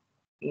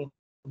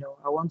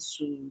 I want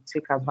to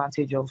take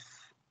advantage of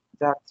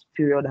that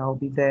period I'll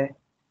be there.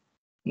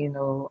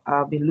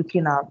 I've been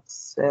looking at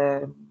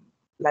there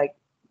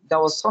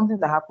was something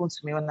that happened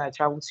to me when I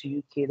traveled to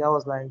UK. That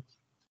was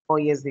 4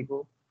 years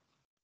ago.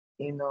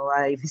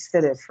 I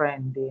visited a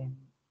friend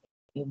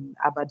in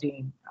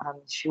Aberdeen,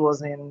 and she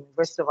was in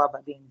University of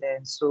Aberdeen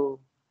then. So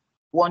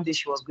one day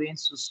she was going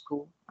to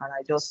school, and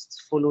I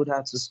just followed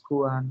her to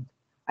school. And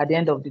at the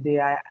end of the day,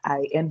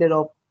 I ended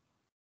up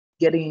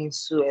getting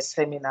into a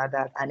seminar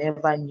that I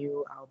never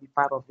knew I'll be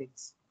part of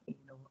it.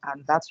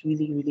 And that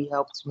really, really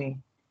helped me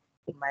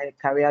in my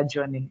career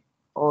journey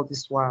all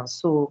this while.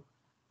 So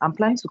I'm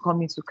planning to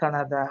come into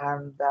Canada,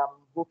 and I'm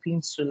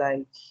hoping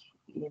to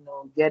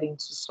get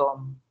into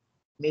some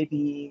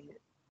maybe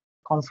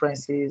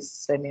conferences,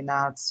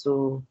 seminars.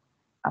 So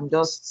I'm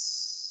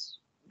just,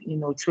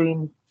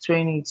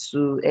 training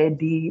to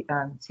Eddie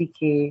and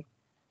TK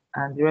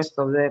and the rest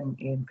of them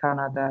in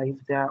Canada.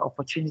 If there are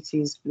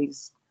opportunities,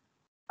 please,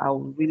 I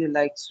would really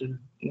like to,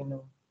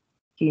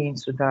 key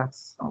into that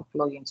or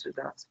plug into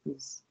that,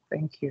 please.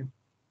 Thank you.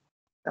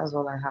 That's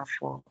all I have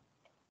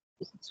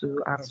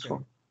to ask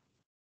for.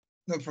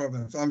 No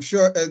problem. So I'm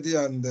sure Eddie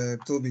and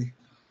Toby,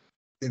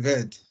 they've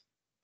heard.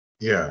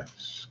 Yeah.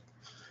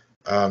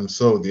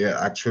 So there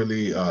are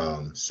actually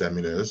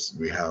seminars.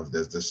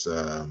 There's this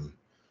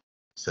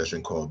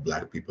session called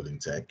Black People in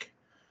Tech.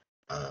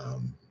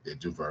 They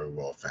do very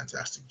well,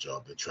 fantastic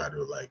job. They try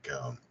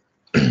to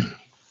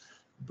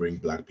bring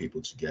Black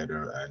people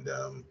together and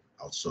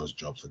outsource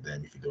jobs for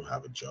them. If you don't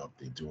have a job,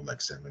 they do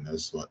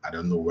seminars. But I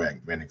don't know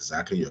when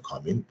exactly you're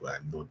coming, but I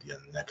know the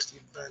next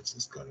event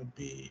is going to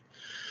be,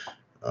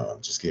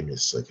 just give me a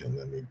second.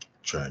 Let me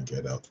try and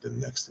get out the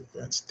next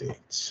event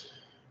date.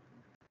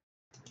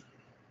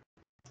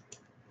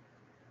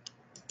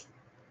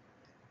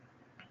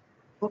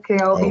 Okay,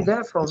 I'll be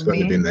there from it's going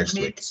to be next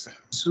May week.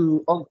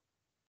 to August.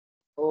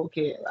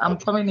 Okay, I'm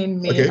coming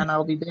in May, and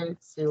I'll be there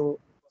till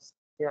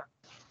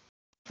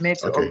May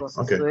to August.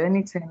 Okay. So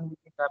anything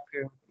in that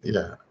period.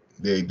 Yeah,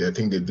 I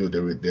think they do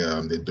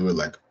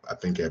it I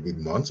think every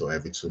month or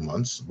every 2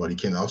 months. But you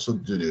can also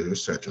do the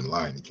research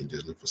online. You can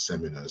just look for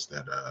seminars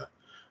that are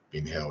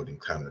being held in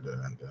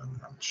Canada, and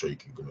I'm sure you're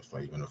gonna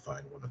find 1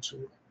 or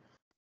 2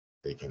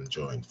 they can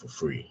join for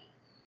free.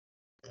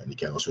 And you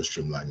can also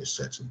streamline your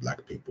set to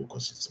Black people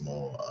because it's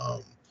more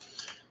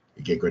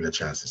you get greater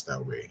chances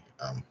that way.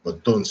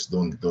 But don't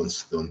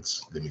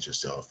limit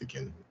yourself. You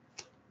can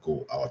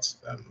go out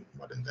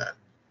more than that.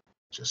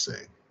 Just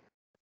saying.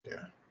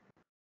 Yeah.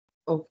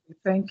 Okay,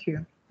 thank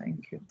you.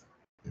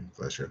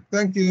 Pleasure.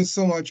 Thank you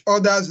so much.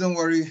 Others, don't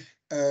worry.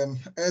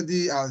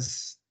 Eddie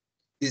is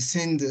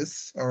seen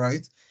this, all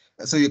right?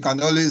 So you can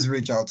always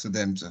reach out to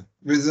them too.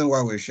 Reason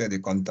why we share the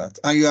contact.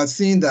 And you are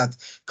seeing that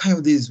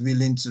Coyote is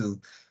willing to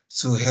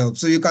help.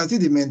 So you can see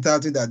the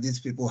mentality that these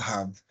people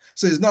have.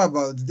 So it's not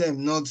about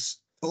them not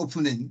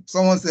opening.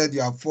 Someone said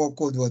you have 4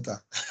 cold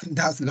water.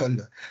 That's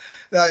Lolo.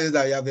 That is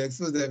that you have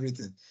exposed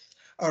everything.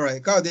 All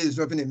right, Coyote is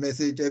dropping a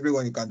message.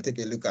 Everyone, you can take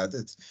a look at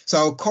it. So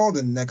I'll call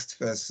the next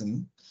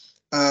person.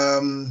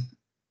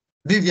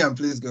 Vivian,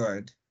 please go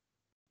ahead.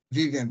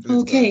 Vivian,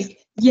 please go ahead.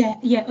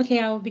 Yeah. Okay,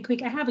 I'll be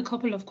quick. I have a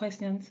couple of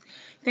questions.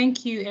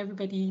 Thank you,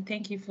 everybody.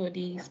 Thank you for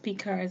the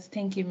speakers.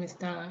 Thank you,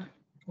 Mr.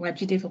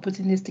 Wajide, for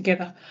putting this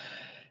together.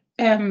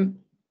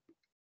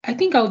 I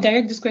think I'll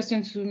direct this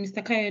question to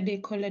Mr.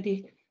 Kayode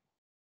Kolade.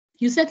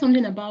 You said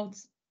something about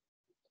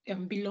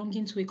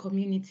belonging to a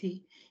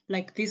community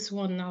like this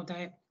one now,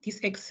 this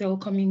Excel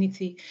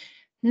community.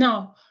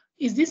 Now,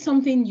 is this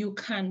something you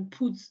can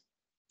put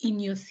in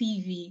your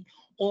CV,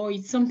 or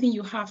it's something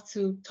you have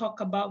to talk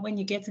about when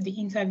you get to the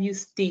interview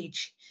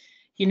stage,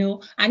 you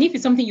know? And if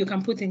it's something you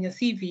can put in your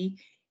CV,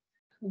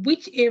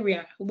 which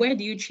area, where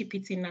do you chip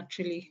it in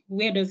actually?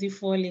 Where does it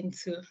fall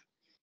into?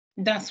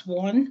 That's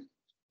one.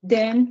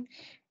 Then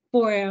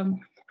for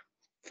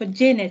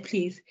Janet,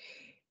 please,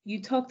 you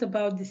talked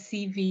about the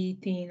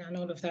CV thing and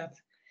all of that.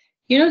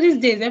 You know, these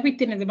days,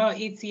 everything is about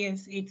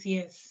ATS,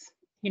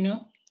 you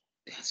know,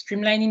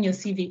 streamlining your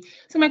CV.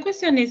 So my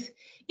question is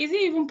it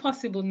even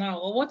possible now,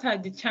 or what are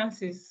the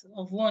chances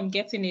of one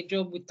getting a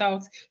job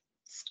without,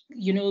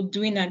 you know,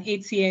 doing an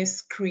ATS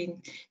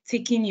screen,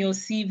 taking your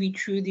CV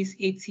through this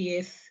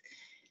ATS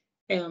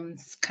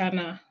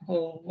scanner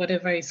or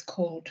whatever it's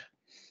called?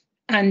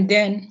 And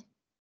then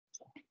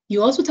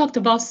you also talked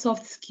about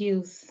soft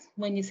skills.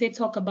 When you say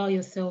talk about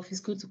yourself, it's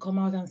good to come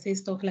out and say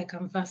stuff like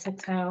I'm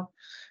versatile,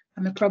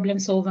 I'm a problem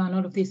solver, and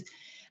all of this.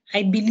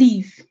 I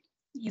believe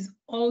is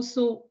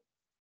also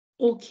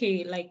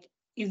okay. Like,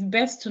 it's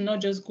best to not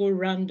just go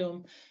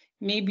random.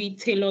 Maybe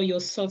tailor your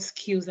soft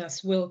skills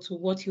as well to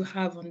what you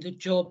have on the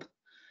job.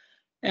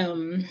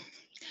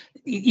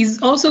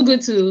 It's also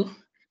good to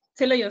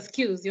tailor your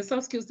skills, your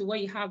soft skills to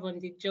what you have on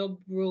the job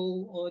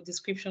role or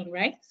description,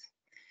 right?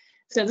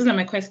 So those are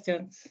my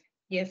questions.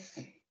 Yes.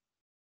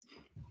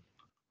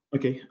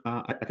 Okay,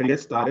 I can get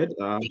started.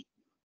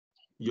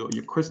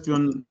 Your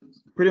question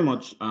pretty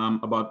much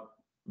about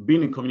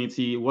being in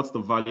community, what's the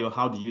value,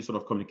 how do you sort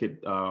of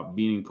communicate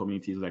being in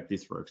communities like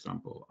this, for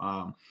example?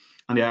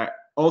 And there are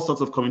all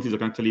sorts of communities you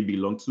can actually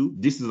belong to.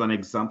 This is an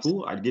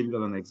example. I gave you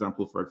that an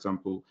example, for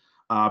example.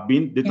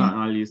 Being data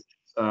analyst,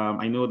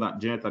 I know that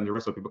Janet and the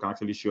rest of people can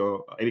actually share,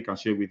 Eddie can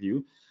share with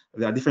you.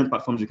 There are different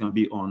platforms you can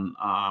be on.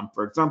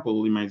 For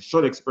example, in my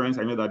short experience,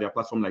 I know that there are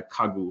platforms like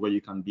Kaggle where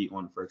you can be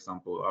on, for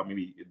example,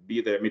 maybe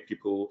be there, meet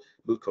people,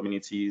 build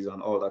communities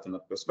and all that in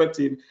that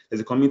perspective.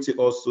 There's a community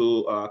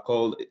also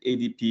called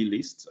ADP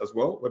List as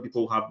well, where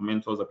people have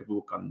mentors that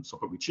people can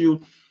support with you.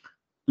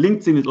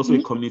 LinkedIn is also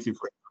a community,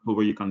 for example,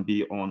 where you can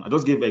be on. I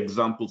just gave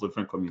examples of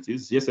different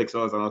communities. Yes,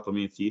 Excel is another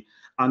community,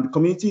 and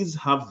communities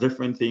have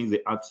different things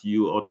they add to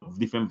you or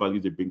different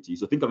values they bring to you.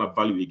 So think about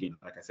value again.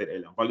 Like I said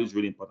earlier, value is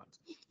really important.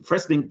 The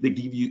first thing they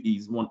give you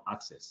is one,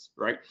 access,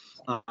 right?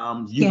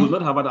 You will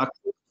not have had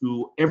access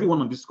to everyone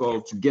on this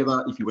call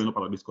together if you were not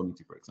part of this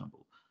community, for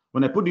example.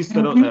 When I put this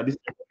setup, this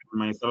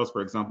myself,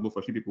 for example, for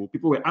a few people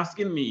were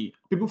asking me,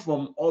 people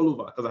from all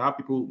over, because I have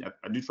people,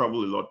 I do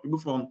travel a lot, people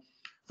from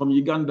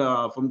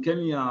Uganda, from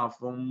Kenya,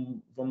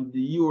 from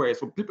the US.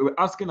 So people were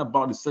asking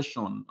about the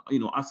session, you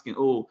know, asking,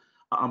 oh,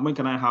 when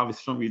can I have a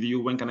session with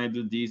you? When can I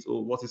do this?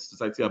 Or what is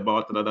society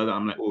about?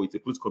 I'm like, oh, it's a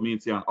close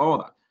community and all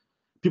that.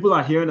 People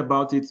are hearing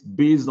about it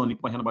based on the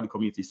hearing about the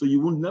community. So you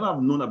would never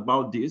have known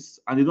about this,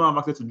 and they don't have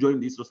access to join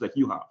this just like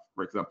you have,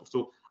 for example.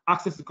 So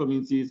access to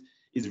communities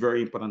is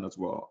very important as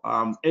well.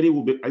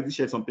 Eddie I did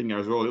share something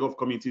as well. A lot of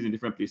communities in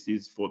different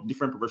places for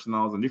different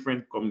professionals and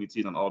different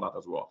communities and all that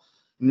as well.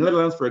 In the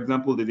Netherlands, for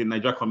example, there's a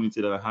Niger community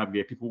that I have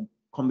there. People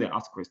come there,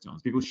 ask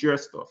questions. People share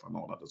stuff and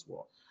all that as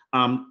well.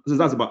 So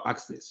that's about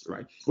access,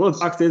 right? What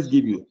does access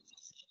give you?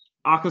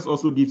 Access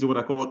also gives you what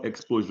I call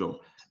exposure.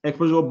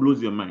 Exposure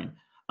blows your mind.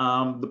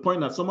 The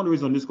point that someone who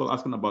is on this call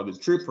asking about the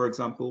trip, for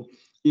example,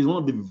 is one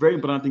of the very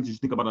important things you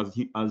should think about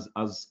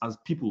as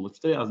people,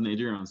 especially as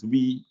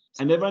Nigerians.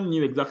 I never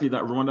knew exactly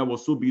that Rwanda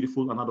was so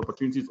beautiful and had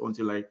opportunities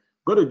until I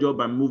got a job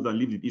and moved and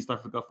lived in East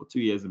Africa for 2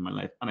 years in my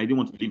life, and I didn't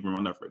want to leave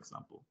Rwanda, for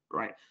example,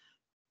 right?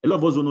 A lot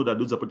of us don't know that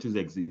those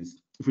opportunities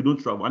exist if you don't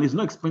travel. And it's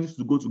not expensive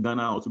to go to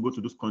Ghana or to go to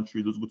those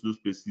countries, go to those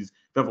places,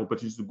 to have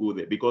opportunities to go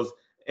there, because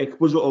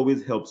exposure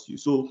always helps you.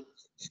 So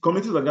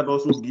communities like that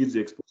also gives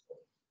you exposure.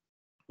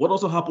 What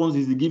also happens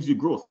is it gives you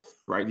growth,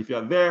 right? If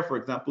you're there, for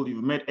example,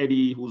 you've met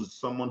Eddie, who's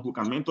someone who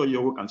can mentor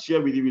you, who can share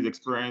with you his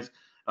experience.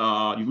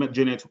 You've met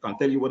Janet, who can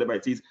tell you whatever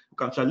it is, who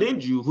can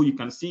challenge you, who you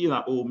can see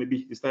that, oh,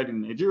 maybe he started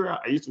in Nigeria.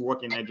 I used to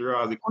work in Nigeria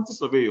as a quantity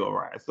surveyor,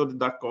 right? I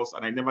studied that course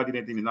and I never did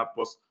anything in that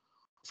course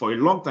for a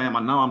long time,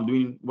 and now I'm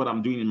doing what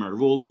I'm doing in my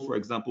role. For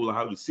example, I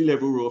have the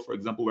C-level role, for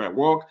example, where I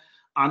work,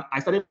 and I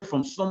started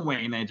from somewhere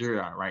in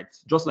Nigeria, right?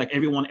 Just like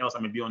everyone else, I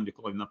may be on the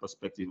call in that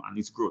perspective, and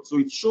it's growth. So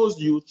it shows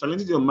you,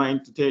 challenges your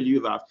mind to tell you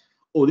that,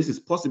 oh, this is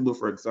possible,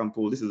 for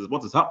example, this is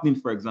what is happening,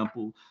 for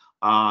example,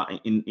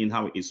 in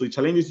how it is. So it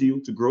challenges you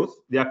to growth.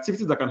 The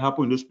activities that can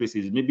happen in those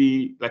places,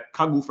 maybe like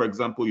Kaggle, for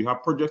example, you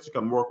have projects you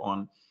can work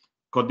on,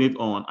 coordinate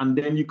on, and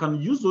then you can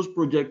use those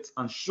projects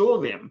and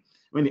show them.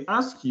 When they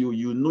ask you,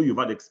 you know you've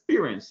had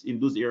experience in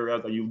those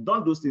areas and you've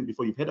done those things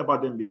before, you've heard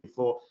about them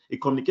before. It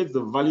communicates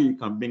the value you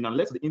can bring and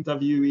lets the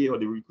interviewee or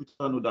the recruiter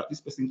know that this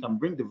person can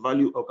bring the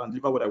value or can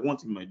deliver what I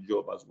want in my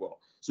job as well.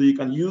 So you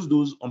can use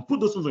those and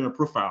put those things on your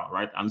profile,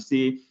 right? And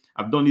say,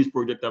 I've done this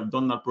project, I've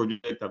done that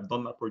project, I've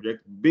done that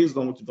project based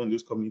on what you've done in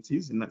those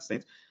communities in that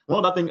sense.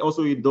 One other thing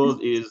also it does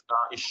is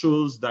it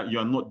shows that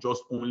you're not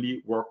just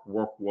only work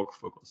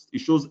focused.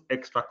 It shows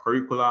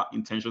extracurricular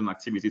intention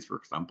activities, for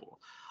example.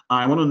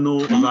 I want to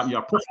know that you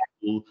are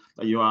profitable,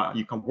 that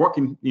you can work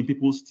in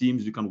people's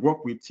teams, you can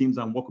work with teams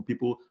and work with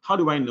people. How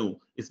do I know?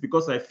 It's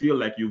because I feel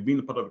like you've been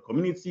a part of a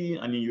community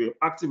and you're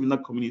active in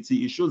that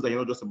community. It shows that you're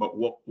not just about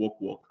work,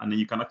 and then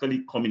you can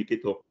actually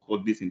communicate or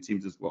coordinate in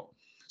teams as well.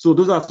 So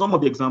those are some of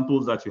the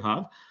examples that you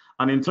have.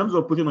 And in terms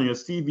of putting on your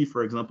CV,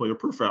 for example, your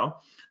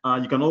profile,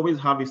 you can always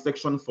have a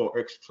section for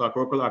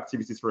extracurricular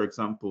activities, for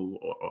example.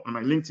 Or on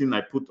my LinkedIn,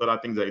 I put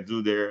other things I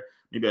do there.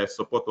 Maybe I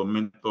support or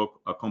mentor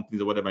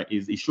companies or whatever it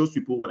is. It shows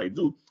people what I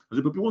do. And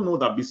so people know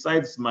that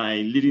besides my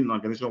leading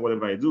organization,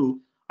 whatever I do,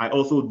 I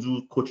also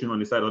do coaching on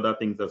the side, other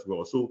things as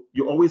well. So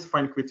you always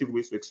find creative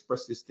ways to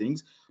express these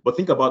things, but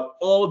think about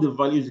all the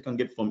values you can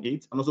get from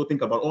it, and also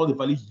think about all the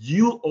values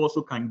you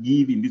also can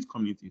give in these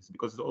communities,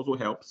 because it also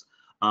helps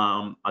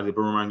as a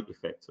boomerang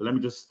effect. So let me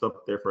just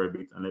stop there for a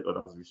bit and let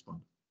others respond.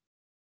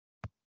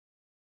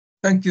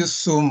 Thank you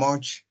so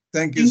much.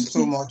 Thank you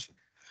so much.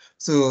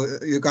 So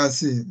you can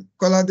see,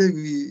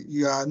 Kolade,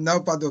 you are now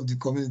part of the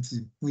community.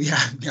 We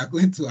are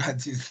going to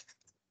add you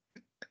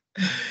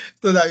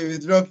so that you'll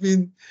be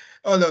dropping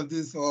all of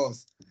this for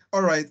us.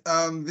 All right,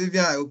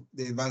 Vivian, I hope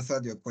they've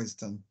answered your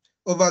question.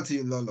 Over to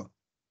you, Lolo.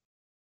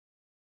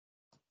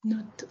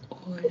 Not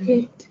all.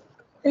 Okay.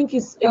 Thank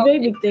you. A very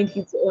big thank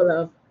you to all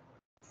our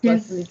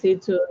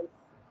facilitators.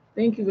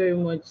 Thank you very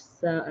much,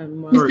 sir and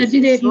Mark. Mr.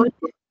 Jide,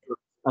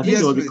 I think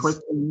there was a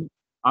question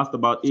asked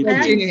about ATS.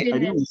 I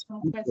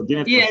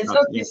didn't. Yes,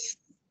 okay.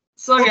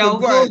 Sorry, I'll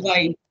go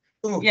by.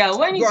 Yeah,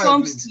 when it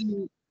comes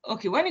to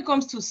when it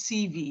comes to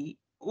CV,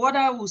 what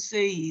I will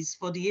say is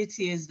for the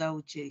ATS that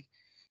will check,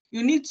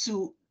 you need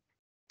to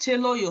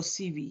tailor your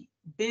CV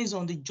based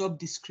on the job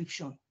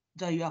description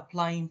that you're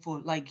applying for,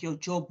 like your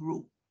job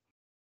role.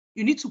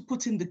 You need to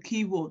put in the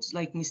keywords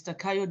like Mr.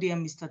 Kayode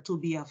and Mr.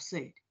 Toby have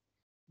said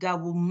that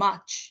will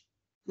match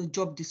the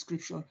job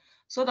description,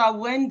 so that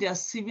when they're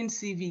receiving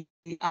CV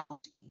out,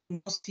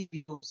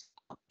 CV goes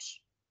out.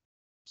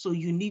 So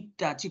you need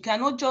that. You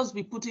cannot just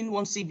be putting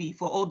one CV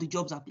for all the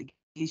jobs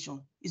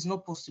application. It's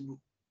not possible.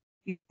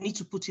 You need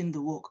to put in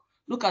the work.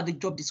 Look at the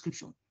job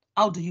description.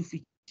 How do you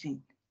fit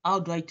in? How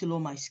do I tailor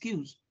my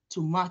skills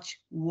to match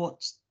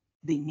what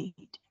they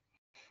need?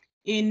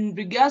 In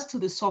regards to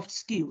the soft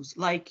skills,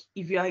 like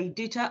if you are a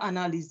data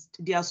analyst,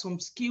 there are some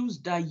skills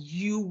that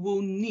you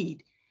will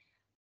need,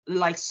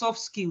 like soft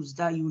skills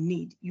that you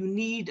need. You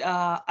need,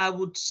 I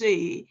would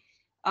say,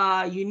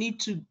 you need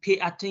to pay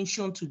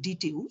attention to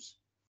details.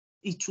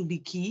 It will be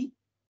key.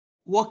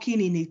 Working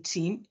in a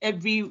team,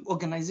 every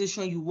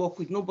organization you work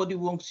with, nobody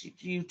wants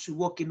you to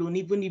work alone,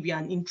 even if you're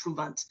an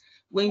introvert.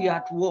 When you're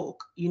at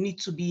work, you need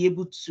to be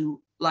able to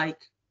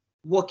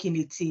work in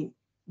a team.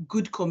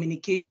 Good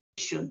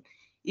communication.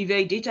 If you're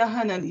a data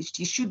analyst,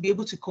 you should be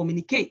able to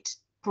communicate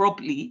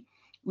properly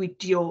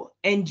with your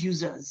end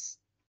users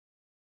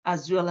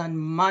as well, and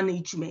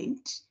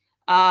management.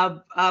 I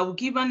will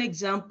give an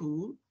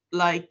example.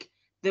 Like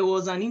there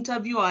was an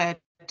interview I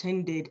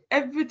attended.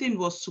 Everything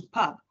was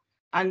superb.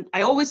 And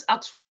I always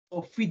ask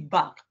for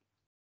feedback.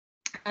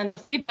 And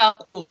feedback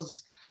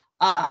was,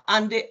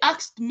 and they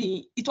asked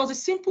me, it was a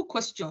simple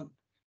question.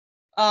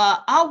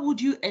 How would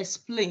you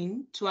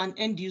explain to an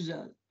end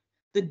user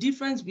the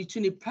difference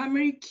between a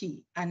primary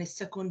key and a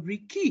secondary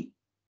key?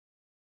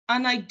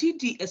 And I did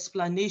the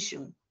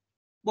explanation.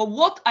 But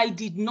what I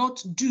did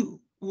not do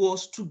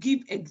was to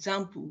give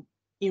example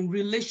in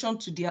relation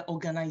to their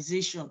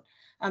organization.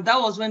 And that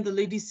was when the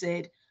lady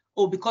said,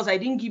 oh, because I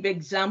didn't give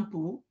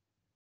example,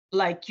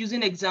 like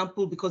using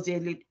example because they're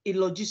a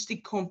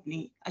logistic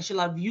company, I should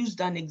have used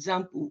an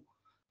example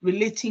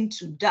relating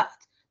to that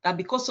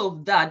because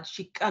of that,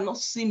 she cannot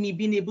see me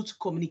being able to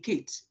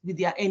communicate with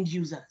their end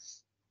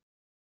users.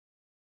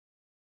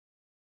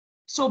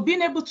 So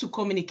being able to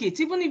communicate,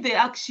 even if they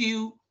ask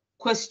you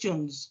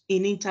questions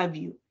in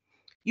interview,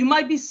 you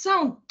might be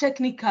sound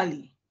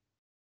technically,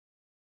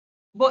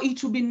 but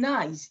it would be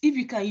nice if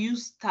you can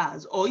use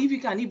stars, or if you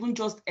can even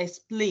just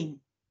explain,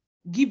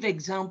 give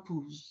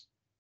examples.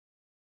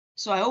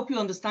 So I hope you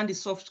understand the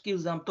soft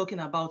skills I'm talking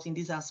about in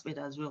this aspect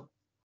as well.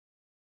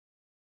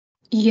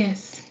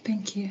 Yes,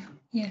 thank you.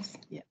 Yes.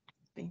 Yeah,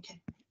 thank you.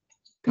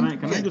 Can I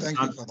just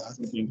thank add you for that.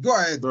 something? Go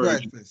ahead,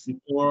 please.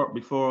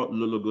 Before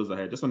Lolo goes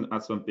ahead, just want to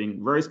add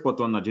something very spot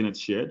on that Janet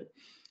shared.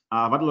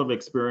 I've had a lot of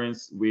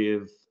experience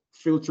with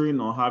filtering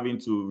or having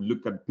to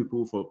look at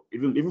people for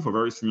even for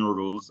very senior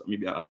roles,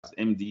 maybe as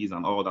MDs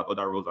and all that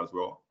other roles as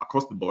well,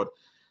 across the board.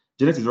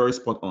 Janet is very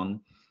spot on.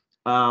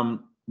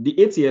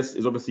 The ATS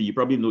is obviously, you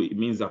probably know, it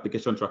means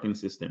application tracking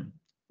system.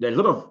 There's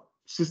a lot of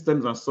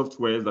systems and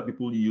softwares that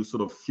people use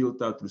sort of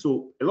filter through.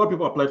 So a lot of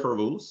people apply for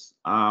roles,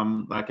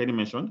 like Eddie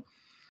mentioned.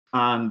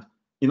 And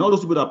in all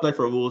those people that apply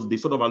for roles, they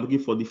sort of are looking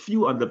for the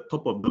few at the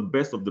top of the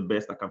best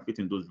that can fit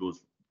in those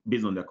roles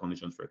based on their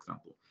conditions, for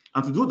example.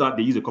 And to do that,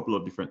 they use a couple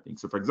of different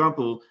things. So, for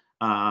example,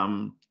 back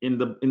in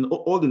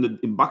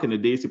the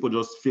days, people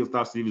just filter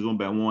CVs one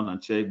by one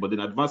and check. But in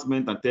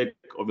advancement and tech,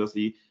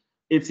 obviously,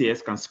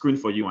 ATS can screen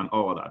for you and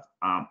all that.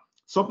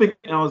 Something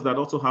else that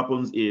also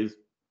happens is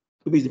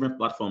Maybe it's different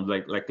platforms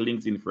like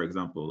LinkedIn, for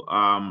example.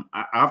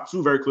 I have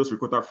two very close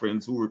recruiter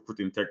friends who recruit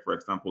in tech, for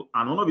example.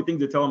 And one of the things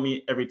they tell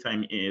me every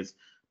time is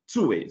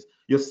two ways.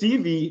 Your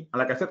CV, and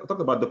like I said, I talked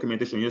about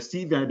documentation, your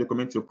CV and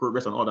document your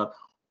progress and all that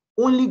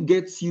only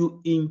gets you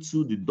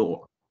into the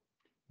door,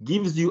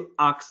 gives you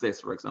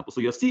access, for example.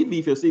 So your CV,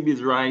 if your CV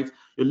is right,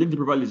 your LinkedIn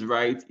profile is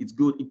right, it's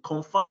good, it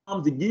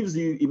confirms, it gives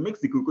you, it makes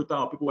the recruiter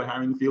or people who are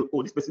hiring feel,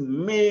 oh, this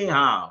person may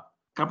have,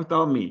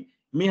 capital may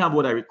have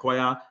what I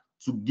require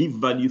to give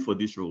value for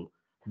this role.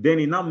 Then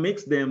it now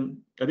makes them,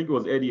 I think it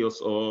was Eddie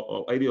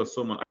or Eddie or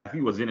someone, I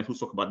think it was Janet who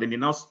talked about, then they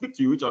now speak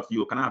to you, reach out to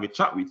you, can I have a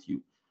chat with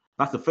you?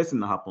 That's the first thing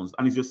that happens.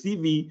 And it's your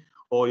CV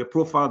or your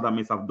profile that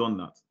may have done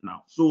that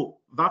now. So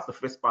that's the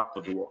first part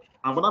of the work.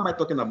 And what am I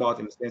talking about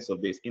in the sense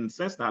of this? In the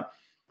sense that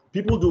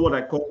people do what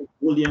I call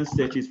Boolean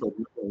searches for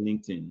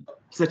LinkedIn,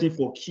 searching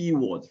for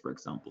keywords, for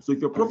example. So if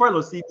your profile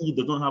or CV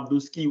does not have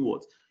those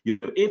keywords, your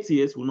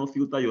ATS will not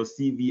filter your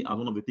CV as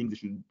one of the things they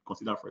should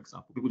consider, for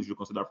example. People should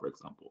consider, for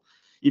example.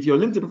 If your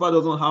LinkedIn profile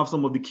doesn't have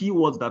some of the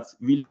keywords that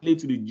relate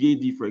to the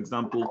JD, for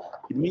example,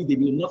 it means they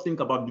will not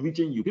think about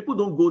reaching you. People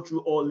don't go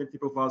through all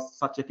LinkedIn profiles,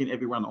 start checking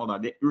everyone and all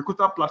that. The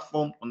recruiter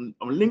platform on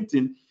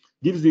LinkedIn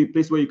gives you a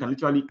place where you can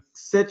literally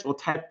search or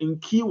type in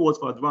keywords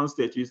for advanced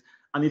searches,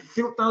 and it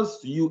filters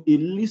to you a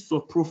list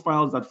of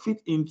profiles that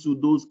fit into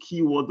those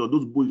keywords or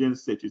those Boolean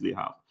searches they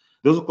have.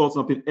 They also call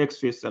something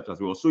X-ray search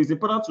as well. So it's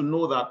important to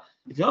know that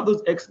if you have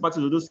those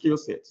expertise or those skill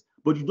sets,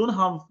 but you don't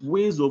have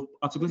ways of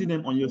articulating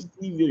them on your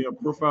CV or your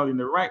profile in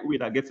the right way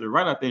that gets the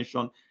right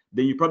attention,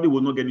 then you probably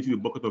will not get into the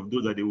bucket of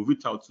those that they will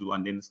reach out to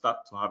and then start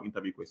to have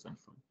interview questions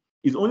from.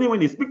 It's only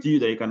when they speak to you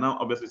that you can now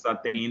obviously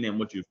start telling them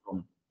what you've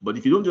done. But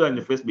if you don't do that in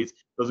the first place, it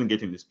doesn't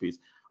get in the space.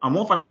 And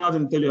one final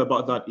thing to tell you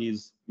about that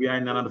is we are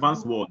in an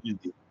advanced world.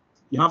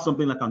 You have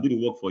something that can do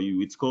the work for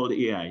you. It's called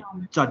AI.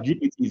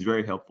 ChatGPT is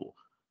very helpful.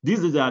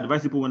 This is the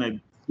advice people when I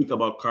speak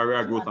about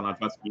career growth and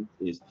advancement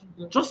is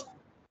just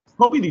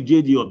copy the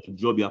JD of the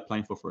job you're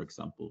applying for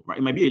example, right?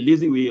 It might be a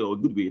lazy way or a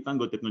good way. Thank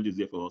God technology is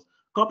there for us.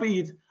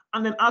 Copy it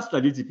and then ask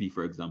ChatGPT,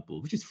 for example,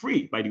 which is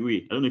free, by the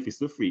way. I don't know if it's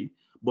still free,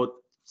 but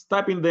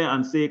type in there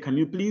and say, can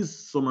you please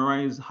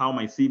summarize how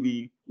my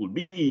CV would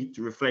be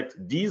to reflect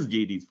these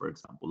JDs, for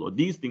example, or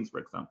these things, for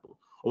example,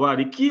 or what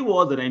are the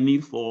keywords that I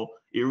need for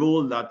a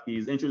role that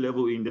is entry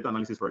level in data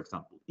analysis, for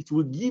example. It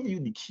will give you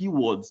the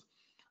keywords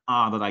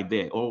that are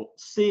there, or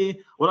say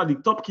what are the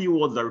top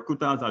keywords that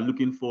recruiters are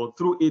looking for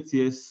through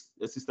ATS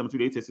system to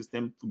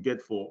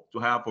get to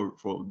hire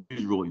for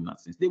this role in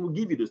that sense. They will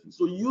give you those things.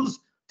 So use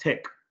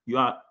tech. You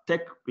are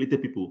tech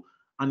related people,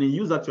 and then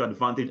use that to your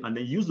advantage, and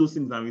then use those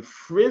things and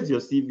rephrase your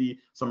CV,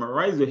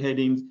 summarize your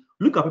headings,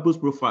 look at people's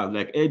profiles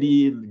like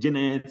Eddie,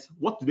 Janet,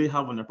 what do they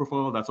have on their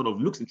profile that sort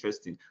of looks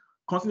interesting?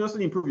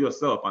 Continuously improve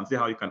yourself and see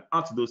how you can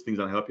add to those things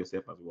and help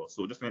yourself as well.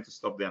 So just going to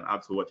stop there and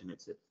add to what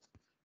Janet said.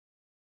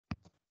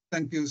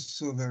 Thank you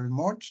so very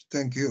much.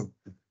 Thank you.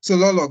 So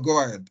Lolo,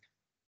 go ahead.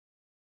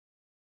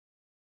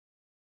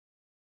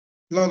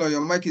 Lolo,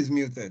 your mic is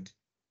muted.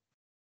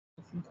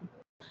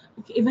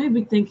 Okay, a very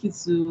big thank you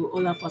to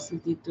all our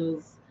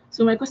facilitators.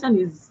 So my question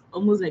is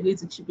almost like going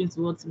to chip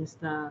into what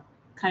Mr.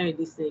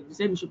 Kayode said. You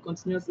said we should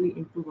continuously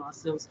improve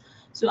ourselves.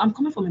 So I'm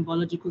coming from a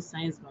biological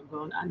science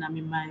background, and I'm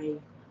in my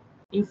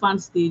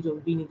infant stage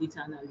of being a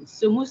data analyst.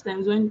 So most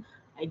times when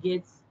I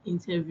get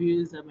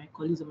interviews that my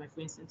colleagues or my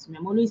friends send to me,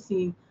 I'm always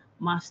seeing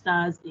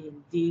masters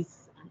in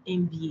this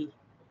and MBA.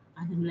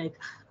 And I'm like,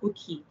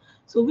 okay,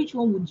 so which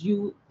one would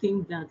you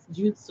think that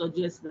you'd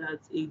suggest that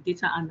a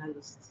data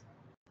analyst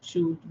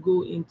should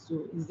go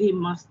into? Is it a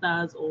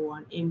master's or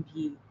an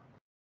MBA?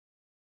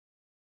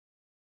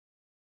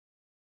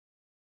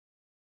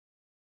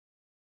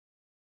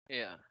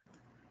 Yeah.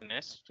 Can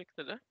I speak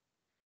to that?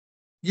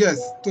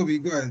 Yes, Toby,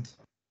 go ahead.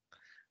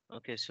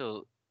 Okay,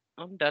 so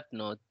on that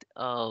note,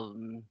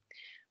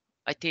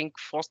 I think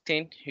first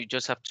thing you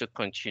just have to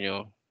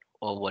continue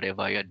or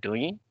whatever you're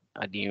doing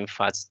at the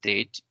infant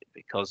stage,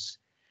 because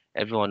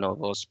every one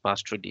of us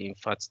pass through the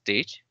infant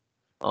stage.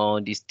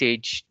 The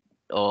stage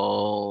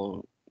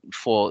for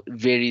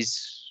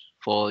varies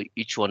for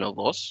each one of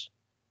us.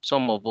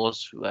 Some of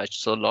us were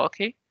so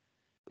lucky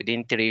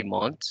within 3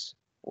 months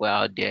we're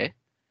out there.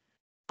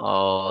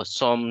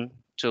 Some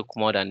took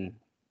more than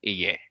a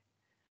year.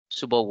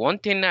 So, but one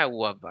thing I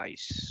will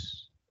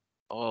advise,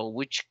 or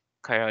which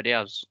Kayode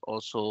has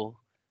also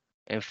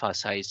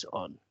emphasized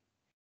on,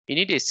 you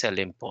need a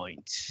selling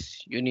point.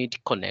 You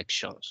need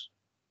connections.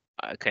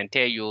 I can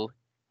tell you,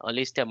 at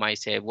least tell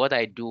myself, what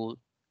I do,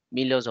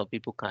 millions of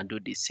people can do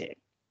the same.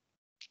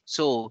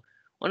 So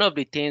one of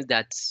the things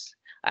that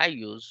I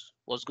use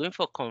was going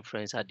for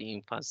conference at the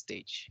infant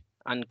stage.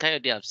 And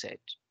Kayode have said,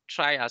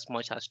 try as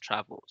much as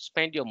travel.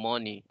 Spend your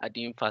money at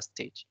the infant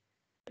stage,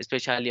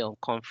 especially on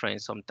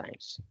conference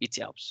sometimes. It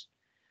helps.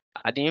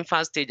 At the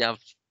infant stage,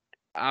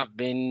 I've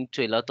been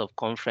to a lot of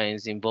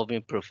conference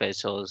involving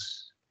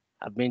professors.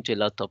 I've been to a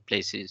lot of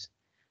places.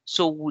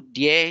 So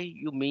there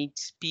you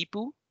meet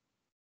people.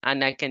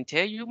 And I can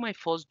tell you my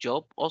first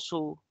job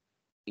also,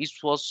 it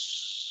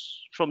was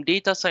from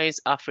Data Science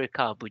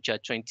Africa,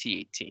 Abuja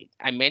 2018.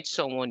 I met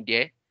someone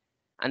there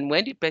And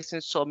when the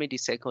person saw me the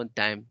second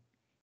time,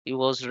 he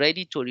was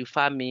ready to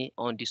refer me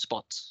on the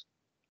spot.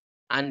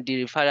 And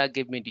the referral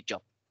gave me the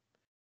job.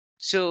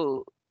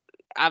 So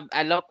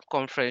I love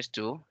conference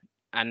too.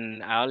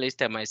 And I always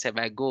tell myself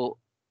I go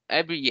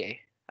every year,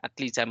 at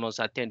least I must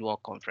attend one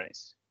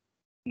conference.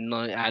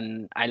 No,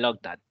 and I love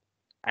that.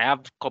 I have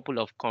a couple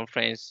of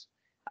conference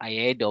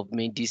ahead of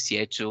me this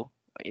year too,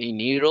 in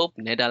Europe,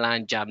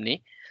 Netherlands,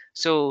 Germany.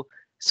 So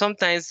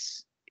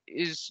sometimes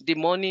is the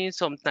money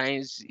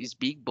sometimes is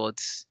big,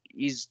 but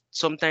is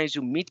sometimes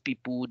you meet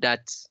people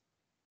that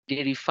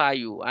they refer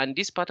you. And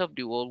this part of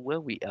the world where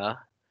we are,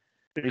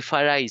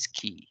 referral is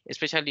key,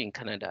 especially in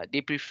Canada.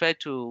 They prefer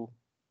to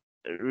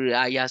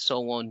hire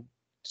someone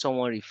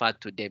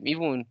referred to them,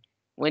 even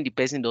when the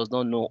person does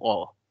not know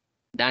all,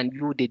 than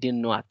you they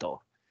didn't know at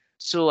all.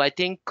 So I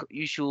think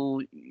you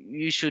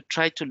should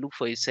try to look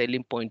for a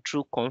selling point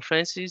through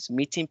conferences,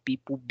 meeting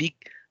people,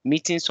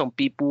 meeting some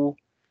people,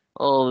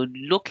 or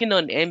looking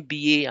on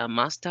MBA and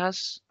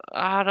masters.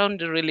 I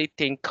don't really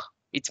think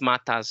it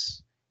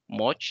matters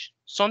much.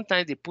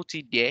 Sometimes they put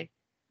it there,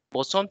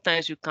 but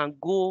sometimes you can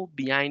go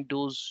behind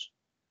those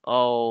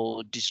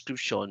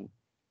description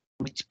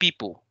with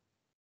people.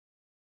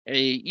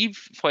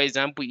 If, for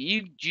example,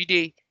 if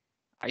Jide,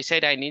 I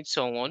said I need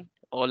someone,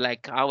 or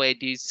like how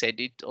Eddie said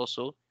it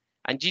also,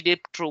 and Jide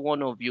throw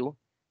one of you,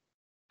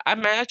 I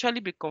might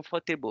actually be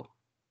comfortable.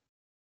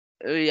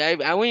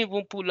 I won't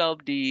even pull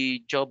up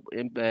the job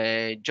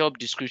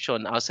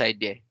description outside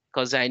there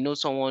because I know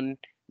someone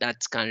that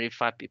can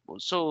refer people.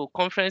 So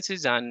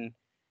conferences and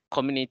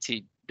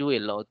community do a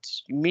lot.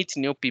 You meet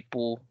new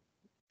people,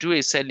 do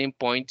a selling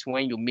point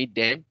when you meet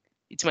them.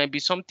 It might be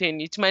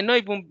something, it might not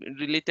even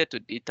be related to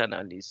data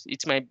analysis.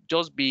 It might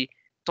just be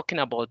talking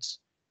about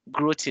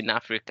growth in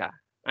Africa.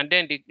 And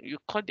then you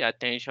caught their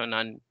attention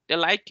and they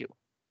like you.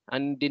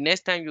 And the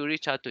next time you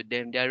reach out to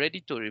them, they are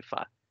ready to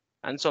refer.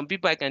 And some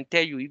people, I can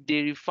tell you, if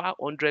they refer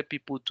 100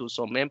 people to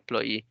some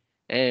employer,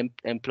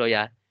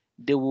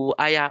 they will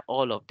hire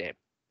all of them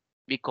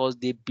because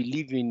they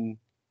believe in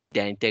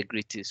their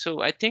integrity.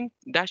 So I think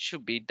that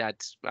should be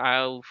that.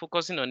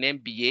 Focusing on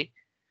MBA,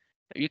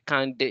 you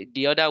can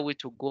the other way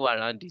to go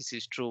around this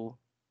is through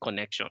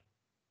connection.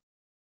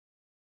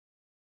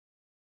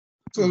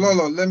 So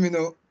Lolo, let me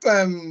know.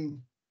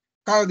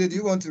 How did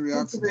you want to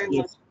react to that?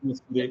 Yes,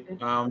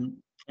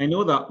 I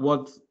know that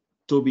what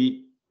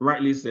Toby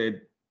rightly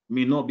said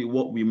may not be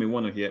what we may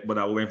want to hear, but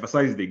I will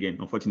emphasize it again,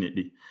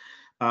 unfortunately.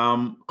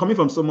 Coming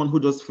from someone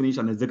who just finished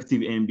an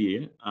executive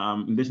MBA,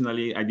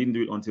 intentionally, I didn't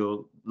do it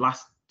until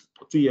last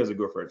 2 years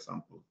ago, for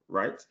example,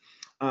 right?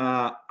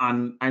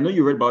 And I know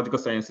you read biological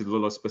sciences,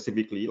 Lolo,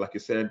 specifically, like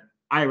you said,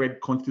 I read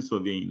quantitative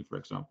surveying, for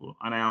example,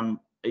 and I am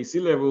a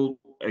C-level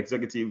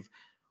executive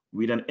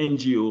with an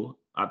NGO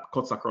that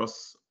cuts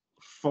across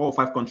 4 or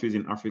 5 countries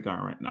in Africa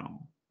right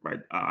now, right?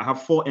 I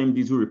have 4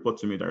 MDs who report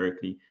to me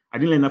directly. I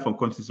didn't learn that from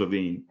quantitative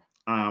surveying.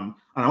 And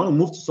I want to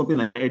move to something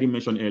I already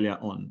mentioned earlier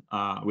on,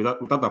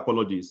 without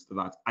apologies,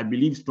 that I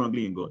believe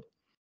strongly in God.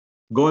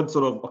 God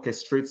sort of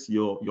orchestrates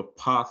your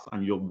path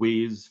and your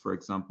ways, for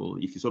example,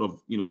 if you sort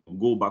of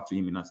go back to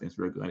him in that sense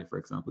regularly, for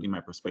example, in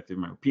my perspective,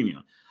 my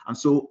opinion. And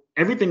so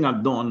everything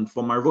I've done,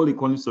 from my role in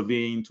quantitative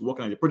surveying to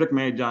working as a project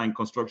manager in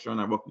construction,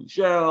 I worked in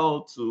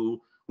Shell,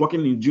 to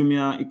working in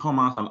Jumia,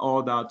 e-commerce and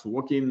all that, to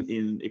working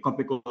in a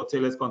company called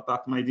Taylor's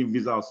Contact, managing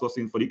visa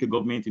outsourcing for the UK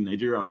government in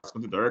Nigeria as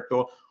country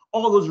director,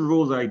 all those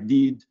roles I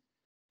did,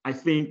 I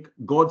think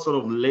God sort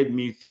of led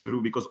me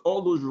through, because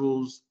all those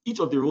roles, each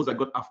of the roles I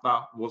got after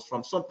was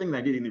from something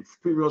I did in a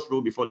previous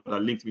role before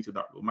that linked me to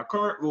that role. My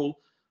current role,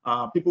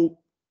 some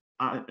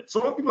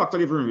people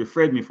actually even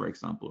referred me, for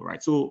example,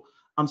 right? So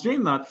I'm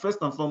saying that first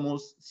and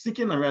foremost,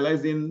 seeking and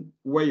realizing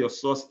where your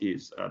source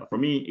is. For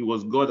me, it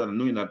was God, and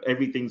knowing that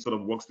everything sort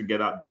of works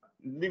together,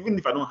 even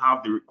if I don't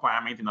have the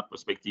requirement in that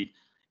perspective,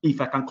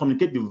 if I can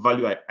communicate the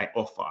value I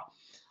offer.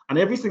 And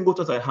every single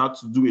chance I had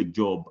to do a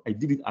job, I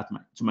did it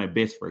to my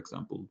best, for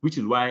example, which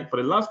is why for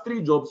the last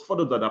 3 jobs, for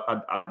those that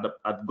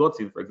I'd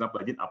gotten, for example,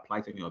 I didn't apply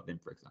to any of them,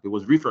 for example. It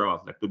was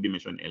referrals, like Toby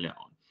mentioned earlier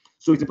on.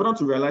 So it's important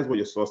to realize what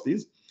your source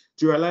is,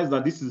 to realize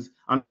that this is,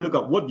 and look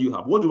at what do you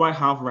have? What do I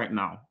have right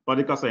now?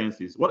 Political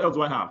sciences. What else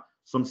do I have?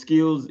 Some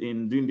skills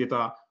in doing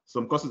data,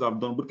 some courses I've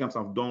done, boot camps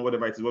I've done,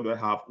 whatever it is. What do I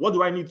have? What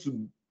do I need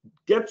to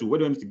get to? Where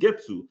do I need to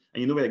get to?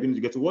 And you know where you're going to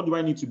get to. What do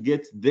I need to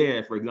get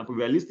there? For example,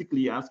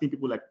 realistically asking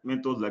people like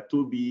mentors like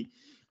Toby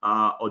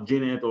or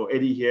Janet or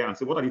Eddie here and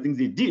say, what are the things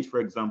they did, for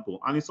example?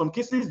 And in some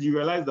cases, you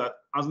realize that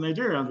as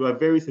Nigerians, we are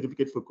very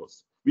certificate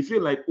focused. We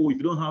feel like, oh, if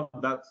you don't have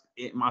that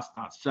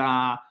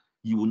master's,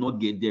 you will not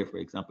get there, for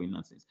example, in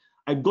that sense.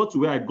 I got to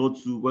where I got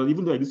to, well,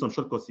 even though I did some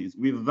short courses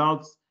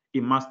without a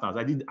master's,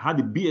 I had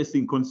a BSc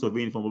in quantitative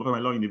surveying from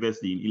Law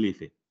University in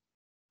Ile-Ife,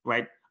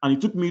 right? And it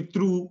took me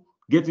through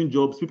getting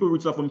jobs. People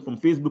reached out from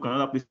Facebook and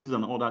other places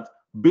and all that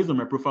based on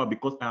my profile,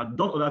 because I had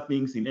done other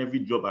things in every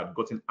job I'd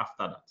gotten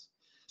after that.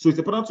 So it's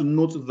important to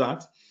note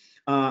that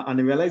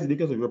and realize the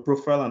difference of your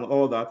profile and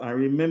all that, and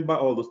remember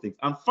all those things.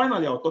 And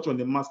finally, I'll touch on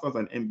the master's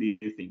and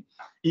MBA thing.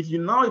 If you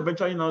now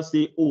eventually now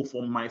say, oh,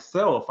 for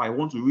myself, I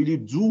want to really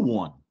do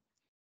one,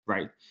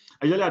 right?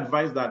 I usually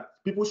advise that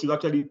people should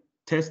actually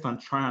test and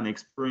try and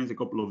experience a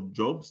couple of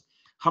jobs,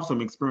 have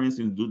some experience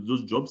in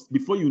those jobs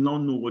before you now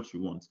know what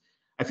you want.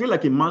 I feel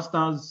like a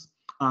master's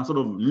sort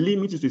of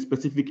limits you to a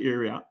specific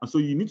area, and so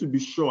you need to be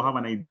sure, have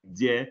an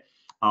idea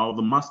of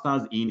the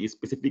master's in a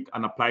specific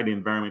and applied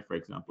environment. For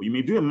example, you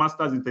may do a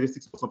master's in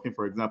statistics or something,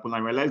 for example,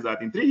 and realize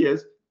that in 3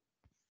 years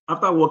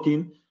after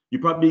working, you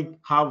probably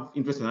have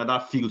interest in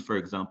another field, for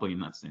example, in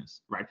that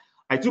sense, right?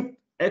 I took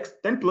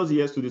 10 plus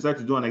years to decide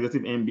to do an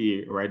executive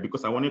MBA, right?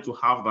 Because I wanted to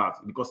have that,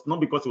 not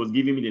because it was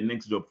giving me the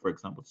next job, for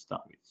example, to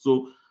start with.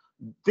 So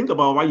think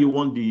about why you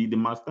want the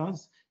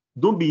master's.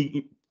 Don't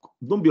be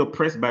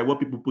oppressed by what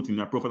people put in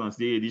their profile and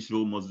say, hey, this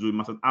role must do a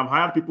master's. I've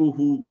hired people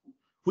who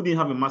didn't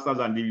have a master's,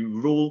 and the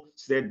role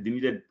said they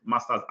needed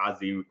master's as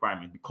a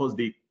requirement because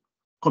they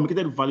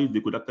communicated values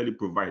they could actually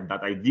provide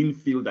that I didn't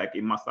feel like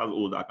a master's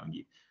holder can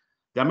give.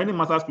 There are many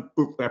master's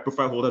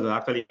profile holders that I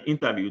actually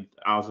interviewed.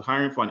 I was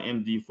hiring for an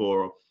MD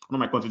for one of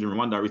my countries in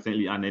Rwanda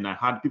recently, and then I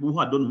had people who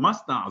had done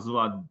masters, who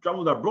had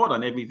traveled abroad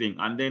and everything.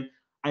 And then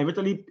I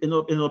eventually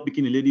ended up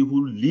picking a lady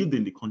who lived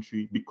in the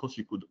country because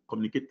she could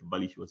communicate the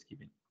value she was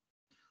giving.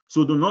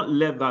 So do not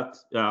let that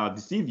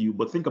deceive you,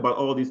 but think about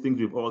all these things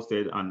we've all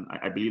said, and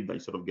I believe that you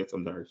sort of get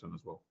some direction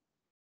as well.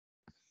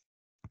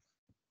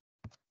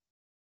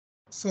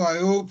 So I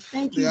hope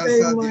Thank the you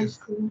very answer much. is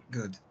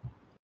good.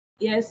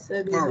 Yes,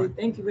 sir. All right.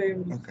 Thank you very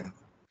much. Okay.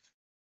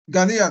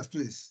 Ganiyat,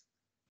 please.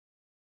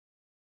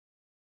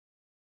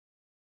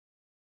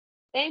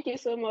 Thank you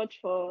so much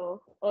for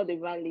all the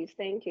values.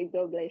 Thank you.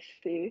 God bless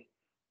you.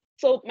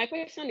 So my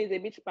question is a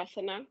bit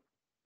personal.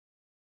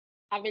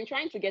 I've been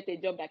trying to get a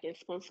job that can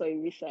sponsor a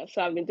visa.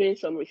 So I've been doing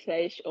some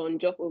research on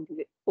job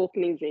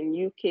openings in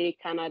UK,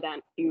 Canada,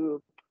 and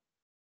Europe.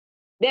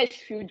 There's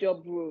few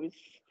job roles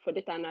for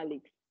data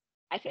analysts.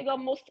 I figure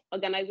most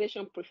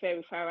organizations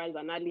prefer referrals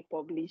and hardly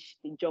publish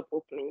the job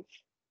openings.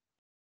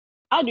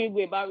 How do you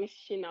go about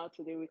reaching out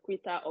to the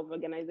recruiter of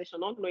organization,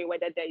 not knowing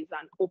whether there is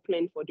an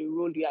opening for the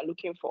role you are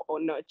looking for or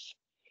not?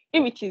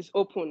 If it is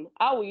open,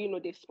 how will you know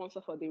the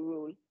sponsor for the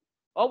role?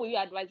 Or will you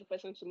advise the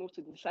person to move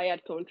to the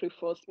desired country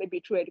first, maybe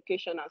through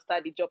education, and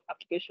start the job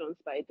applications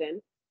by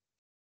then?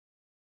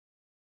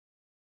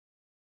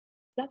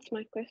 That's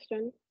my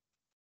question.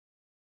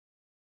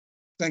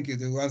 Thank you.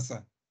 The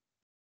answer.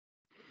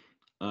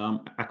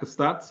 I could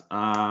start.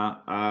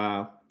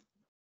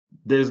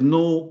 There's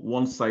no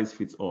one size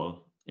fits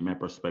all in my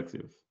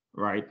perspective,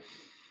 right?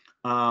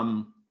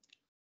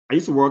 I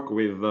used to work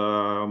with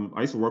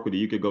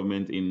the UK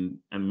government in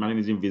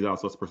managing visa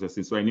source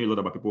processing, so I knew a lot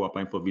about people who are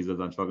applying for visas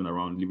and traveling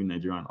around, living in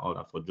Nigeria and all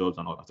that for jobs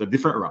and all that. So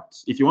different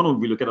routes. If you want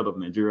to relocate out of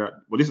Nigeria,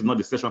 well, this is not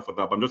the session for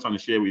that, but I'm just trying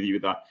to share with you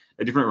that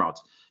a different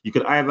routes. You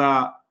could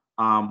either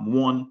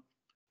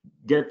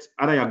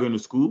either you're going to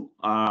school.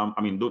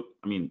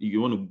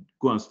 You want to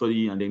go and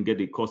study and then get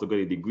the course or get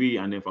a degree,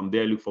 and then from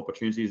there look for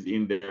opportunities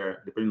in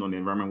there, depending on the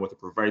environment what to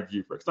provide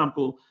you. For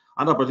example,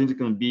 another opportunity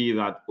can be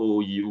that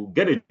you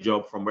get a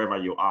job from wherever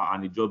you are,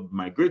 and the job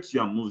migrates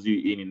you and moves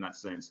you in that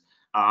sense.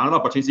 Another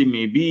opportunity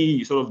may be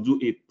you sort of do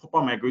a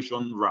proper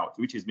migration route,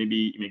 which is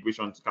maybe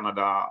immigration to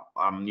Canada.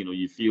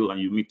 You feel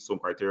and you meet some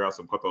criteria,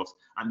 some cutoffs,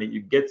 and then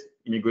you get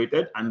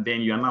immigrated, and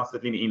then you are now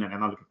settling in and you're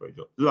now looking for a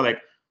job. Those are like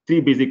three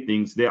basic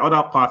things. The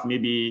other parts,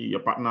 maybe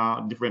your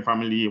partner, different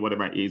family,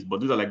 whatever it is, but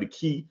those are like the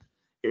key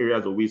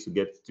areas or ways to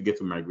get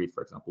to migrate,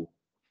 for example.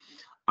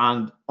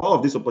 And all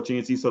of these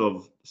opportunities sort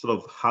of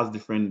has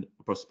different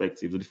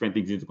perspectives, or different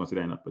things you need to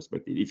consider in that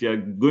perspective. If you're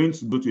going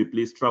to go to a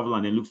place, travel,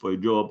 and then look for a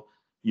job,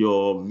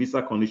 your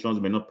visa conditions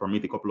may not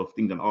permit a couple of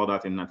things and all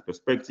that in that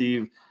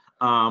perspective.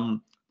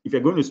 If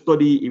you're going to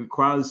study, it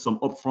requires some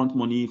upfront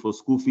money for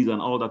school fees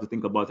and all that to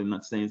think about in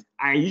that sense.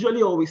 I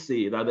usually always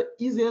say that the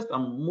easiest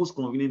and most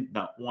convenient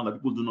one that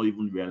people do not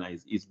even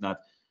realize is that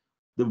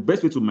the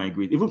best way to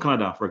migrate, even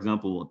Canada, for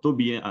example,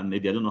 Toby and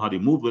Eddie, I don't know how they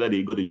moved, whether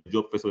they got a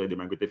job first or they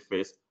migrated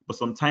first. But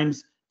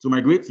sometimes to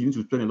migrate, you need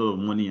to spend a lot of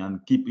money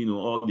and keep,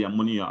 all their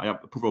money,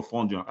 proof of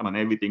funds, and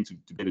everything to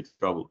get it to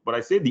travel. But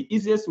I say the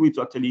easiest way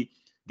to actually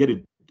get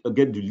to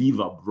live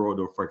abroad,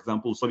 or for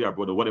example, study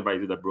abroad, or whatever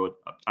it is abroad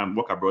and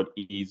work abroad,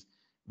 is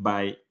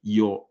by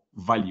your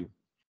value.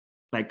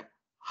 Like,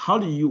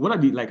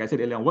 like I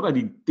said earlier, what are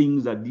the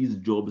things that these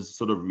jobs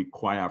sort of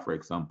require, for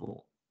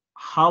example?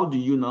 How do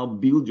you now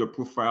build your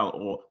profile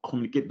or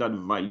communicate that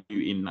value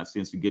in that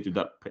sense to get to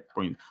that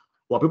point?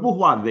 Well, people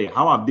who are there,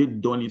 how have they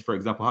done it? For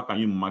example, how can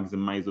you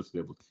maximize those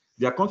levels?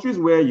 There are countries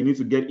where you need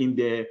to get in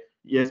there,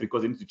 yes,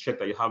 because they need to check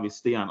that you have a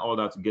stay and all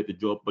that to get the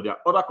job. But there are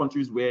other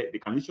countries where they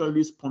can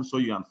literally sponsor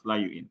you and fly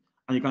you in.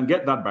 And you can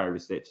get that by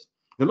research.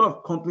 There are a lot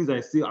of companies that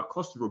I see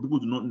across the road, people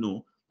do not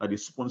know that they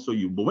sponsor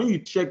you. But when you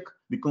check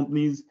the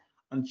companies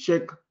and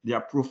check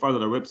their profiles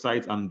on their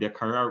websites and their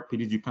career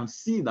pages, you can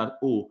see that,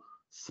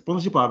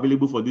 sponsorship are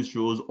available for these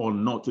shows or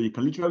not. So you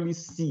can literally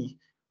see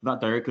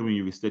that directly when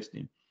you research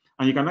them.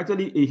 And you can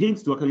actually, a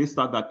hint to actually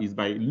start that is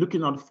by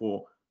looking out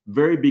for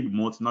very big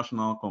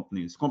multinational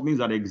companies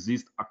that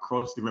exist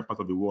across different parts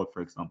of the world,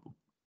 for example.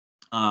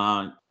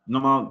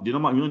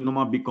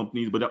 normal big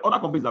companies, but there are other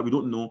companies that we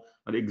don't know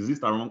that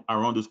exist around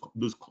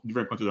those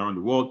different countries around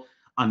the world.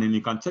 And then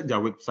you can check their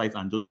websites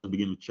and just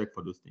begin to check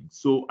for those things.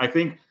 So I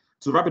think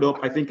to wrap it up,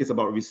 I think it's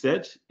about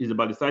research. It's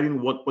about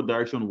deciding what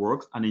direction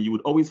works. And then you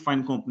would always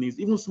find companies,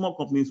 even small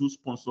companies, who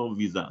sponsor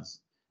visas.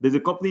 There's a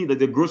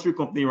grocery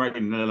company right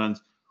in the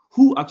Netherlands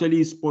who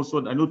actually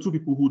sponsored, I know 2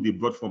 people who they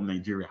brought from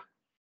Nigeria.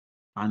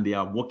 And they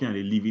are working and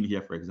they're living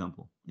here, for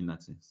example, in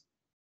that sense.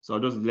 So I'll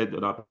just let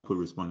other people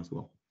respond as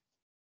well.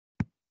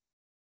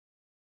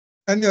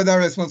 Any other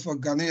response for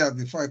Ghanaian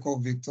before I call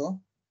Victor?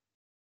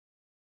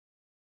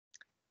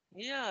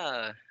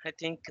 Yeah, I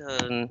think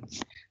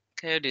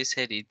Kayode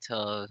said it.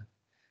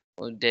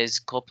 There's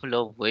a couple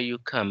of ways you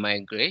can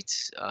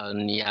migrate,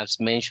 and he has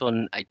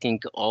mentioned, I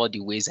think, all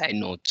the ways I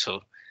know too.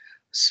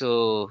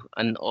 So,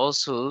 and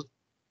also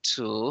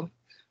to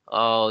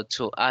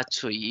add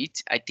to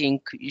it, I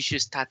think you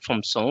should start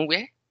from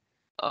somewhere.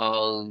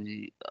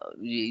 Value,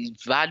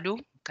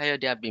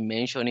 Kayode have been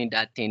mentioning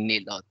that thing a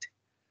lot.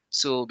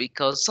 So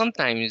because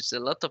sometimes a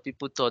lot of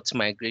people thought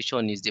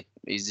migration is the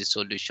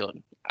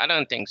solution. I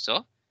don't think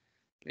so,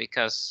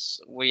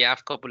 because we have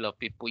a couple of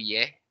people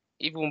here,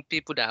 even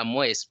people that are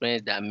more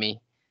experienced than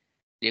me,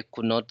 they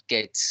could not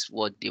get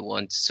what they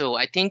want. So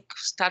I think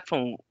start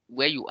from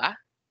where you are.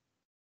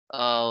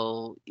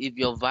 If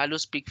your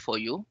values speak for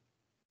you,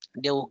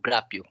 they will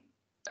grab you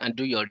and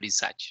do your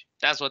research.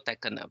 That's what I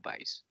can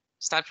advise.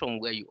 Start from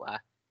where you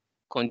are.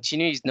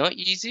 Continue is not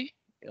easy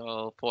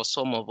for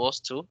some of us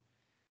too.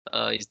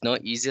 It's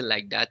not easy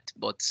like that,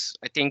 but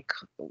I think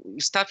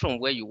start from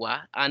where you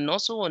are. And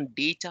also on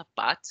data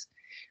part,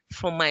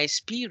 from my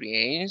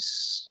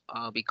experience,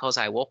 because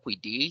I work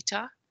with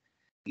data,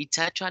 it's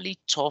actually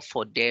tough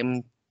for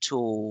them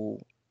to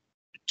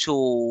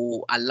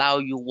allow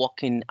you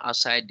working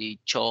outside the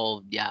shore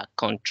of their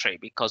country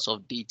because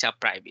of data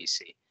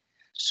privacy.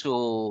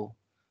 So,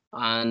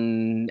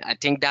 and I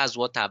think that's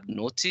what I've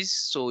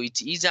noticed. So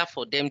it's easier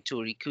for them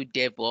to recruit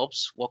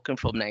DevOps working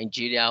from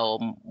Nigeria or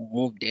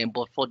move them.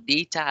 But for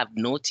data, I've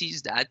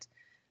noticed that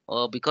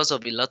because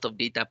of a lot of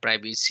data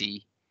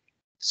privacy,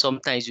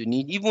 sometimes you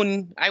need,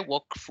 even I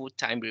work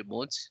full-time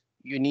remote,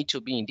 you need to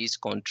be in this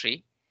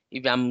country.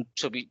 If I'm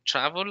to be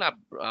travel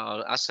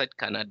outside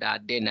Canada,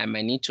 then I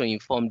might need to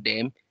inform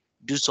them,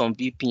 do some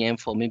VPN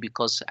for me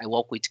because I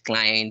work with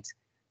clients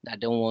that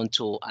don't want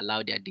to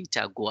allow their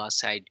data go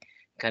outside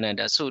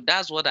Canada. So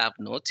that's what I've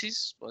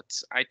noticed. But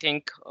I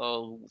think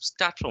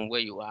start from where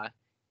you are,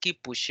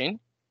 keep pushing.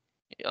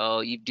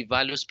 If the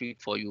values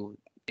speak for you,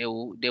 they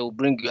will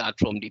bring you out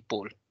from the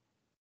pole.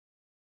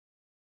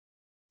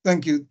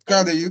 Thank you.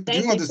 Kade, do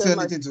you want to so say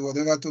much. anything to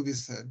whatever Toby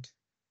said?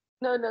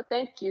 No,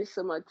 thank you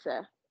so much,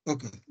 sir.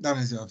 Okay, that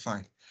means you're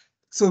fine.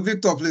 So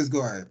Victor, please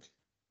go ahead.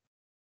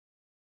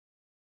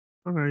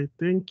 All right,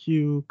 thank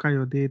you,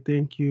 Kayode.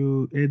 Thank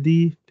you,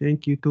 Eddie.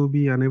 Thank you,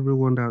 Toby, and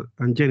everyone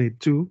and Janet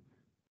too.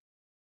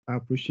 I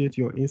appreciate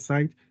your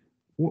insight.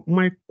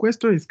 My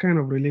question is kind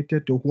of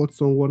related to what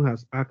someone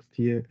has asked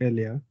here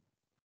earlier,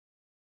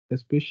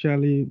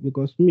 especially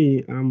because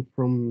me, I'm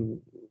from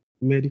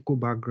medical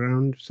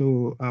background,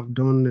 so I've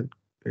done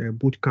a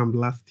boot camp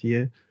last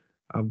year.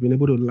 I've been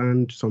able to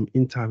land some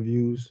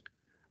interviews.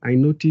 I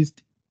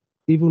noticed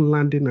even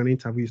landing an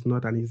interview is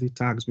not an easy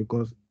task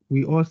because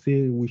we all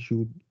say we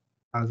should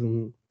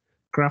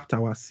craft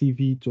our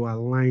CV to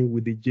align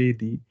with the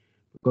JD,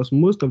 because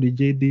most of the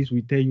JDs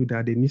will tell you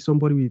that they need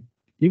somebody with,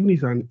 even if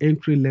it's an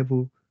entry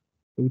level,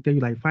 they will tell you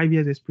like 5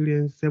 years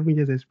experience, 7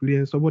 years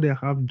experience, somebody that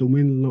have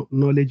domain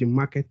knowledge in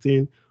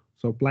marketing,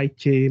 supply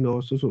chain,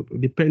 or so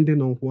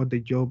depending on what the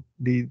job,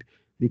 the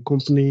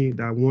company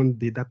that want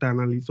the data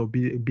analyst or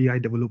BI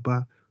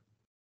developer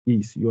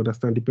is, you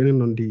understand,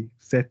 depending on the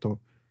setup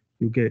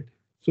you get.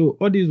 So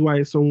all this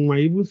why some might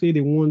even say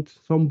they want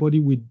somebody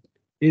with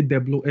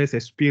AWS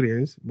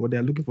experience, but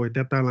they're looking for a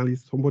data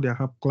analyst, somebody that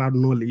have cloud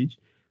knowledge,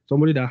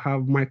 somebody that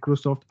have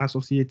Microsoft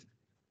associate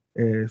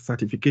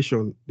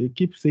certification. They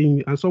keep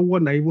saying, and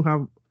someone that even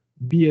have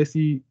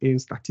BSc in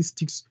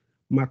statistics,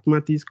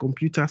 mathematics,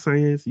 computer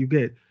science, you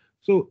get.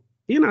 So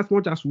in as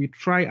much as we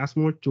try as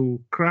much to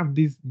craft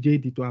this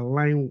JD to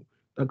align,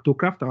 to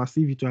craft our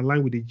CV to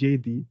align with the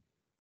JD,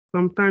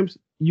 sometimes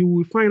you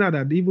will find out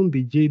that even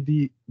the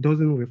JD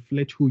doesn't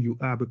reflect who you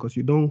are because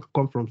you don't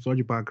come from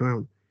such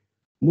background.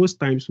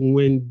 Most times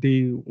when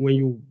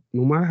you,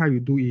 no matter how you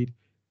do it,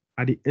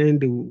 at the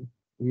end,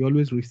 we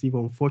always receive,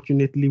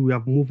 unfortunately, we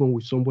have moved on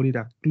with somebody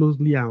that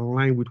closely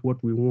aligned with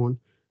what we want,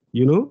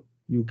 you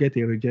get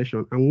a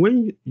rejection. And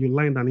when you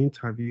land an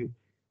interview,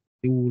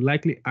 they will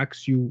likely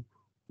ask you,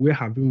 where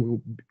have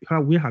you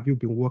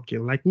been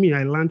working? Like me,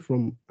 I learned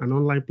from an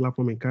online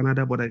platform in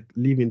Canada, but I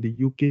live in the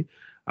UK.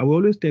 I will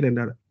always tell them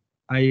that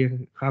I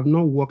have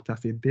not worked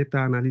as a data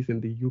analyst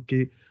in the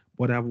UK,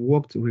 but I've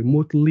worked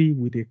remotely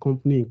with a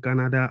company in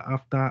Canada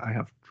after I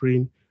have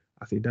trained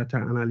as a data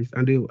analyst.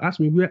 And they will ask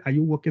me, where are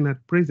you working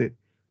at present?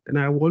 And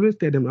I will always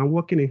tell them, I'm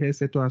working in health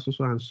sector and so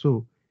and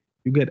so.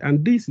 You get,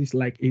 and this is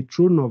like a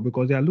true off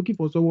because they are looking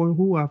for someone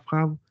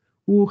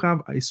who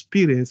have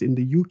experience in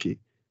the UK.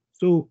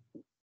 So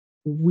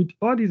with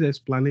all this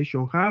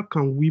explanation, how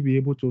can we be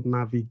able to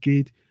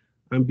navigate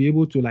and be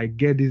able to like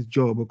get this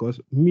job? Because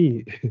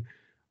me,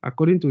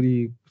 according to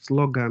the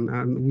slogan,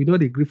 and we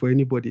don't agree for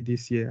anybody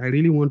this year, I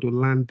really want to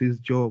land this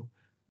job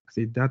as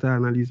a data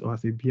analyst or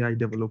as a BI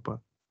developer.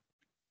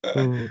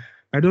 So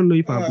I don't know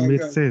if Oh I've my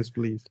made God. sense,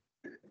 please.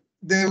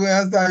 They will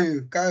answer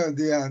you,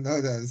 Kayode and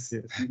others.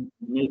 Yes.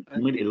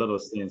 Made a lot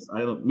of sense. I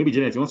don't. Maybe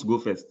Janet, you want to go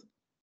first?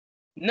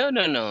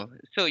 No.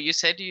 So you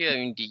said you are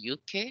in the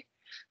UK.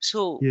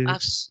 So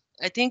Yes.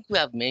 I think we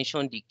have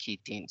mentioned the key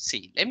thing.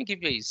 See, let me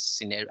give you a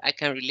scenario. I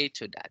can relate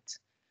to that.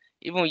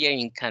 Even here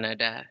in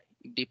Canada,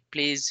 if they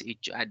place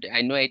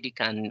I know Eddie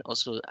can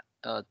also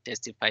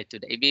testify to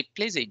that. If they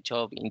place a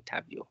job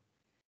interview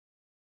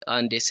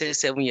and they say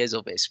 7 years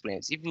of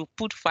experience, if you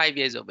put 5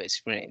 years of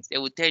experience, they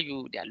will tell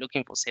you they are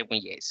looking for 7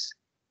 years.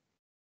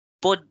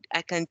 But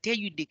I can tell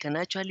you they can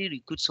actually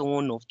recruit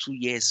someone of 2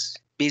 years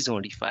based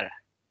on referral.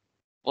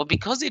 But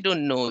because they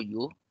don't know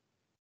you,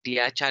 they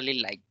actually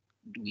like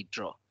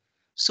withdraw.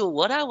 So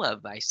what I would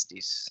advise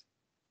is,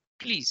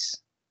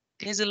 please,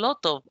 there's a lot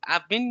of,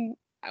 I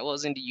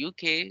was in the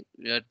UK,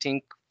 I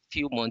think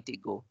few months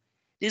ago.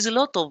 There's a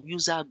lot of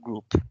user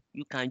group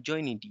you can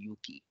join in the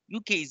UK.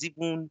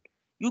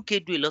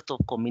 UK do a lot of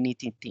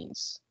community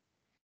things.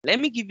 Let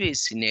me give you a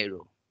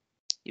scenario.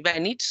 If I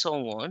need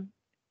someone,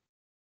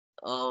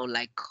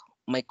 like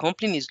my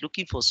company is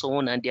looking for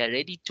someone and they are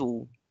ready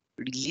to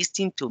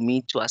listen to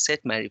me to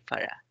accept my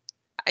referral,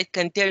 I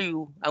can tell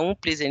you, I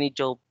won't place any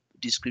job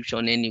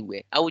description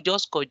anywhere. I will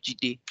just call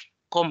GD,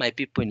 call my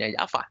people in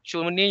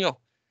Nigeria.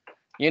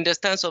 You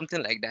understand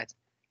something like that?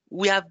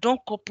 We have done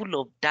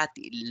couple of that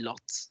a lot.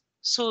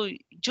 So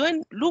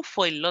look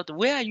for a lot.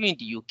 Where are you in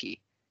the UK?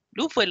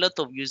 Look for a lot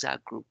of user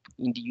group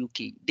in the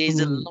UK.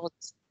 There's a lot.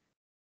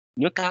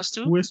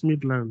 Newcastle? West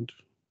Midland.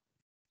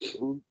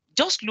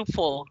 Just look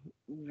for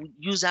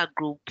user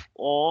group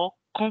or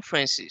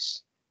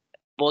conferences,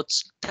 but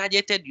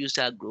targeted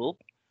user group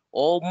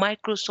or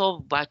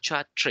Microsoft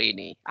virtual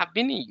training. I've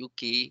been in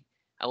UK.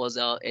 I was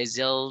at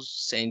Excel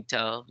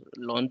Center,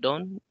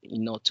 London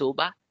in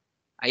October.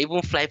 I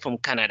even fly from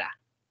Canada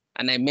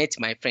and I met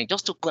my friend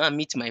just to go and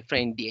meet my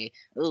friend there.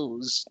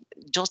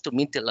 Just to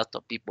meet a lot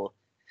of people.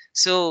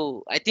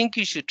 So I think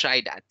you should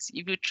try that.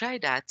 If you try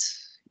that,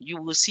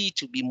 you will see it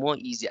to be more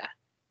easier.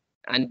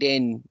 And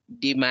then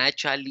you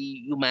might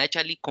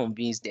actually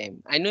convince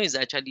them. I know it's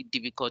actually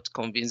difficult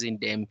convincing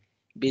them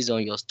based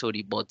on your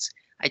story, but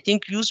I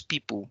think use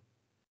people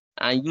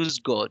and use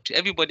God.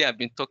 Everybody have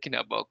been talking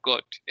about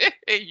God.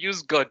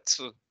 Use God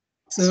too.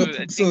 So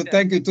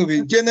thank you,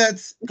 Toby.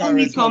 Janet can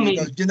respond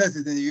because Janet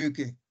is in the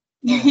UK.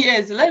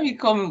 Yes, let me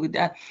come in with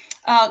that.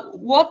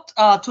 What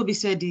Toby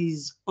said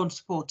is on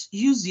spot.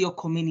 Use your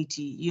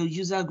community. Your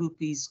user group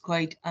is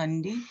quite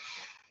handy.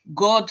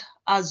 God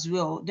as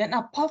well. Then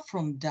apart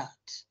from that,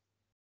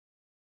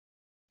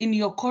 in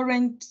your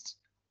current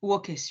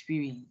work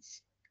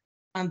experience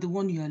and the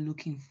one you are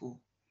looking for,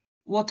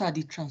 what are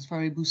the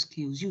transferable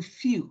skills you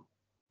feel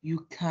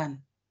you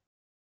can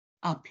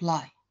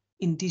apply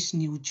in this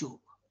new job?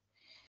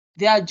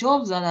 There are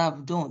jobs that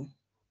I've done,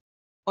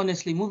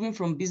 honestly, moving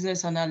from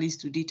business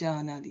analyst to data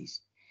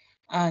analyst,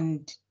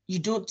 and you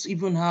don't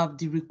even have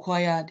the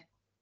required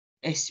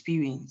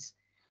experience.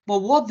 But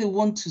what they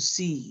want to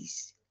see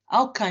is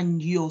how can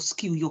your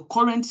skill, your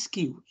current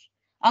skills,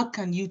 how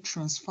can you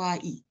transfer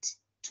it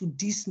to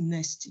this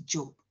next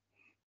job?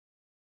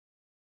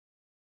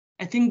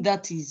 I think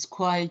that is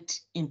quite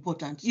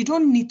important. You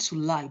don't need to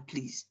lie,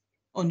 please,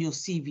 on your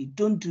CV.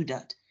 Don't do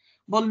that.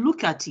 But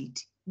look at it.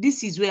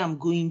 This is where I'm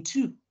going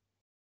to.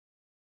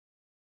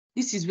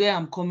 This is where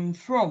I'm coming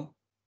from.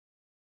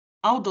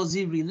 How does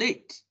it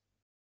relate?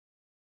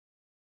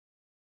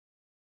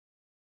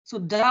 So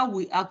that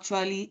will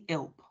actually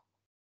help.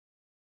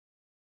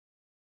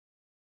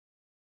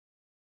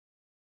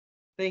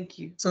 Thank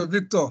you. So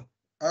Victor,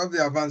 I hope they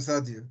have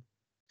answered you.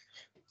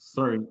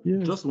 Sorry,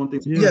 just one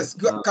thing. Yes,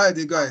 go ahead.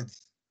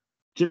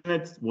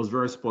 Janet was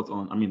very spot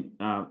on. I mean,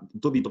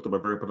 Toby talked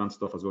about very important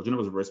stuff as well. Janet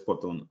was very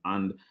spot on.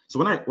 And so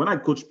when I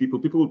coach people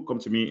would come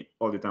to me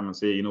all the time and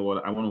say, you know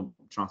what, I want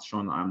to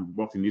transition. I'm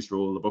worked in this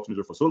role, I've worked in this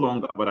role for so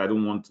long, but I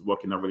don't want to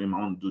work in that role. I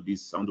want to do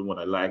this. I'm doing what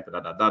I like,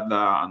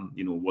 and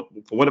you know what,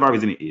 for whatever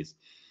reason it is.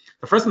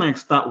 The first thing I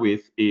start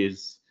with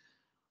is,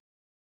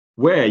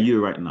 where are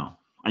you right now?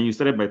 And you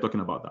started by talking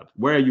about that.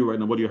 Where are you right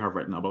now? What do you have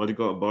right now?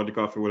 Biological,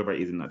 whatever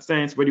it is in that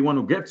sense. Where do you want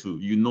to get to?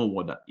 You know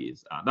what that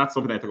is. That's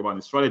something I talk about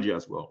in strategy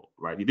as well,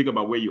 right? You think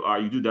about where you are,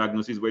 you do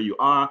diagnosis where you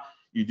are,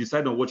 you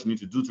decide on what you need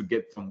to do to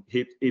get from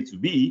A to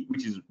B,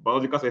 which is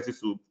biological sciences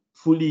to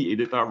fully a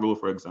data role,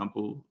 for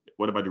example,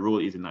 whatever the role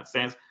is in that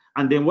sense.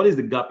 And then what is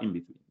the gap in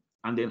between?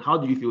 And then how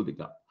do you fill the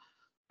gap?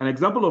 An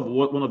example of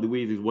one of the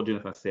ways is what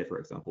Jennifer said, for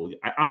example.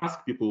 I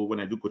ask people when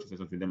I do coaching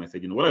sessions with them, I say,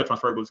 you know, what are your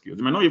transferable skills?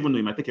 You might not even know,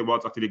 it might take a while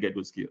to actually get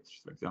those skills,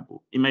 for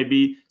example. It might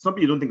be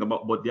something you don't think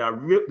about, but there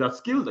are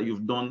skills that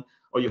you've done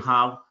or you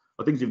have,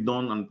 or things you've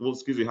done and those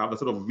skills you have that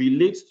sort of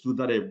relates to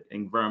that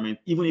environment,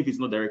 even if it's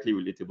not directly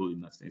relatable in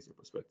that sense of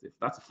perspective.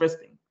 That's the first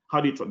thing. How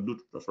do you do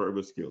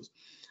transferable skills?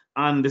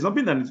 And there's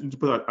something that needs to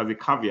put as a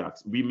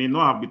caveat. We may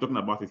not have been talking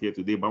about it here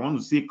today, but I want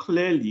to say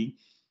clearly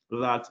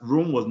that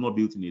Rome was not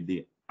built in a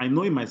day. I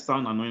know it might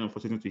sound annoying or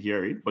frustrating to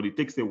hear it, but it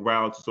takes a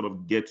while to sort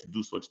of get to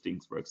do such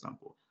things, for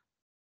example.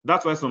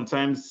 That's why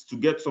sometimes to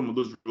get some of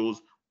those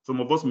roles, some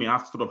of us may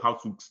ask sort of how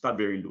to start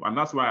very low. And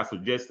that's why I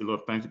suggest a lot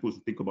of times people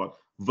should think about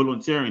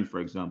volunteering, for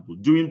example,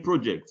 doing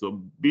projects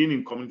or being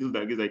in communities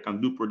like this that can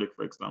do projects,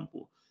 for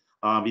example.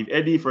 If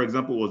Eddie, for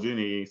example, was doing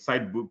a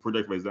side book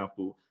project, for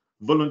example,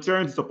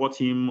 volunteering to support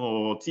him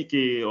or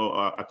TK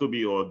or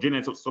Atobi or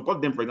Janet,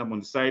 support them, for example, on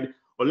the side,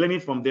 or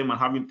learning from them and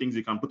having things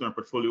you can put on a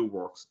portfolio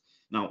works.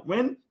 Now,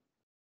 when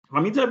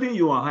I'm interviewing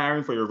you or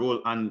hiring for your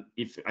role, and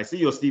if I see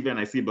your CV and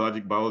I see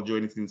biology or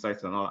anything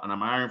insights and all, and I'm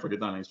hiring for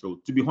data analyst role,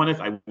 to be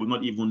honest, I will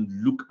not even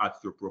look at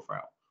your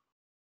profile,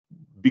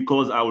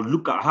 because I will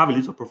have a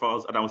list of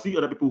profiles and I will see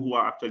other people who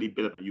are actually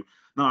better than you.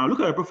 Now I look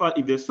at your profile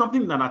if there's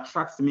something that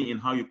attracts me in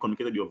how you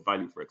communicated your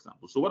value, for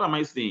example. So what am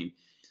I saying?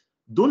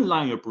 Don't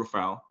lie on your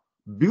profile,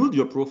 build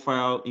your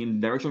profile in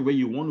the direction where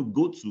you want to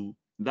go to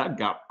that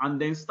gap,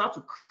 and then start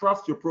to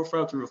craft your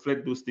profile to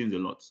reflect those things a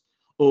lot.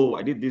 Oh,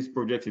 I did this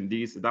project in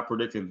this, that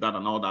project in that,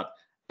 and all that.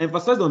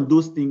 Emphasize on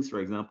those things,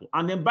 for example.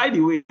 And then, by the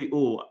way,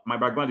 oh, my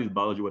background is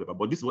biology, whatever,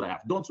 but this is what I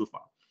have done so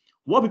far.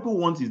 What people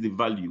want is the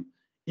value.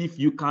 If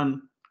you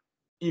can,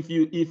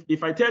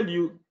 if I tell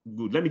you,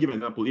 good, let me give an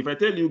example. If I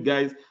tell you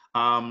guys,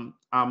 you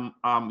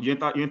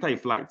enter a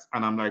flight,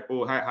 and I'm like,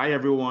 oh, hi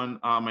everyone,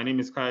 my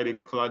name is Kayode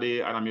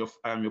Kolade, and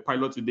I'm your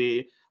pilot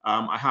today.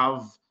 I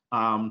have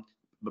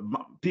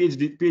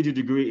PhD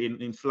degree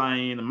in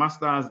flying, a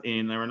master's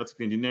in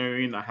aeronautical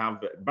engineering. I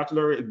have a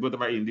bachelor,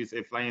 whatever in this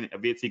flying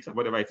aviatics or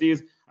whatever it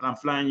is, and I'm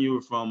flying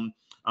you from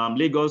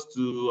Lagos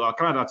to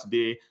Canada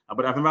today.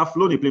 But I've never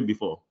flown a plane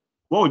before.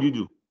 What would you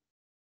do?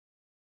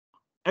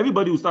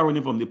 Everybody will start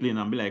running from the plane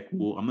and be like,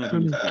 "Oh, I'm not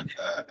doing this thing."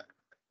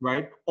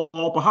 Right?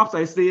 Or perhaps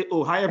I say,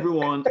 "Oh, hi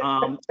everyone.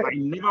 I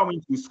never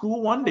went to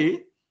school one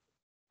day,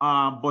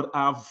 but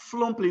I've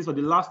flown planes for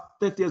the last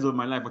 30 years of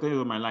my life, or 10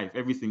 years of my life,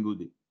 every single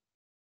day."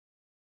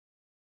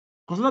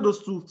 Consider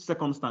those two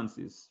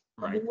circumstances,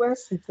 right? Well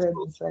seated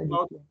inside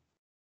the plane.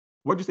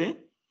 What do you say?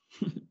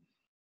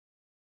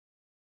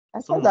 I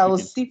said I will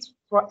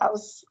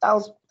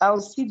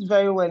sit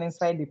very well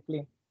inside the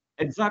plane.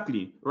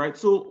 Exactly, right?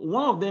 So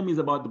one of them is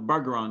about the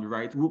background,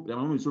 right?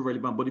 That is so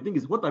relevant. But the thing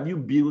is, what have you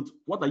built?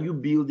 What are you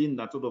building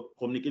that sort of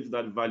communicates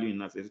that value in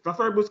that sense?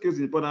 Transferable skills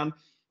is important.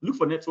 Look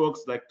for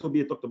networks like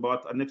Toby talked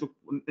about, a network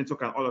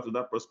and all that to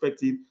that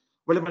perspective.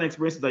 Relevant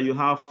experiences that you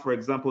have, for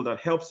example, that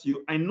helps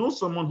you. I know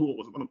someone who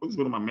was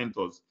one of my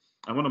mentors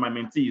and one of my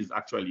mentees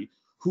actually,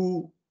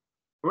 who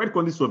went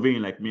quantity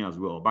surveying like me as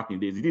well back in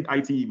the days. He did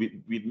IT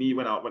with me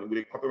when with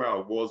the company I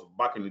was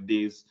back in the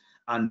days,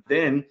 and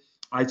then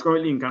it's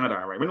currently in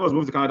Canada, right? When I was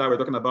moving to Canada, we were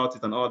talking about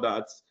it and all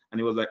that, and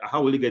he was like,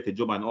 "How will he get a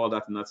job?" and all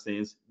that. In that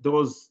sense, there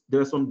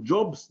are some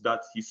jobs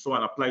that he saw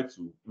and applied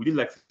to. We did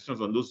like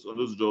sessions on those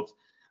jobs,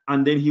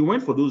 and then he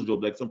went for those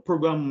jobs, like some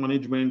program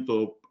management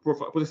or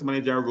process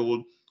manager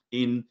role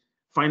in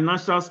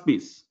financial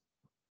space.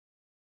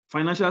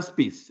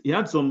 He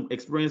had some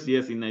experience,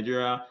 yes, in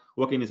Nigeria,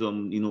 working in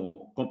some,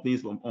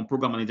 companies on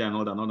program manager and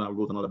all that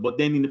roles and all that. But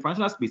then in the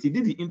financial space, he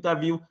did the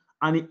interview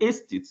and he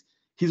aced it.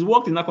 He's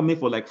worked in that company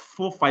for like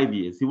 4-5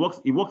 years. He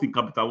worked in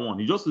Capital One.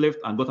 He just left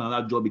and got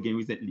another job again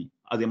recently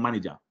as a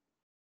manager.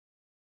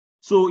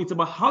 So it's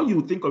about how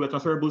you think of your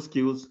transferable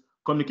skills,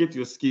 communicate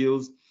your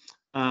skills,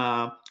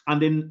 and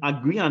then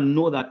agree and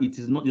know that it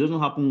doesn't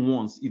happen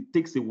once. It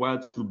takes a while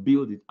to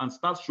build it, and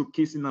start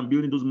showcasing and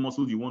building those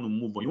muscles you want to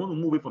move on. You want to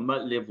move away from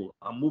that level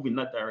and move in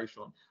that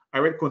direction. I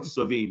read quantity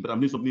surveying, but I'm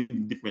doing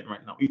something different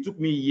right now. It took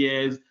me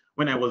years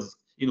when I was,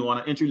 on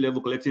an entry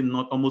level, collecting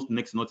almost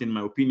next to nothing, in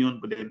my opinion.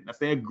 But then I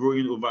started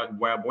growing over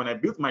when I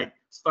built my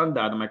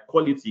standard and my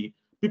quality.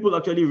 People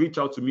actually reach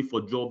out to me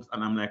for jobs,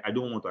 and I'm like, I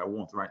don't want what I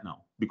want right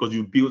now, because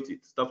you built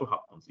it. That's what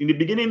happens. In the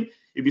beginning,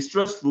 it'll be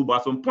stressful, but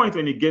at some point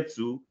when you get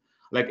to,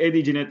 like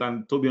Eddie, Janet,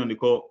 and Toby on the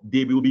call,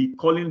 they will be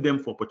calling them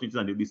for opportunities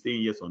and they'll be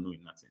saying yes or no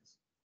in that sense.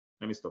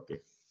 Let me stop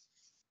there.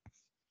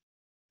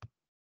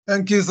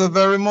 Thank you so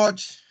very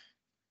much.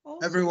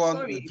 Also, everyone.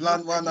 Sorry, We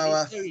planned 1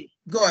 hour. Sorry.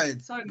 Go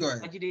ahead. Sorry, Go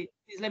ahead. Ajide,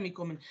 please let me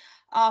comment.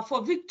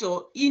 For Victor,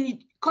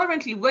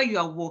 currently where you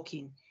are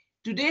working,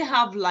 do they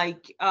have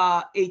like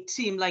a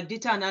team, like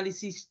data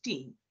analysis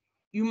team?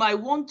 You might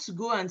want to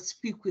go and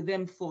speak with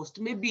them first,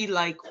 maybe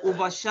like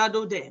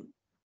overshadow them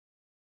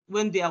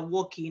when they are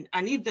working.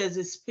 And if there's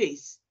a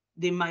space,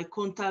 they might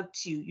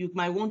contact you. You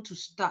might want to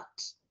start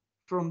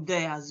from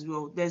there as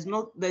well. There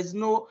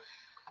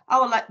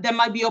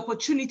might be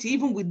opportunity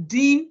even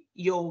within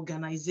your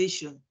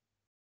organization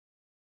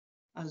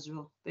as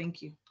well.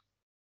 Thank you.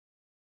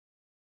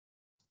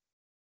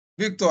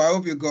 Victor, I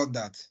hope you got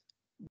that.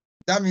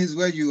 That means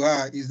where you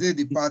are is the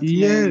department,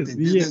 yes, the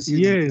business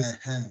yes.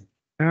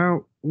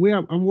 unit.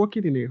 I'm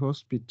working in a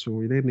hospital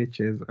in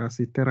NHS as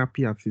a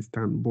therapy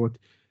assistant, but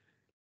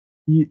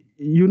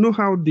you know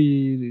how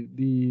the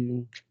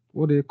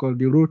what they call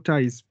the rota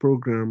is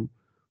program.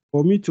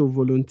 For me to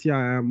volunteer,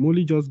 I'm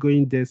only just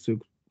going there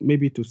to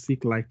maybe to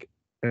seek like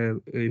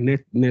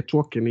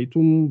networking. It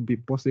won't be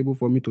possible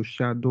for me to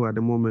shadow at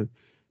the moment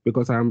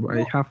because I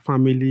have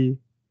family.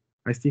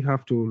 I still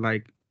have to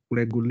like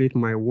regulate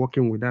my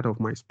working with that of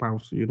my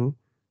spouse, you know.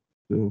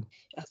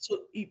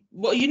 So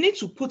but you need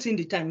to put in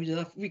the time,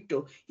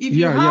 Victor. If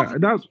yeah, you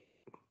have that's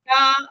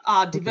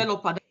a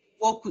developer that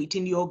you work with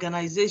in your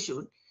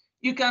organization,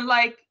 you can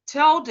like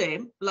tell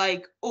them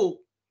like, oh,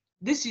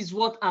 this is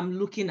what I'm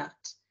looking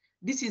at.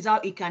 This is how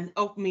it can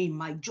help me in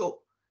my job.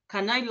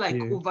 Can I like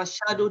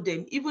overshadow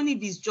them, even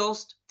if it's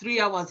just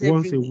 3 hours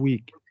once every a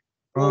week?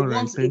 or All right,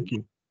 once a thank week?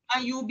 you.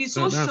 And you'll be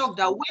so shocked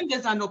that when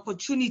there's an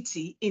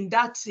opportunity in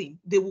that team,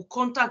 they will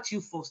contact you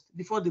first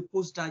before they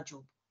post that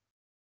job.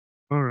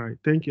 All right,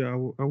 thank you.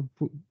 I'll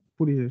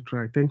put it a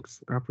try.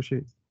 Thanks, I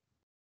appreciate it.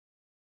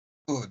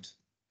 Good.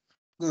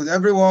 Good.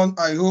 Everyone,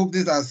 I hope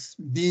this has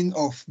been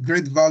of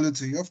great value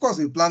to you. Of course,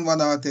 we planned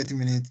 1 hour, 30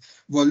 minutes,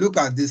 but look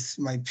at this,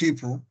 my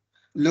people.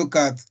 Look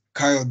at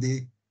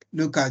Coyote,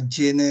 look at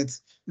Janet,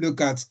 look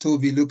at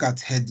Toby, look at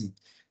Hedy.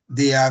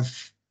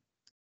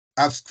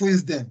 I've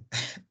squeezed them.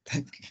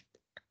 Thank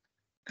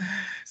you.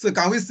 So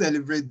can we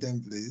celebrate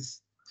them,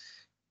 please?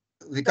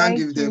 We can't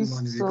give them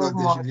money because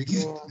they should be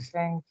given.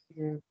 Thank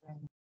you.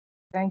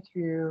 Thank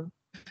you.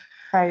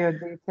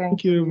 Kayode,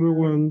 Thank you,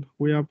 everyone.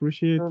 We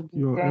appreciate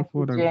your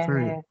effort and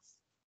time.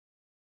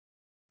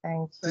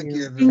 Thank you. Thank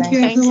you, everyone.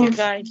 Thank you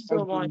guys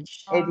so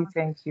much. Eddie,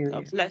 thank you.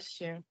 God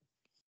bless you.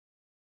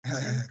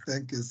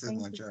 Thank you so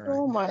much. So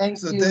All right. much.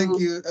 So thank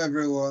you,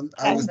 everyone.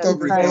 I will Thank stop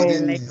you,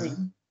 recording Kayode.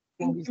 now.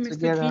 Thank you, Mr.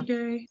 Together.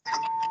 PJ.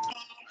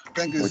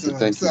 Thank you Okay, so much.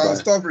 thank So you. I'll Bye.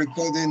 stop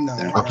recording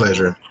now. My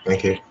pleasure.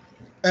 Thank you.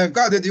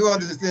 Carl, do you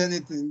want to say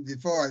anything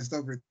before I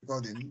stop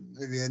recording?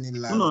 Maybe any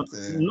last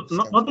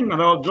stuff? Nothing at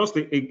all. Just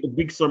a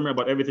big summary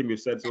about everything we've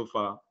said so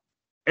far.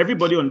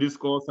 Everybody on this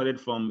call started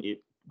from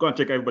it. Go and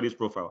check everybody's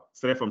profile.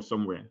 Started from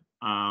somewhere.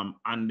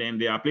 And then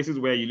there are places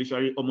where you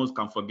literally almost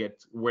can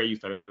forget where you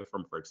started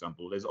from, for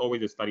example. There's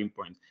always a starting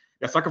point.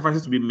 There are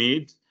sacrifices to be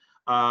made.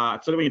 So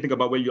when you think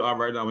about where you are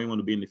right now, where you want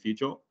to be in the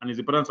future, and it's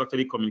important to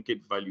actually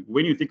communicate value.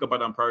 When you think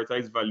about and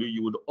prioritize value,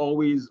 you would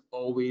always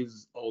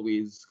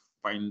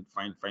find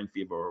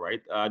favor,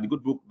 right? The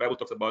good book Bible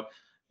talks about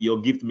your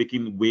gift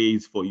making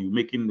ways for you,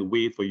 making the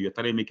way for you, your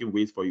talent making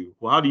ways for you.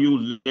 Well, how do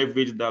you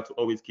leverage that to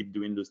always keep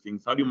doing those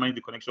things? How do you manage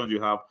the connections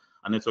you have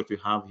and network you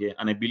have here?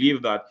 And I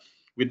believe that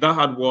with that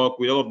hard work,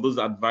 with all of those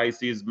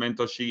advices,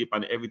 mentorship,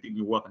 and everything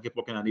you work and keep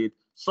working at it,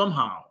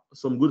 somehow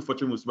some good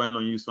fortune will smile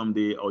on you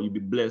someday, or you'll be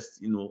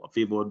blessed,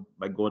 favored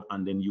by God,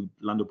 and then you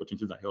land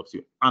opportunities that helps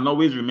you. And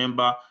always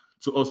remember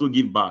to also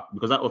give back,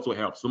 because that also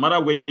helps. No matter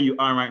where you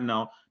are right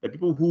now, the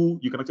people who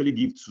you can actually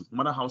give to,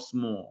 no matter how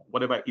small,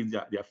 whatever it is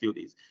their field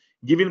is,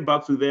 giving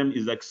back to them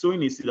is like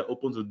sowing a seed that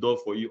opens the door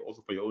for you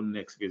also for your own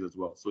next phase as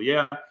well. So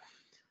yeah,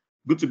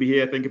 good to be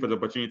here. Thank you for the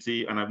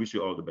opportunity, and I wish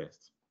you all the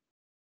best.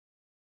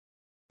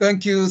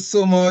 Thank you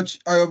so much.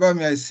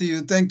 Ayobami, I see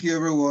you. Thank you,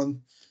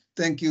 everyone.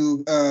 Thank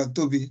you,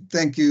 Toby.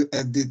 Thank you,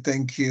 Eddie.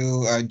 Thank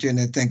you,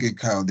 Janet. Thank you,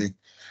 Kaldi.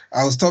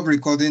 I'll stop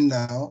recording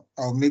now.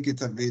 I'll make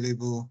it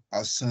available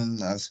as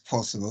soon as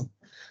possible.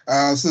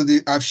 I've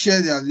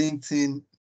shared their LinkedIn